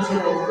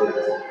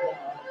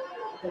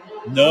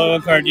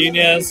 Noah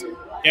Cardenas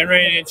getting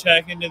ready to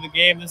check into the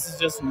game. This is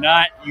just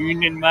not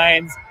Union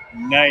Mine's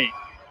night.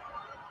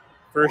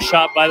 First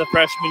shot by the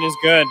freshman is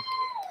good.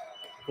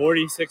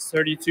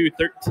 46-32,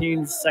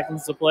 13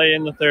 seconds to play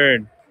in the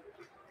third.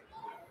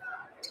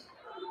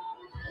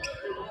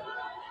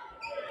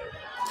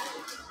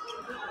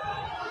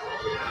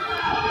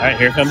 All right,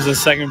 here comes the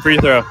second free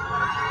throw.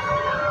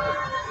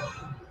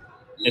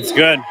 It's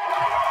good.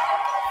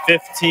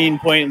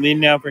 15-point lead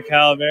now for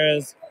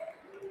Calaveras.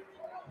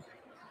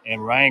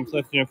 And Ryan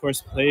Clifton, of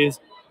course, plays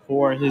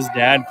for his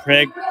dad,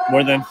 Craig.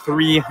 More than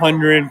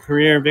 300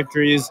 career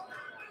victories.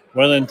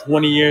 More than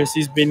 20 years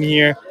he's been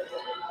here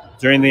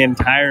during the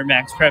entire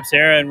Max Preps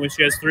era, in which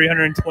he has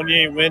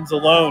 328 wins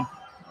alone.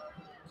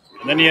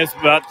 And then he has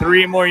about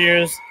 3 more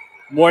years,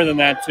 more than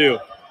that, too.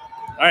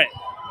 All right,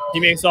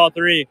 he makes all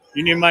 3.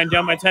 Union Mine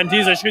down by 10.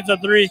 Tiza shoots a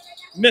 3,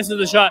 misses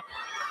the shot.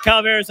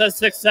 Calaveras has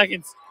 6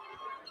 seconds.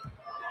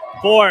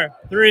 4,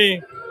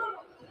 3.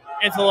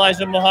 It's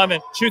Elijah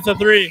Muhammad. Shoots a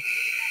 3.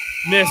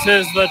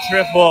 Misses the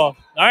triple. All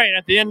right,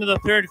 at the end of the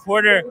third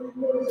quarter,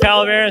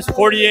 Calaveras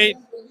 48,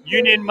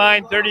 Union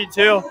Mine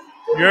 32.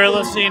 You're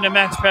listening to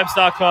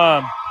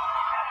MaxPreps.com.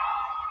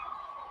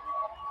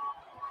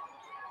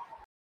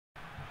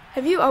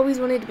 Have you always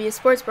wanted to be a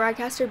sports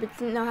broadcaster but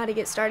didn't know how to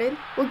get started?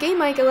 Well, Game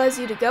Mic allows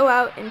you to go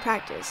out and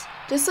practice,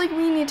 just like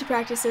we need to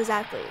practice as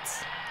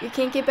athletes. You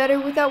can't get better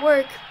without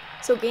work,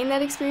 so gain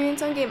that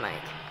experience on Game Mic.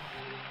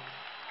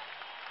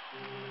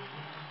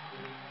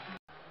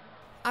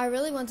 I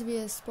really want to be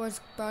a sports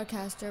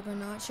broadcaster, but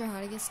not sure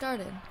how to get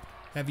started.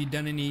 Have you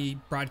done any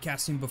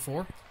broadcasting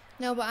before?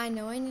 No, but I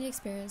know I need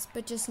experience,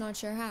 but just not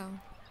sure how.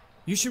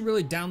 You should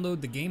really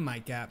download the Game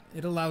Mic app.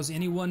 It allows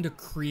anyone to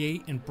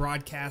create and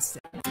broadcast.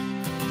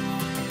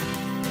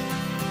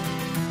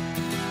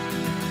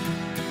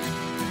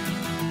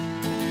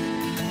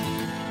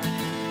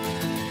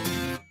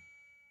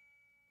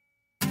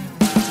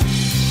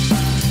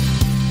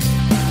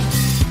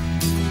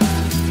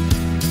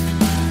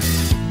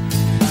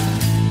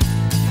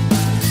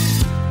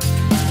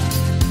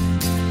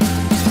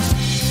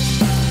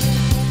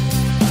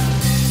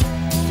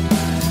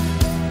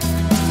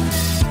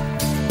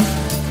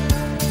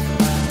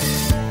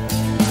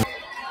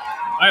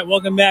 All right,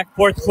 welcome back.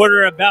 Fourth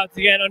quarter about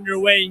to get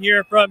underway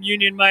here from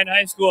Union Mine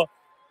High School.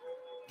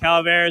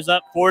 Calaveras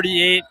up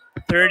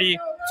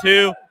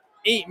 48-32.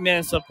 8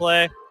 minutes of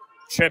play.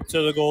 Trip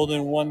to the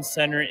Golden One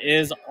Center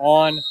is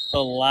on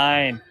the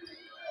line.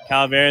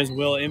 Calaveras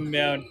will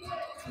inbound.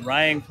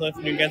 Ryan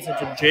Clifton, who gets it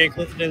to Jay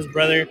Clifton, his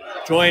brother,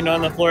 joined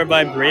on the floor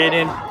by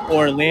Braden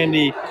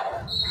Orlandi.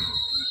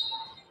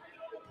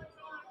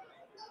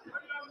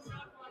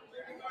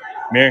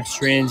 Merrick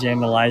Strange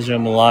and Elijah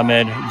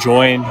Muhammad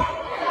joined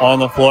on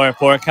the floor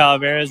for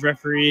Calaveras.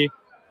 Referee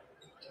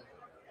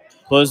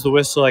blows the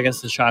whistle. I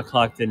guess the shot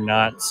clock did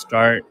not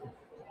start.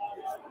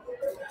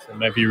 So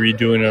might be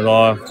redoing it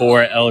all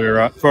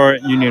for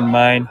Union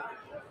Mine.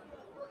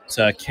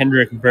 So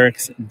Kendrick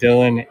Burks,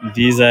 Dylan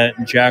Diza,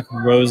 Jack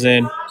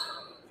Rosen,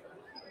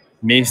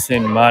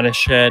 Mason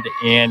Monished,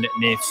 and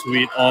Nate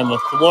Sweet on the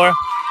floor. All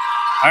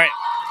right.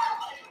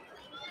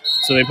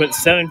 So they put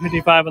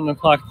 7:55 on the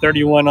clock,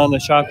 31 on the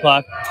shot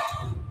clock.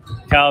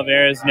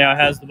 Calaveras now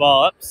has the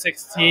ball up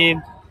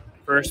 16.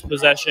 First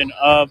possession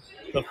of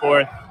the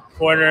fourth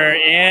quarter,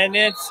 and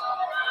it's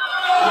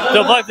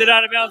deflected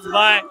out of bounds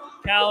by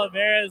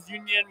Calaveras.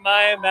 Union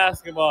Mayan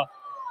basketball.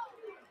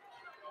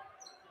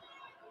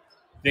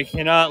 They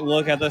cannot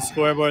look at the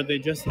scoreboard. They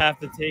just have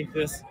to take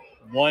this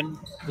one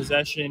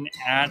possession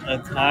at a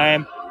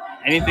time.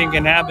 Anything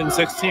can happen.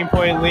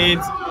 16-point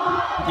leads.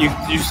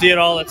 You see it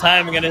all the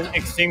time. It gets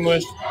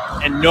extinguished,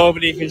 and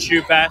nobody can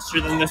shoot faster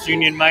than this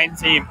Union Mine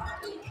team.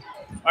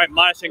 All right,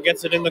 Monishan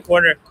gets it in the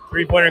corner.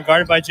 Three-pointer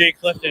guarded by Jay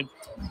Clifton.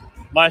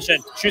 Monishan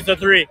shoots a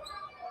three.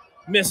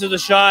 Misses the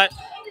shot.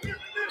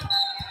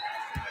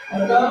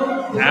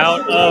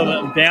 Out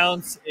of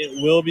bounds.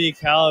 It will be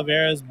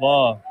Calaveras'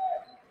 ball.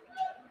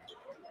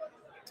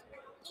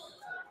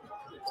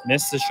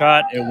 Missed the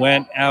shot. It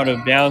went out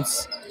of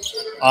bounds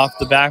off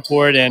the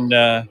backboard, and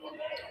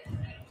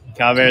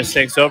Calaveras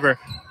takes over.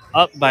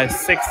 Up by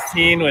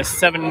 16 with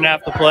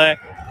 7.5 to play.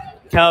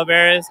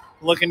 Calaveras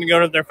looking to go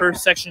to their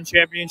first section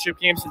championship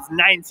game since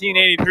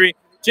 1983.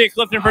 Jay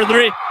Clifton for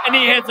three, and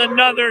he hits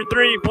another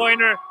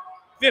three-pointer.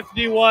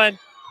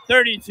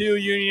 51-32,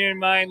 Union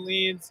Mine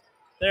leads.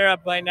 They're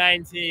up by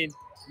 19.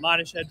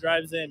 Monishead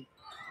drives in.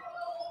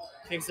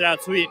 Kicks it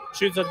out, Sweet.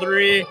 Shoots a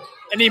three,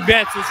 and he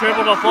bets the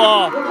triple to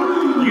fall.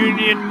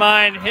 Union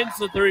Mine hits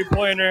the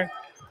three-pointer.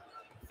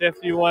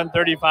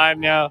 51-35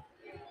 now.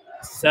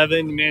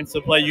 7 minutes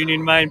to play.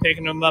 Union Mine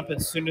picking them up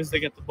as soon as they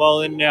get the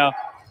ball in now.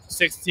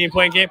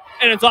 16-point game,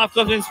 and it's off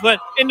Clifton's foot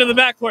into the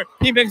backcourt.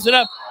 He picks it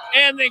up,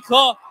 and they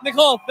call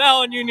a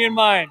foul on Union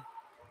Mine.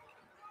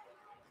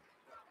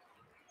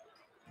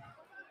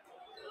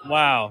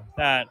 Wow,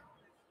 that.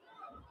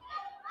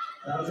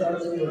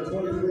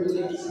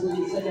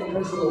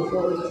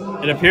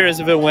 It appears as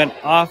if it went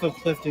off of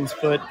Clifton's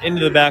foot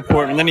into the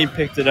backcourt, and then he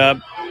picked it up.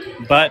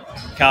 But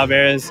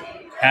Calaveras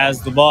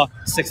has the ball.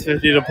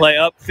 6:50 to play,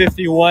 up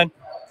 51-35,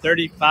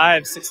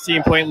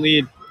 16-point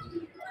lead.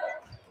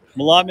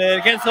 Malamed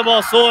against the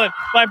ball, stolen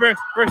by Burks.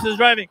 Burks is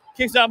driving,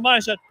 kicks out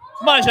Monishead.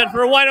 Monishead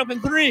for a wide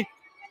open three.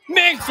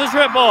 Makes the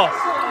triple.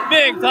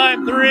 Big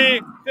time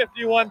three.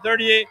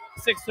 51-38,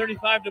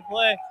 6:35 to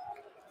play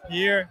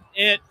here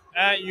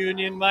at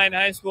Union Mine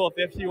High School.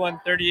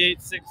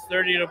 51-38,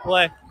 6:30 to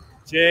play.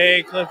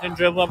 Jay Clifton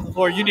dribble up the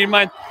floor. Union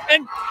Mine,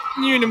 and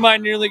Union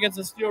Mine nearly gets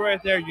a steal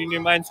right there.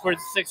 Union Mine scored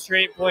 6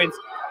 straight points.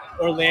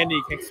 Orlandi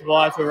kicks the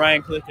ball out to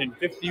Ryan Clifton.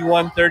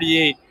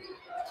 51-38.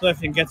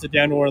 Clifton gets it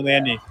down to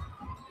Orlandi.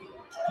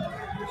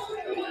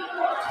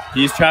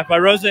 He's trapped by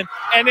Rosen,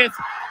 and it's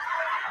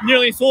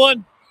nearly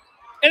stolen,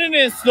 and it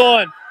is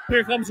stolen.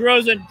 Here comes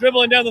Rosen,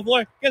 dribbling down the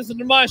floor, gets it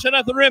to Monishead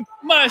at the rim.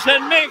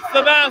 Monishead makes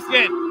the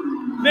basket.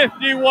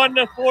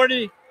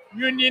 51-40.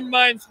 Union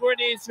Mine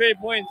scored 8 straight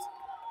points.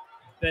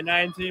 The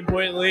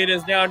 19-point lead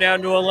is now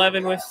down to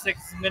 11 with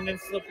 6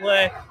 minutes to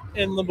play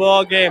in the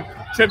ball game.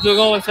 Trip to the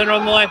goal and center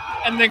on the line,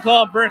 and they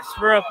call Burks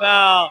for a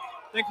foul.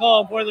 They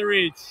call him for the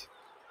reach.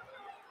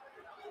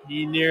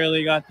 He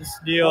nearly got the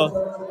steal.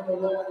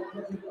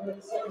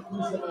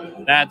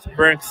 That's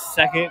Burks'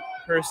 second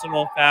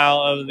personal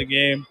foul of the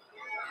game.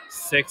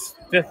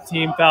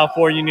 15 foul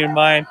for Union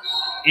Mine.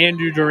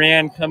 Andrew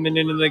Duran coming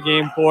into the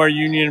game for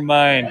Union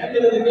Mine. And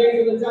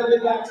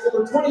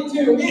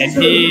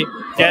he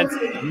gets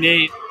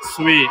Nate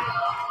Sweet.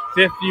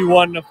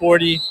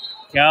 51-40.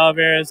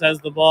 Calaveras has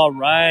the ball.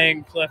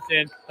 Ryan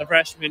Clifton, the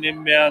freshman,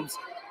 inbounds.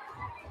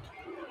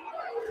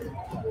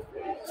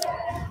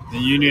 The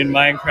Union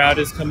Mine crowd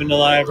is coming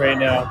alive right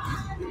now.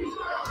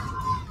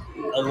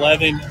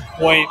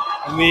 11-point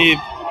lead.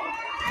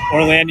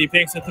 Orlandi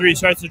picks a three,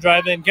 starts to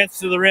drive in, gets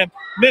to the rim,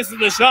 misses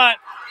the shot,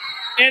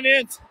 and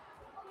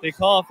they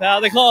call a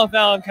foul. They call a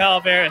foul on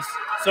Calaveras.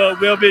 So it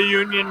will be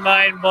Union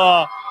Mine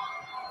ball.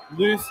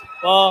 Loose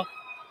ball.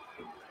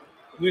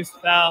 Loose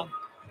foul.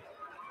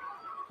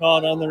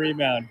 Called on the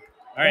rebound.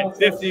 All right,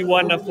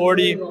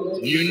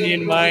 51-40.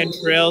 Union Mine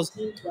trails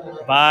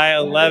by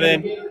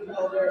 11.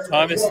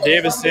 Thomas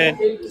Davison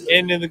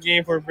into the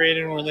game for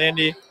Braden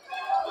Orlandi.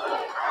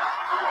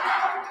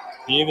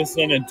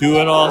 Davison, a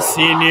do-it-all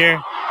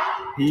senior.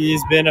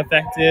 He's been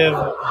effective,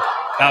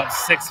 about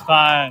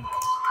 6'5".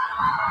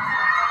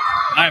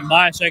 All right,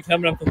 Monishead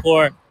coming up the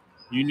floor.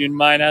 Union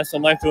Mine has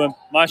some life to him.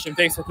 Monishead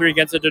takes the three,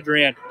 gets it to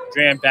Duran.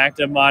 Duran back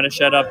to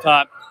Monishead up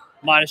top.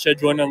 Monishead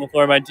joined on the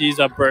floor by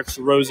Diza, Burks,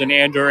 Rosen,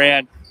 and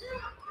Duran.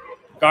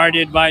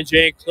 Guarded by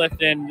Jay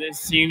Clifton, his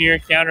senior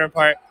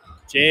counterpart.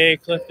 Jay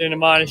Clifton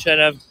and Monishead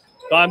have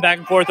gone back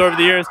and forth over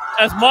the years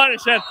as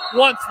Monishead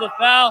wants the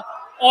foul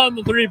on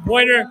the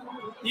three-pointer.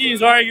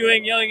 He's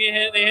arguing, yelling,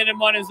 they hit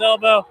him on his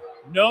elbow.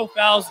 No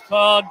fouls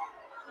called.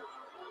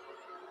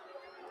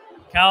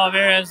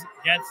 Calaveras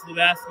gets the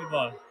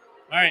basketball.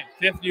 All right,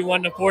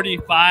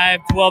 51-45,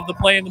 12 to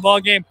play in the ball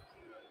game.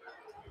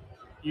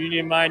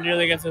 Union Mine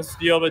nearly gets a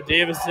steal, but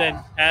Davison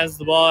has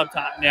the ball up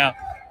top now.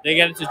 They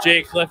get it to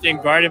Jay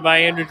Clifton, guarded by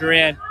Andrew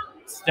Duran.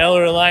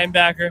 Stellar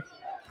linebacker.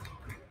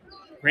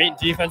 Great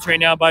defense right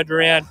now by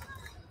Duran.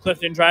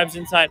 Clifton drives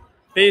inside,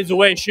 fades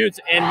away, shoots,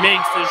 and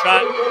makes the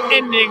shot,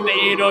 ending the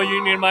 8-0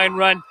 Union Mine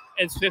run.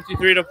 It's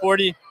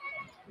 53-40.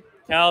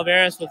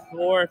 Calaveras with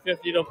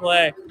 4:50 to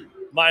play.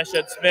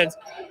 Monished spins.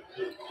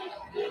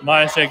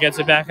 Monished gets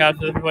it back out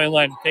to the point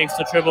line. Takes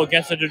the dribble,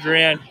 gets it to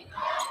Duran.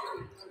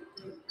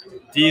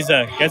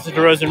 Diza gets it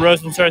to Rosen.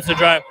 Rosen starts to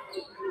drive.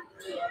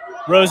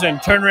 Rosen,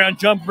 turnaround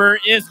jumper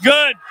is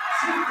good.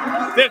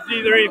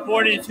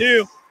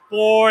 53-42.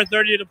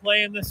 4:30 to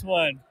play in this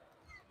one.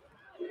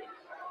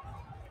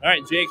 All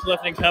right, Jake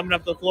Clifton coming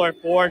up the floor.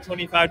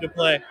 4:25 to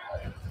play.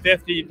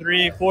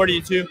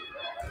 53-42.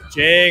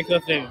 Jay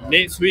Clifton.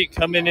 Nate Sweet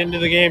coming into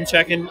the game,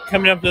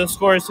 coming up to the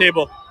scorer's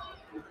table.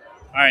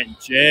 All right,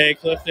 Jay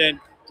Clifton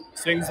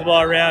swings the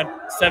ball around.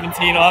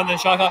 17 on the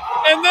shot clock.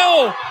 And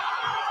no!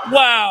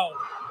 Wow!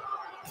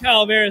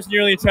 Calaveras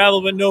nearly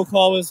traveled, but no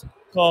call was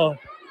called.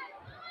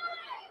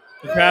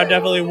 The crowd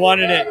definitely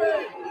wanted it.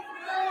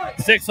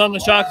 6 on the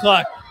shot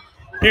clock.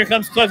 Here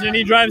comes Clifton.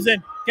 He drives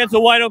in. Gets a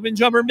wide open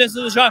jumper. Misses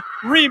the shot.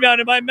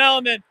 Rebounded by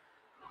Malaman.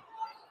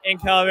 And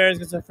Calaveras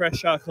gets a fresh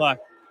shot clock.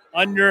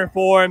 Under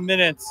 4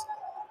 minutes.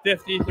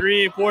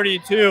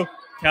 53-42.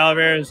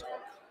 Calaveras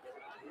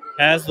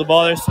has the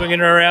ball. They're swinging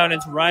it around.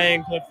 It's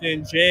Ryan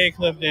Clifton, Jay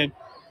Clifton,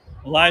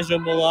 Elijah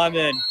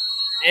Malaman.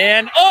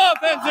 And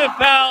offensive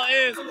foul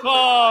is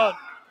called.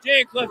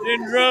 Jay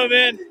Clifton drove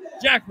in.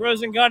 Jack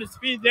Rosen got his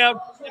speed down,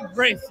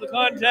 embraced the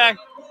contact,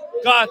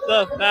 got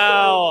the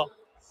foul.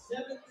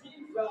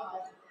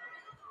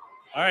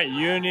 All right,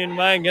 Union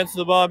Mine gets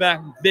the ball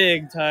back.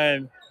 Big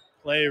time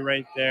play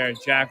right there.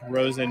 Jack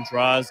Rosen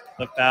draws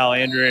the foul.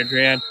 Andrew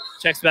Adrian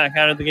checks back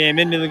out of the game.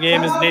 Into the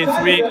game is Nate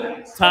Sweet.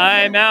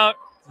 Timeout.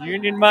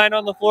 Union Mine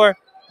on the floor.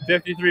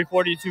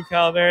 53-42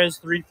 Calaveras.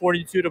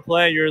 3:42 to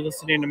play. You're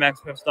listening to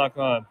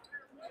MaxPreps.com.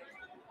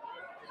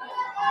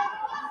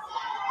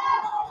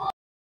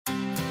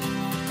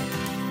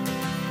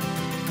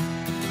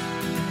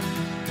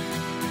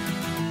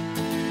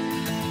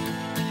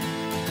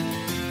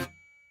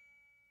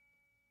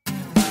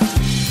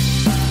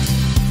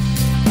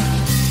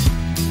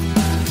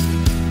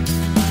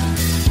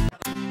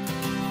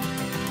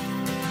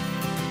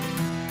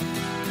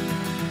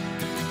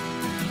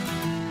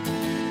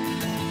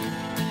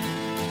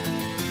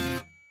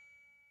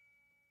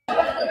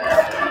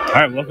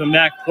 All right, welcome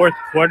back. Fourth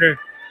quarter,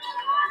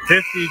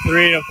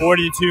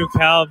 53-42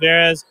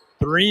 Calaveras,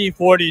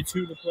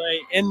 3:42 to play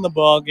in the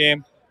ball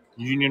game.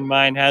 Union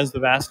Mine has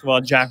the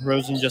basketball. Jack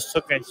Rosen just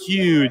took a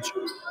huge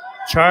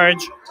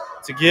charge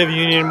to give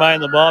Union Mine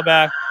the ball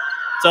back.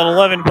 It's an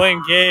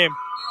 11-point game.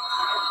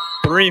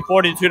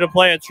 3:42 to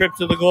play. A trip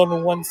to the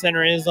Golden One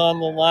Center is on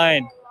the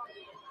line.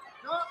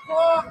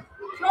 All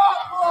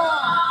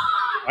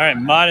right,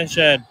 Monished.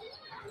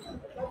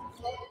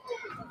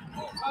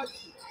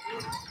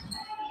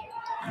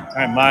 All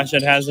right,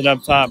 Monished has it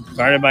up top.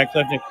 Guarded by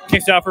Clifton.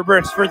 Kicks out for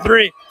Burks for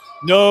 3.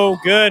 No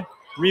good.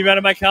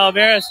 Rebounded by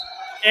Calaveras.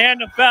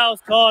 And a foul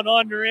is called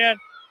on Durant.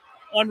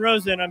 On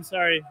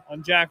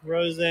Jack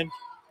Rosen.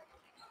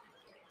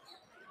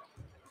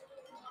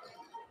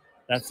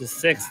 That's the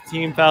 6th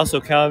team foul, so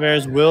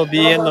Calaveras will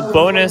be in the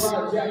bonus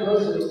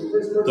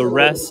the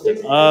rest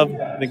of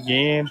the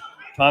game.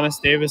 Thomas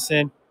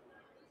Davison.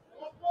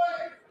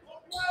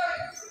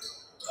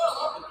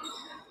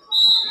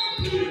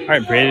 All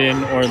right,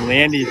 Braden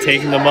Orlandi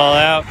taking the ball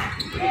out.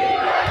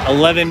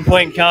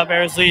 11-point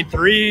Calaveras lead.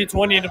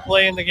 3:20 to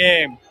play in the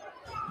game.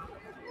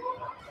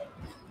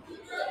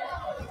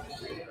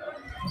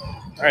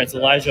 All right, it's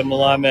Elijah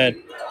Malamed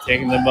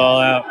taking the ball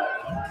out.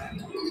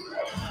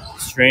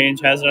 Strange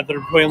has it at the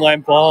point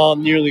line. Ball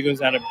nearly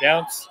goes out of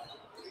bounds.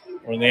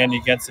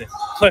 Orlandi gets it.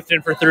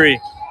 Clifton for 3.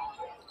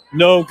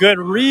 No good.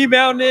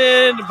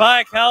 Rebounded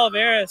by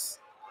Calaveras.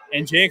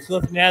 And Jay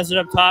Clifton has it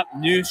up top.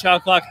 New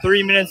shot clock.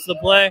 3 minutes to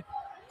play.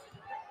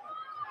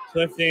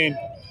 Clifton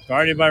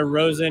guarded by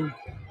Rosen.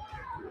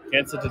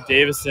 Gets it to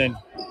Davison.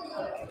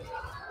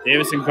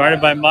 Davison guarded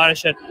by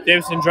Monished.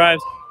 Davison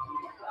drives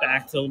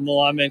back to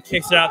Malamed.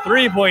 Kicks it out.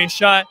 3-point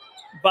shot.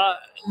 But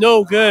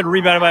no good.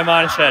 Rebounded by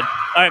Monished. All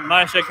right,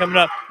 Monished coming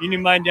up.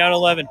 Union Mine down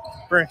 11.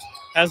 Burks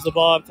has the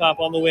ball up top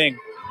on the wing.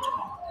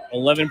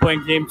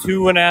 11-point game.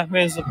 2.5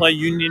 minutes to play.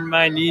 Union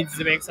Mine needs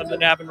to make something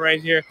happen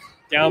right here.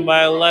 Down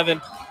by 11.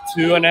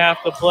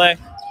 2.5 to play.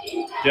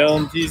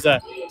 Dylan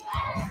Diza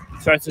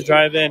starts to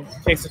drive in.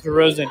 Kicks it to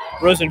Rosen.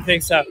 Rosen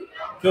picks up.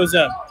 Goes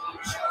up.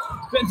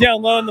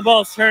 Down low and the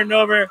ball's turned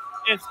over.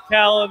 It's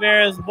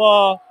Calaveras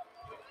ball.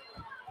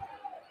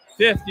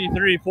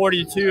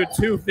 53-42.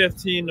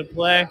 2:15 to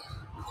play.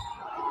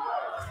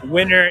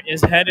 Winner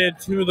is headed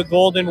to the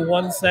Golden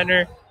One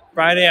Center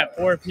Friday at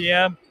 4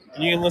 p.m.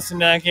 And you can listen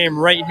to that game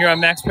right here on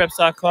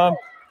MaxPreps.com.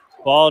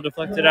 Ball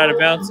deflected out of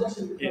bounds.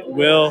 It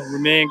will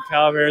remain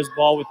Calaveras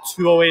ball with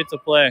 2:08 to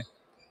play.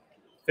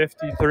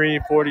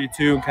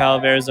 53-42.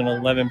 Calaveras an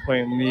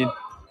 11-point lead.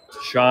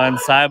 Sean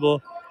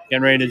Seibel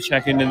getting ready to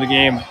check into the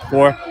game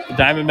for the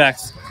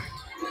Diamondbacks.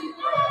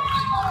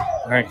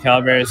 All right,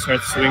 Calaveras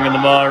starts swinging the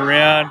ball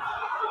around.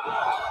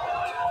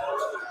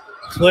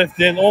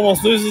 Clifton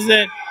almost loses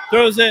it,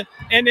 throws it,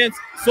 and it's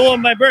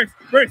stolen by Burks.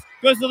 Burks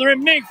goes to the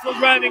rim, makes the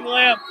driving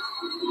layup.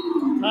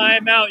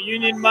 Timeout,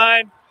 Union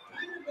Mine.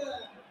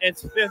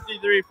 It's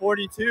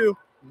 53-42,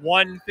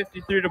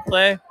 1:53 to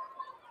play.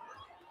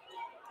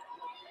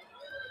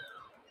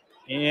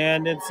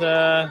 And it's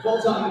a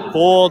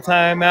full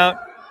timeout.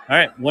 All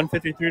right,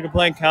 1:53 to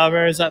play.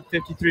 Calaveras up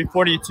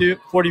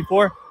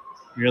 53-44.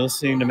 You're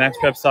listening to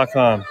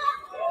MaxPreps.com.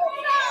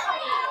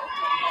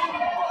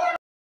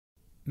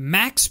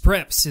 Max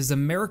Preps is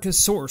America's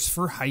source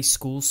for high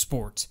school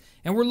sports,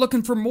 and we're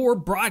looking for more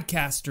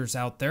broadcasters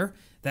out there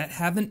that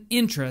have an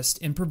interest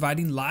in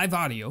providing live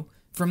audio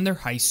from their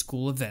high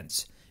school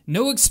events.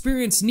 No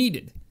experience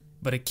needed,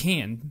 but it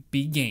can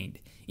be gained.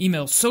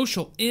 Email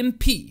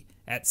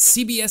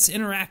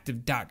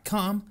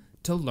socialmp@cbsinteractive.com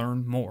to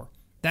learn more.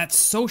 That's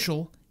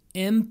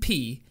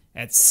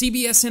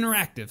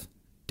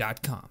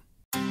socialmp@cbsinteractive.com.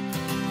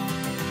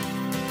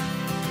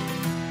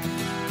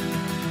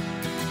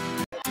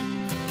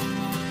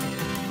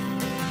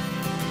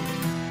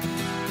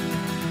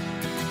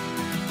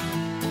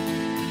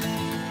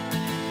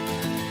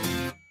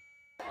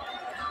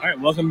 All right,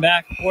 welcome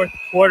back. Fourth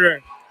quarter.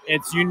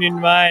 It's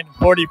Union Mine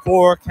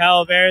 44,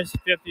 Calaveras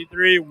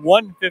 53,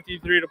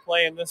 1:53 to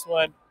play in this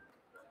one.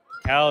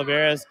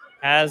 Calaveras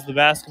has the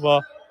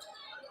basketball.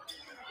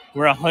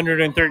 We're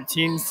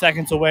 113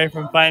 seconds away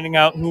from finding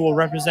out who will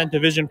represent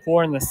Division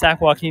IV in the Sac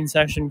Joaquin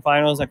section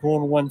finals at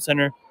Golden One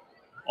Center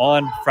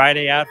on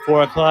Friday at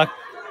 4 o'clock.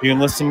 You can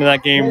listen to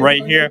that game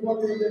right here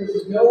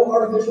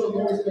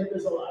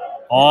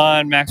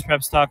on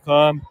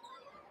MaxPreps.com.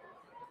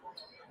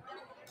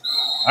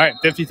 All right,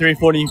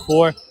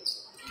 53-44.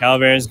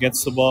 Calaveras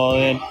gets the ball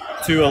in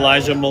to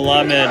Elijah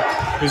Malamed,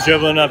 who's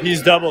dribbling up.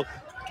 He's doubled.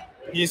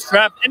 He's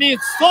trapped, and he's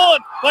stolen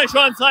by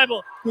Sean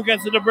Seibel, who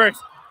gets it to Burks.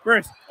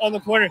 Burks on the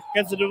corner,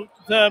 gets it to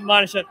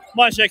Monishet.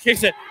 Monishet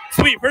kicks it.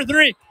 Sweet for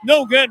three.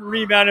 No good.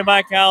 Rebounded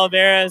by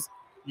Calaveras.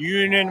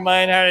 Union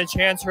Mine had a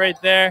chance right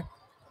there.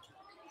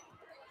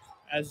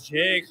 As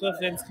Jay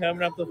Clifton's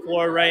coming up the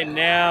floor right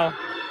now.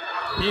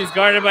 He's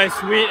guarded by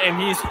Sweet,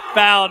 and he's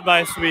fouled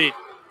by Sweet.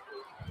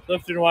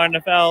 Clifton wanted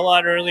to foul a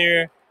lot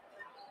earlier,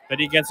 but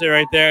he gets it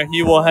right there.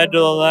 He will head to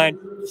the line,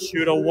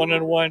 shoot a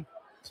one-on-one.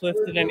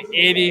 Clifton, an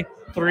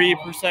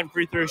 83%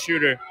 free throw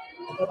shooter.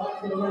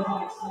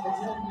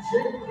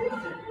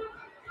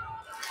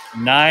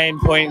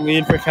 9-point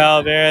lead for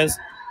Calaveras.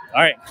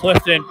 All right,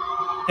 Clifton,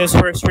 his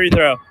first free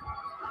throw.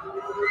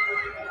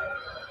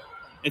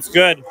 It's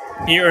good.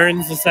 He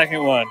earns the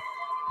second one.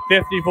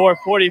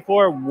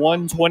 54-44,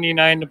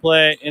 1:29 to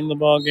play in the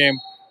ball game.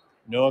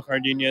 Noah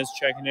Cardenas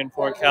checking in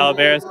for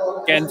Calaveras.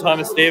 Again,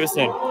 Thomas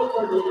Davison.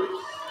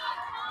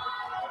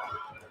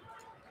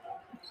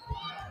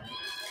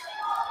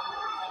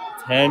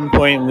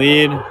 10-point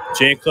lead.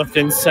 Jay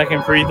Clifton's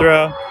second free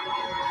throw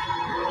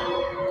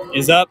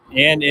is up,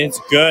 and it's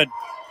good.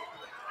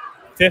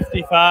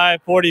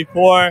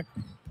 55-44.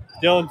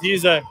 Dylan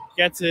Diza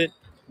gets it.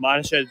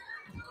 Monished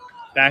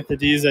back to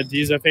Diza.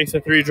 Diza fakes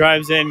a three,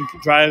 drives in,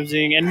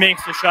 and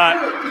makes the shot.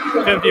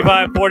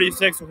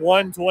 55-46,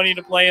 1:20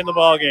 to play in the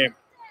ball game.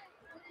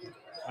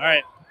 All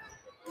right,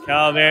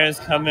 Calaveras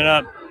coming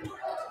up.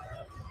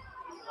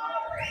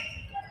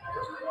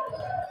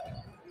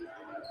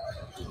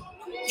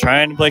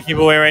 Trying to play keep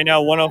away right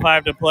now.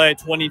 1:05 to play,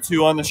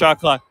 22 on the shot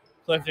clock.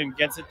 Clifton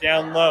gets it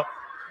down low.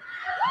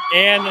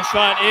 And the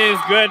shot is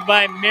good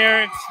by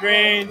Merrick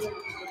Strange.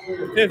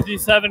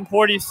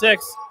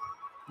 57-46.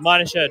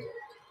 Monished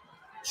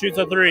shoots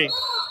a three.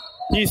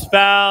 He's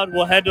fouled.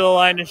 Will head to the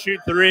line to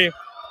shoot three.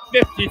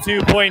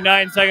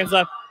 52.9 seconds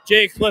left.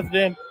 Jay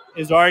Clifton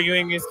is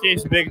arguing his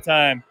case big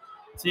time.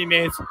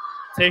 Teammates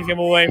take him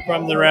away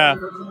from the ref.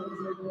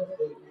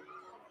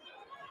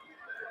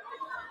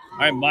 All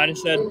right,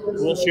 Monished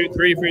will shoot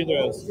three free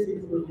throws.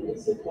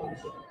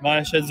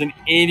 Monished's an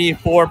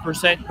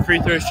 84% free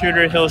throw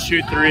shooter. He'll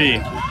shoot three.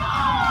 All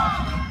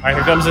right,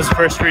 here comes his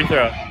first free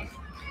throw.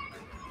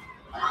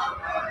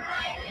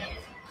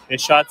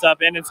 His shot's up,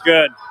 and it's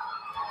good.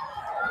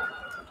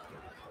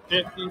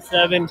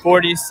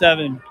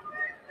 57-47.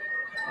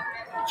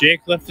 Jay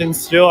Clifton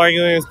still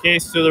arguing his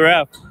case to the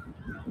ref.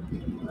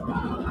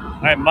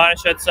 All right,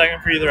 Monished's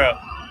second free throw.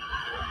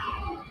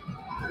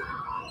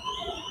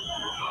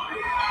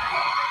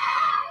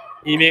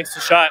 He makes the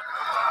shot.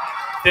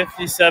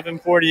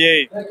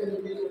 57-48. All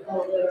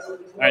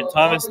right,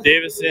 Thomas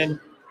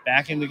Davison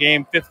back in the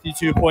game.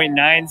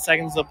 52.9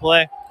 seconds to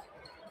play.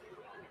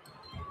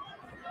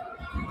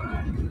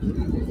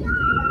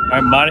 All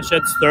right,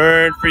 Monished's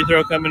third free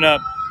throw coming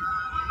up.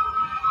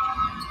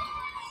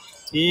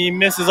 He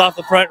misses off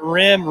the front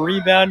rim,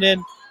 rebounded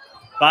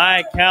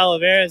by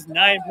Calaveras.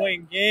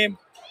 9-point game.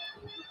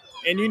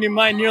 And Union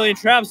Mine nearly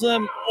traps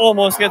him,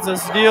 almost gets a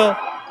steal.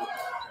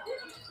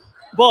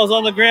 Ball's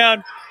on the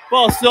ground.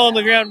 Ball's still on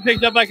the ground,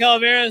 picked up by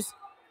Calaveras.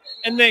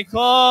 And they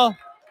call.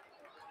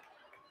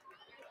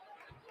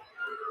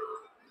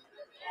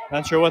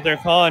 Not sure what they're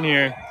calling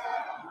here.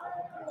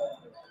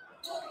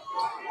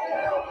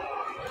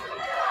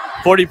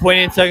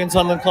 40.8 seconds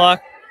on the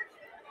clock.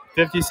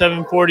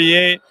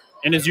 57-48.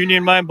 And it's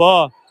Union Mine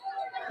ball.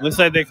 Looks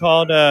like they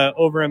called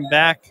over and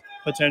back,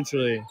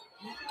 potentially.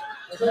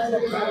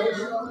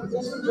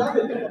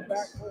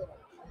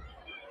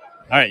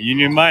 All right,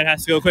 Union Mine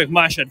has to go quick.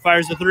 Monished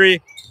fires the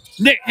three.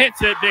 Nick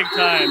hits it big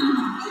time.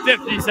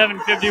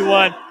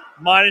 57-51.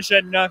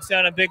 Monished knocks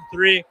down a big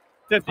three.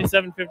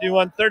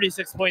 57-51.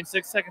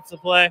 36.6 seconds to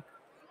play.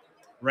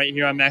 Right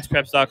here on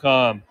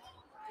MaxPreps.com.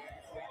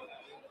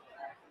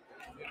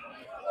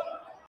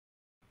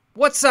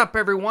 What's up,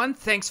 everyone?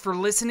 Thanks for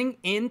listening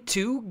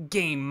into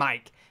Game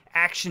Mike.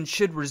 Action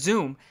should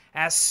resume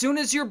as soon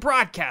as your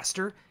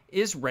broadcaster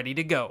is ready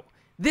to go.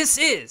 This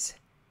is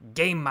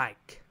Game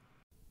Mike.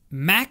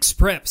 Max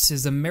Preps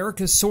is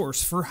America's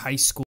source for high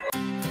school.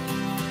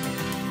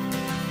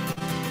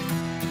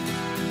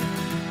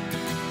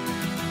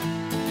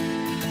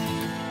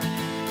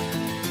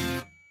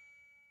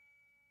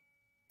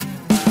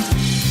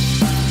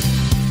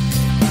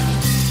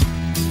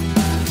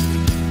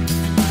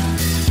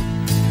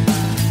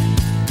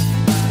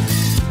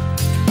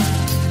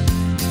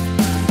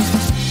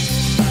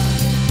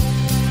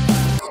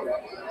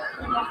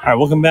 All right,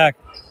 welcome back.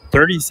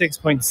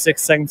 36.6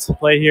 seconds to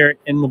play here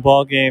in the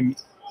ball game.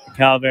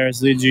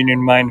 Calaveras leads Union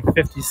Mine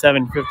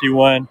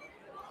 57-51.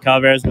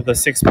 Calaveras with a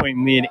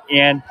 6-point lead,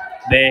 and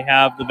they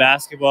have the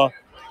basketball.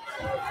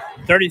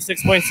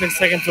 36.6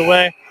 seconds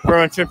away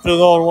from a trip to the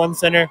goal in one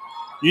center.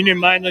 Union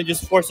Mine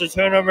just forced a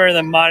turnover, and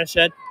then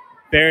Monished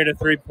buried a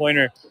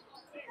three-pointer.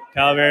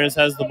 Calaveras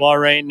has the ball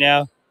right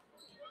now.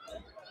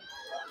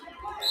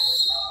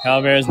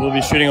 Calaveras will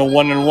be shooting a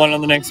 1-on-1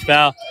 on the next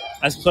foul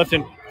as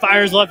Clifton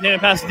fires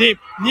left-handed pass deep,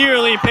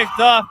 nearly picked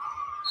off,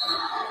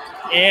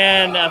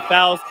 and a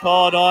foul's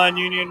called on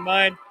Union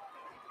Mine.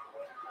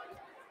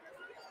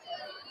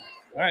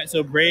 All right,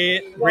 so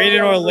Braden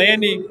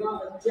Orlandi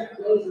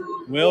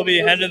will be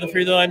headed to the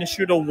free throw line to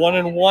shoot a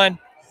 1-on-1.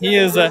 He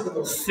is a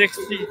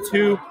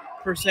 62%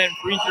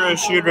 free throw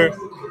shooter,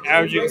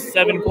 averaging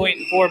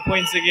 7.4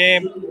 points a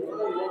game.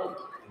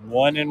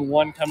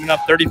 1-on-1 coming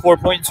up,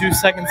 34.2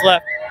 seconds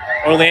left.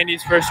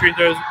 Orlandi's first free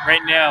throws right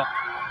now.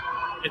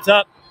 It's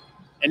up,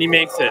 and he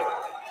makes it.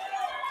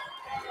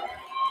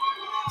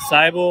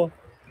 Seibel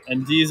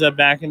and Diza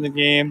back in the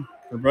game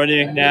for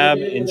Brody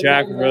McNabb and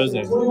Jack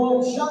Rosen.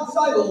 All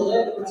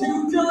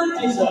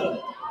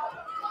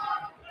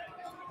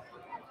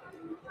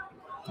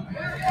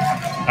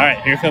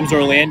right, here comes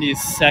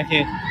Orlandi's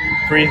second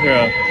free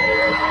throw.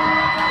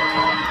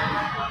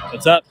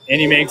 It's up, and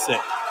he makes it.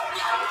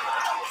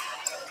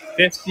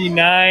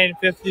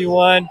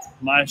 59-51.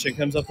 Monished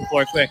comes up the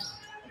floor quick.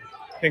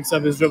 Picks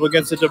up his dribble,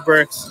 gets it to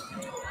Burks.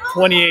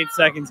 28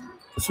 seconds.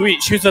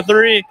 Sweet, shoots a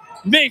three,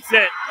 makes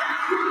it.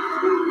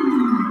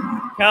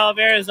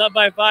 Calaveras up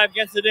by 5,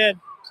 gets it in.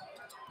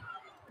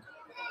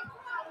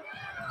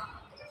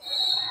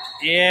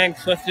 And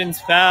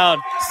Clifton's fouled.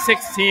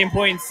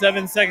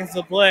 16.7 seconds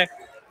to play.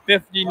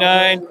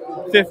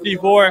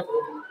 59-54.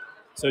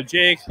 So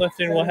Jay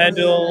Clifton will head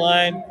to the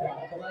line.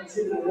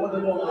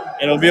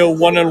 It'll be a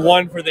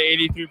 1-on-1 for the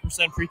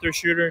 83% free throw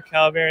shooter.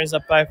 Calaveras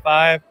up by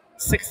 5.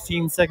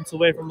 16 seconds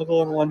away from the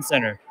goal in one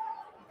center.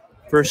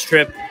 First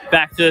trip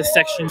back to the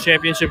section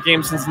championship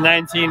game since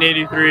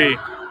 1983.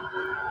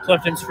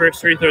 Clifton's first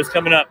free throw is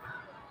coming up,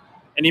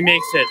 and he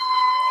makes it,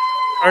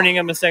 earning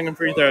him a second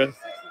free throw.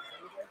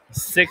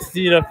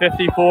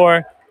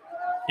 60-54.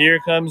 Here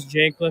comes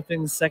Jay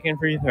Clifton's second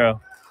free throw.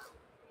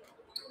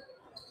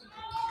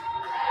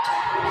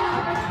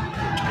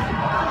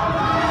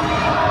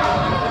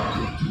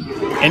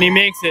 And he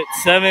makes it,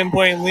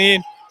 7-point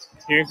lead.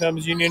 Here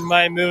comes Union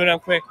Mine moving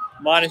up quick.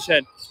 Monished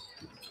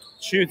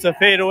shoots a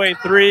fadeaway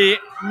three,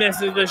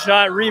 misses the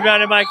shot,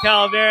 rebounded by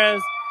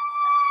Calaveras.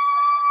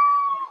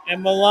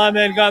 And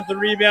Malamed got the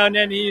rebound,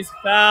 and he's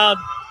fouled.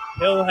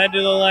 He'll head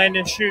to the line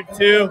to shoot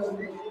two.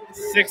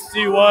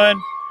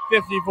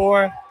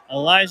 61-54.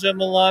 Elijah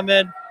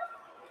Malamed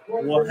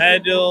will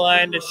head to the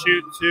line to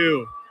shoot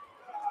two.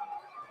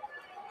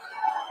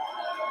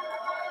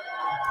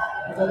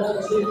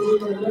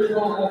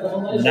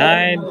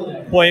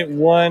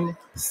 .1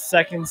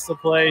 seconds to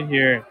play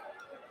here.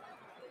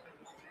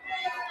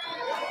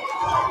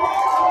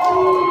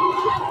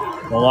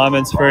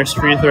 Malamed's first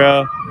free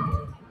throw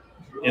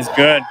is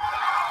good.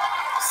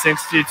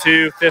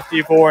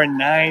 62-54,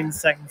 9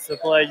 seconds to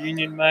play.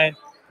 Union Mine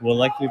will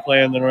likely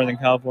play in the Northern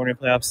California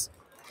playoffs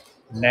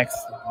next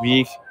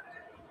week.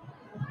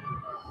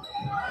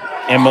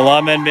 And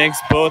Malamed makes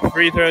both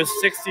free throws,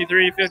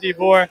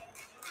 63-54.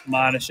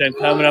 Monished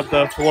coming up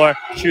the floor,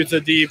 shoots a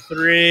deep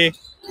three,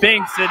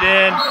 banks it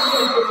in.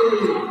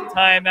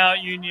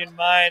 Timeout, Union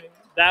Mine.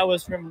 That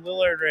was from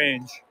Lillard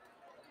range.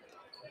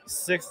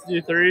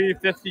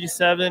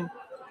 63-57,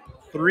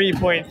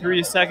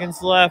 3.3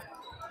 seconds left.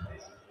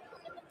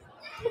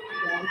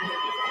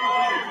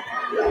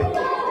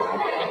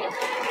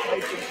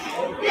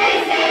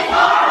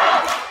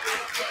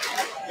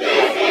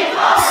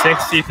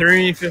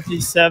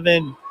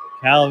 (63-57).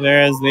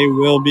 Calaveras, they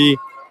will be,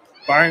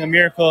 barring a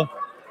miracle,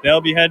 they'll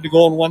be headed to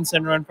Golden One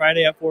Center on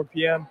Friday at 4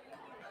 p.m.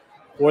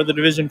 for the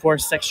Division IV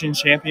Section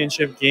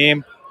Championship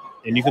game.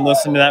 And you can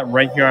listen to that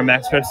right here on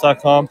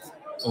MaxPreps.com,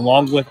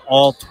 along with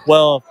all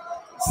 12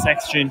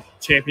 Section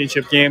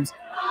Championship games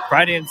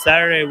Friday and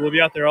Saturday, we'll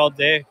be out there all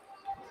day.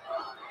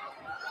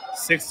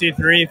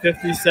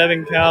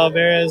 63-57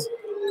 Calaveras.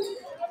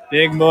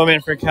 Big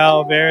moment for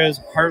Calaveras.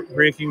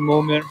 Heartbreaking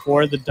moment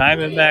for the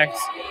Diamondbacks.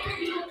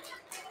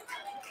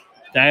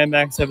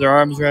 Diamondbacks have their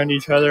arms around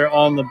each other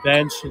on the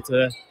bench. It's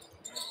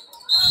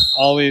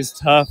always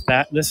tough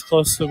that this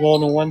close to the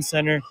goal in one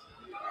center.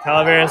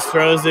 Calaveras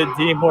throws it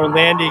deep.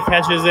 Orlandi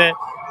catches it,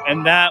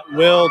 and that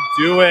will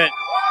do it.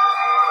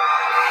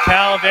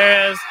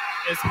 Calaveras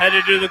is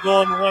headed to the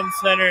goal in one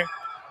center.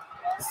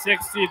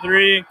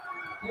 63-57.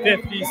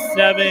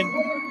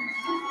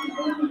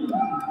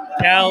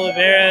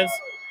 Calaveras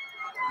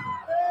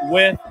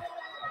with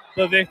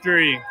the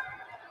victory.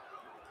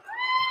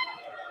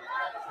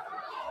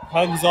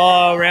 Hugs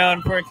all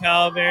around for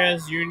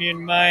Calaveras.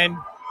 Union Mine.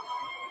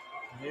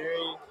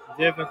 Very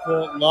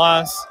difficult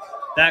loss.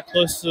 That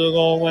close to the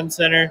goal in one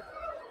center.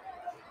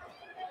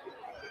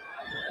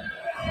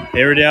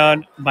 They were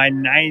down by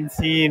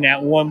 19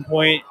 at one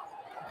point.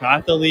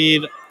 Got the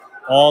lead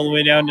all the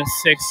way down to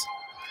 6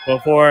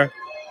 before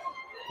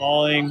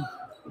falling.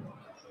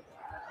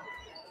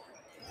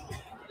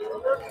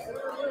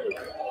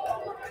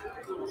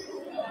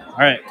 All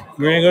right,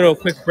 we're going to go to a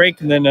quick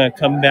break and then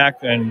come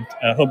back and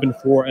hoping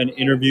for an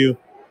interview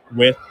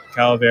with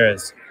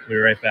Calaveras. We'll be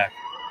right back.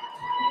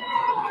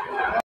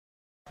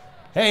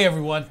 Hey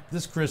everyone,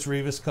 this is Chris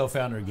Rivas,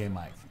 co-founder of Game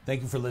Mike.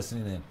 Thank you for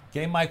listening in.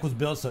 Game Mike was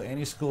built so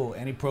any school,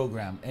 any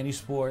program, any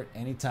sport,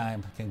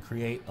 anytime can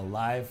create a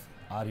live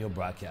audio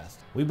broadcast.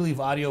 We believe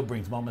audio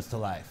brings moments to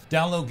life.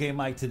 Download Game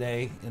Mike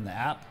today in the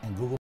app and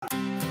Google.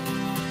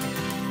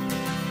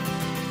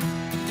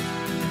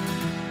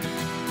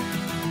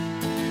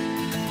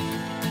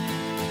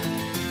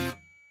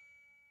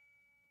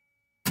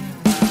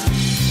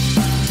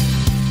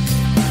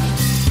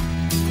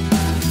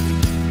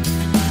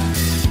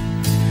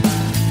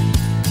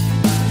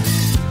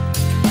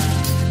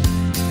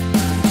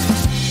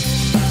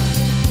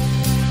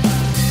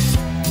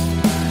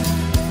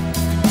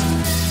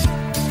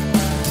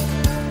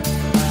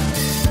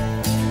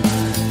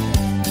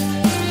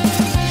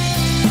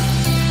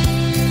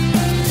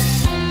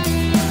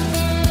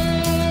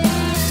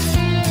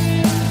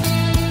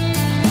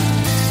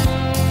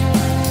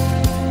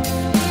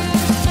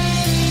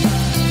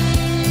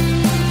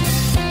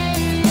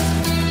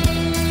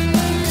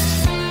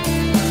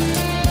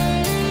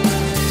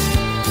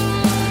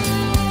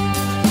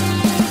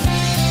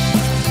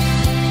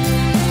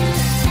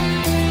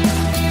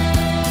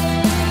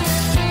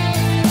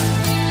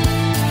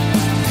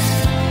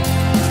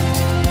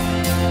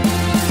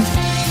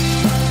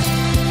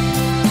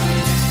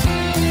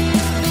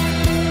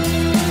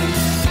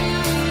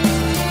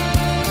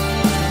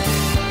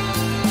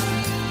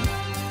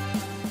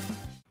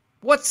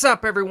 What's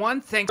up,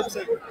 everyone? Thanks.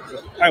 All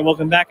right,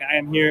 welcome back. I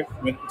am here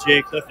with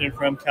Jay Clifton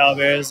from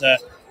Calaveras.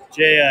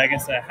 Jay, I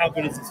guess, how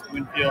good is this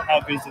win feel?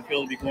 How good does it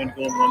feel to be going to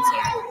Golden One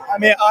side? I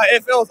mean,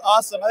 it feels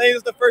awesome. I think this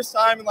is the first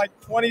time in like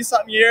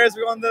 20-something years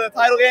we're going to the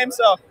title game.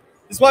 So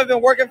this is what I've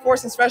been working for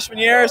since freshman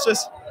year. It's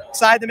just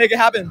excited to make it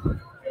happen.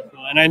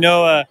 And I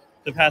know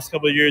the past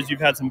couple of years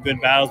you've had some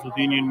good battles with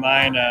Union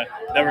Mine that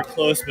were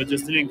close but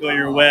just didn't go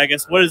your way. I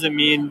guess, what does it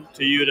mean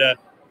to you to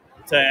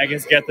I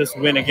guess, get this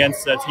win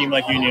against a team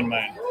like Union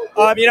Mine?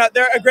 You know,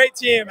 they're a great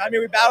team. I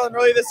mean, we battled them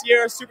early this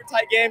year, super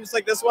tight games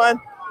like this one.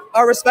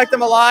 I respect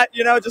them a lot.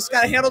 You know, just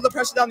kind of handled the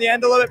pressure down the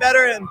end a little bit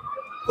better and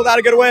pulled out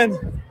a good win.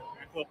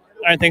 Cool. All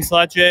right, thanks a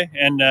lot, Jay,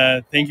 and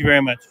thank you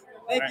very much.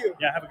 Thank you.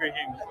 Yeah, have a great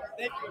game.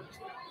 Thank you.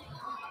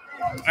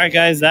 All right,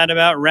 guys, that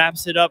about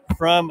wraps it up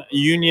from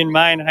Union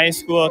Mine High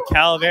School.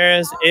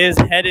 Calaveras is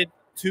headed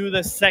to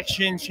the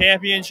section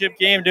championship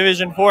game,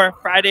 Division IV,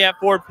 Friday at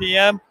 4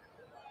 p.m.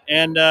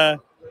 And, all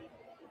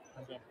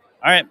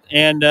right,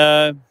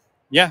 and,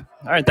 yeah,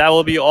 all right, that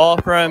will be all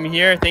from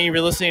here. Thank you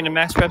for listening to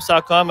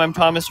MaxPreps.com. I'm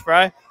Thomas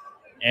Fry,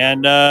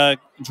 and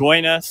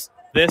join us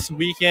this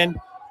weekend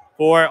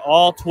for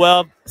all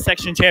 12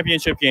 section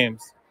championship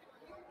games.